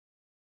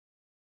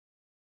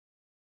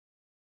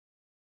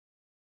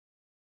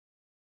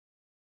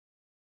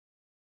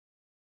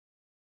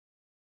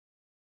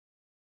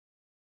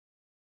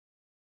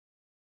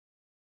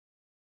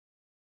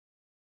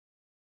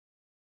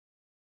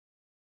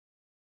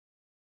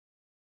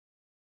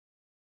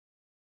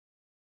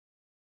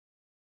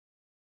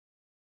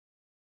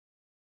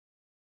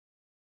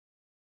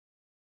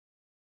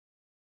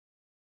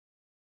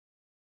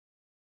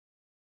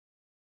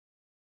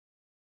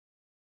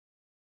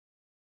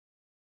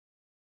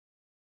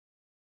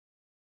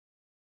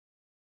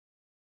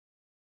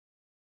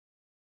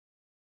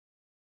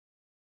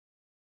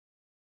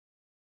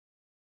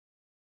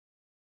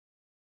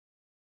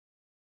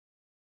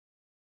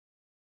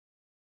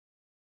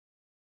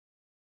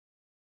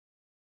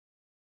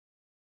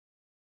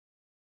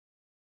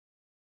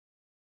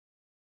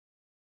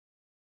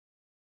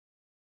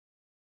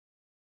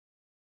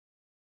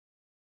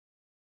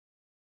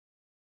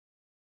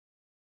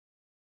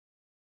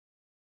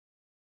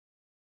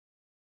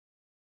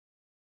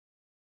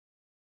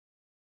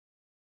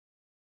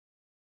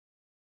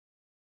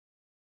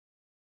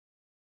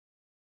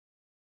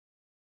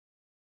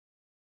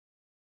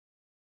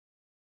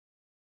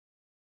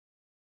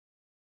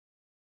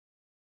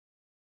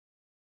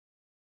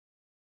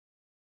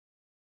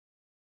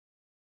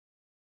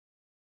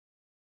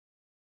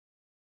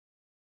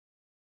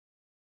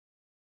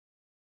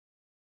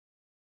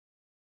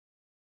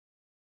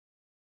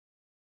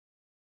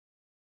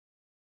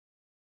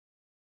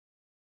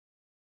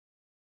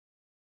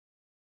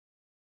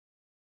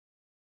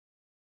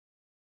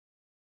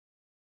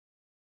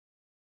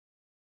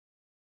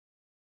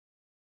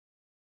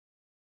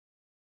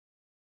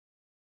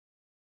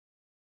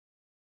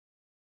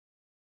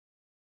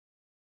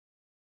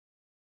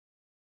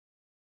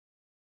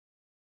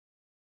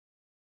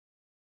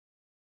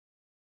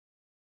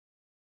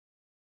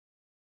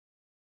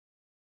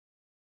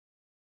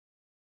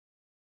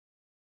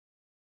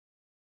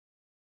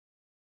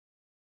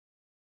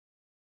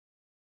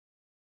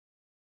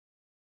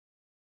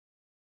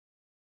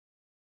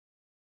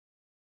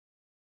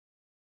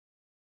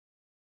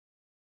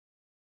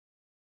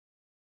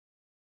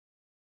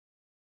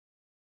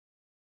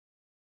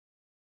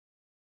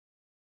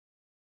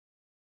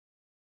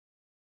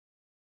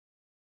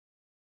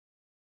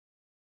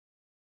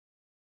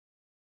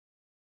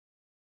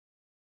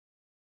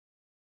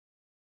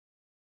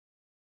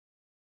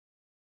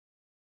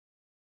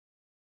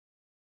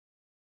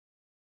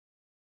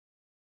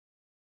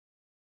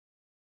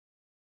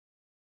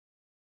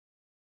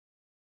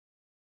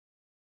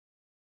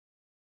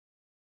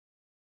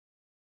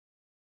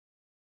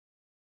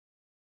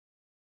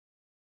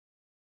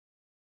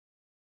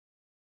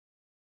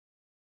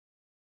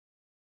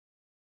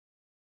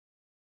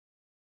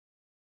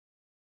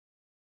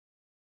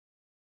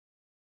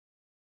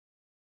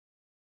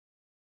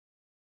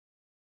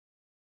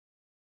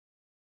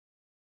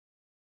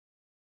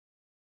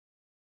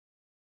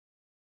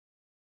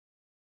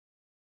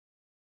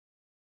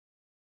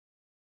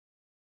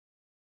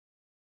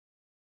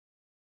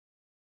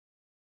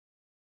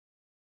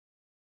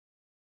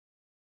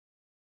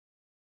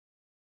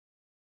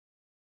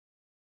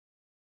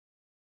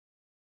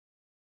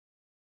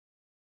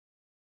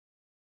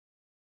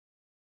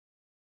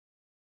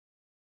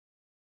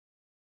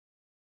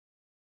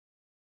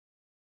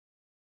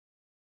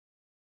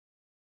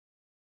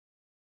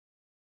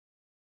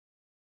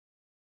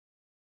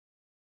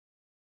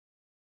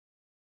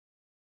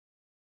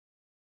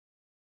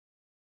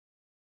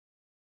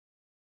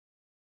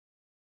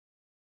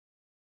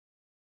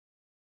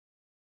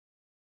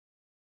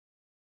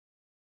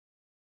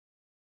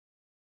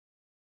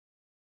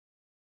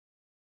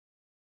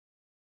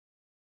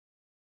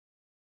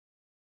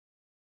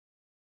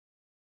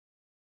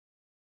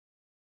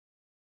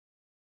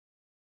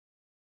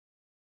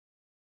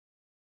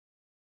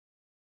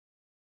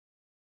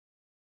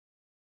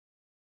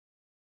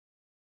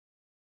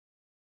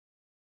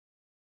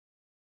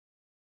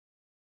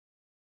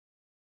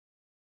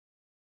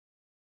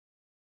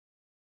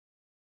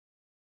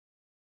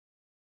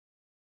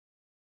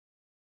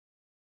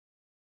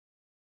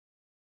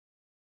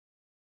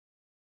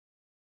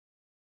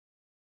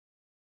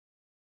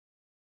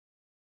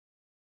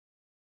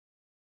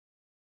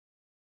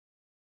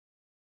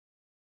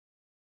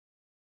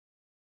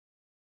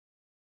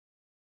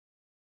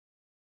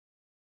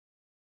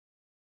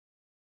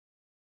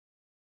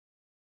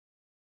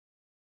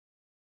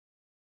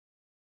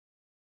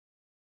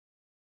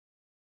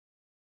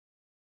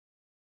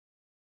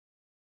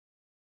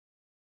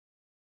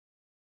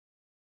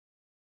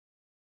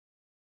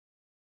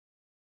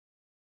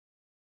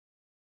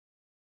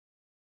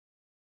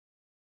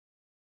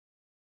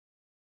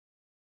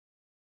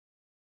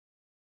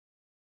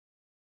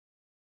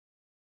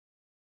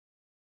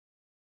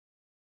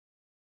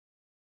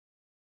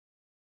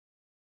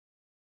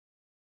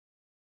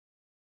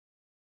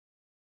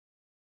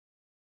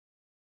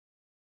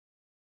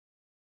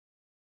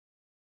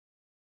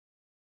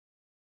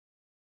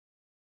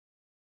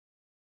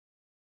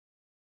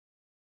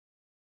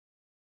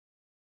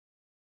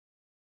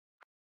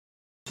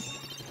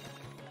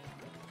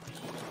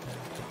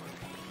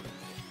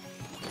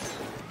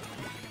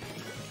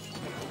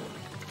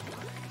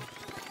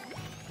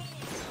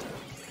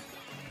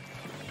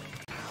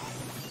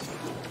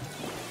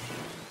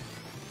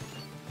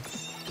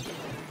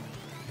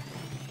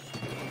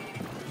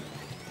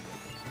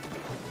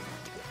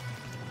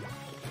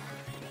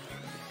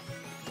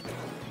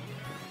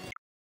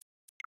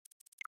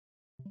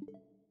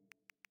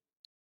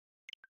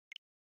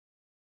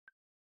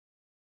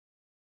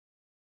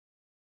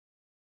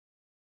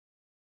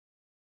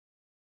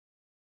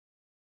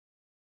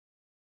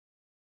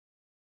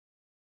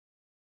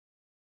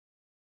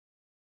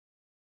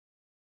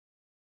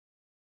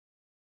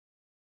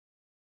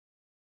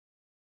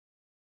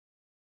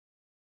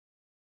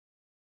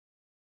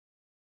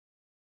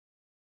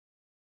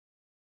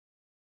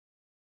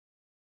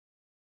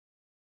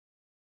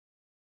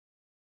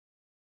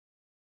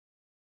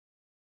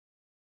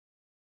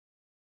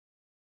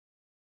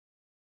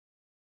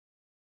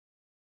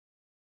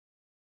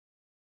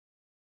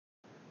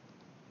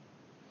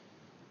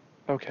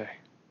 Okay.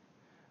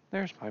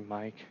 There's my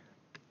mic.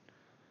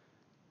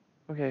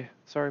 Okay,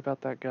 sorry about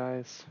that,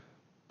 guys.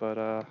 But,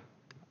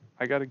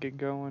 I gotta get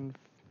going.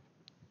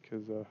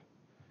 Cause,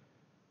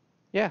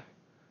 yeah.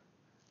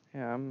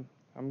 Yeah, I'm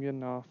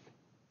getting off.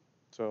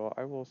 So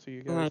I will see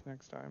you guys Alright.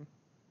 next time.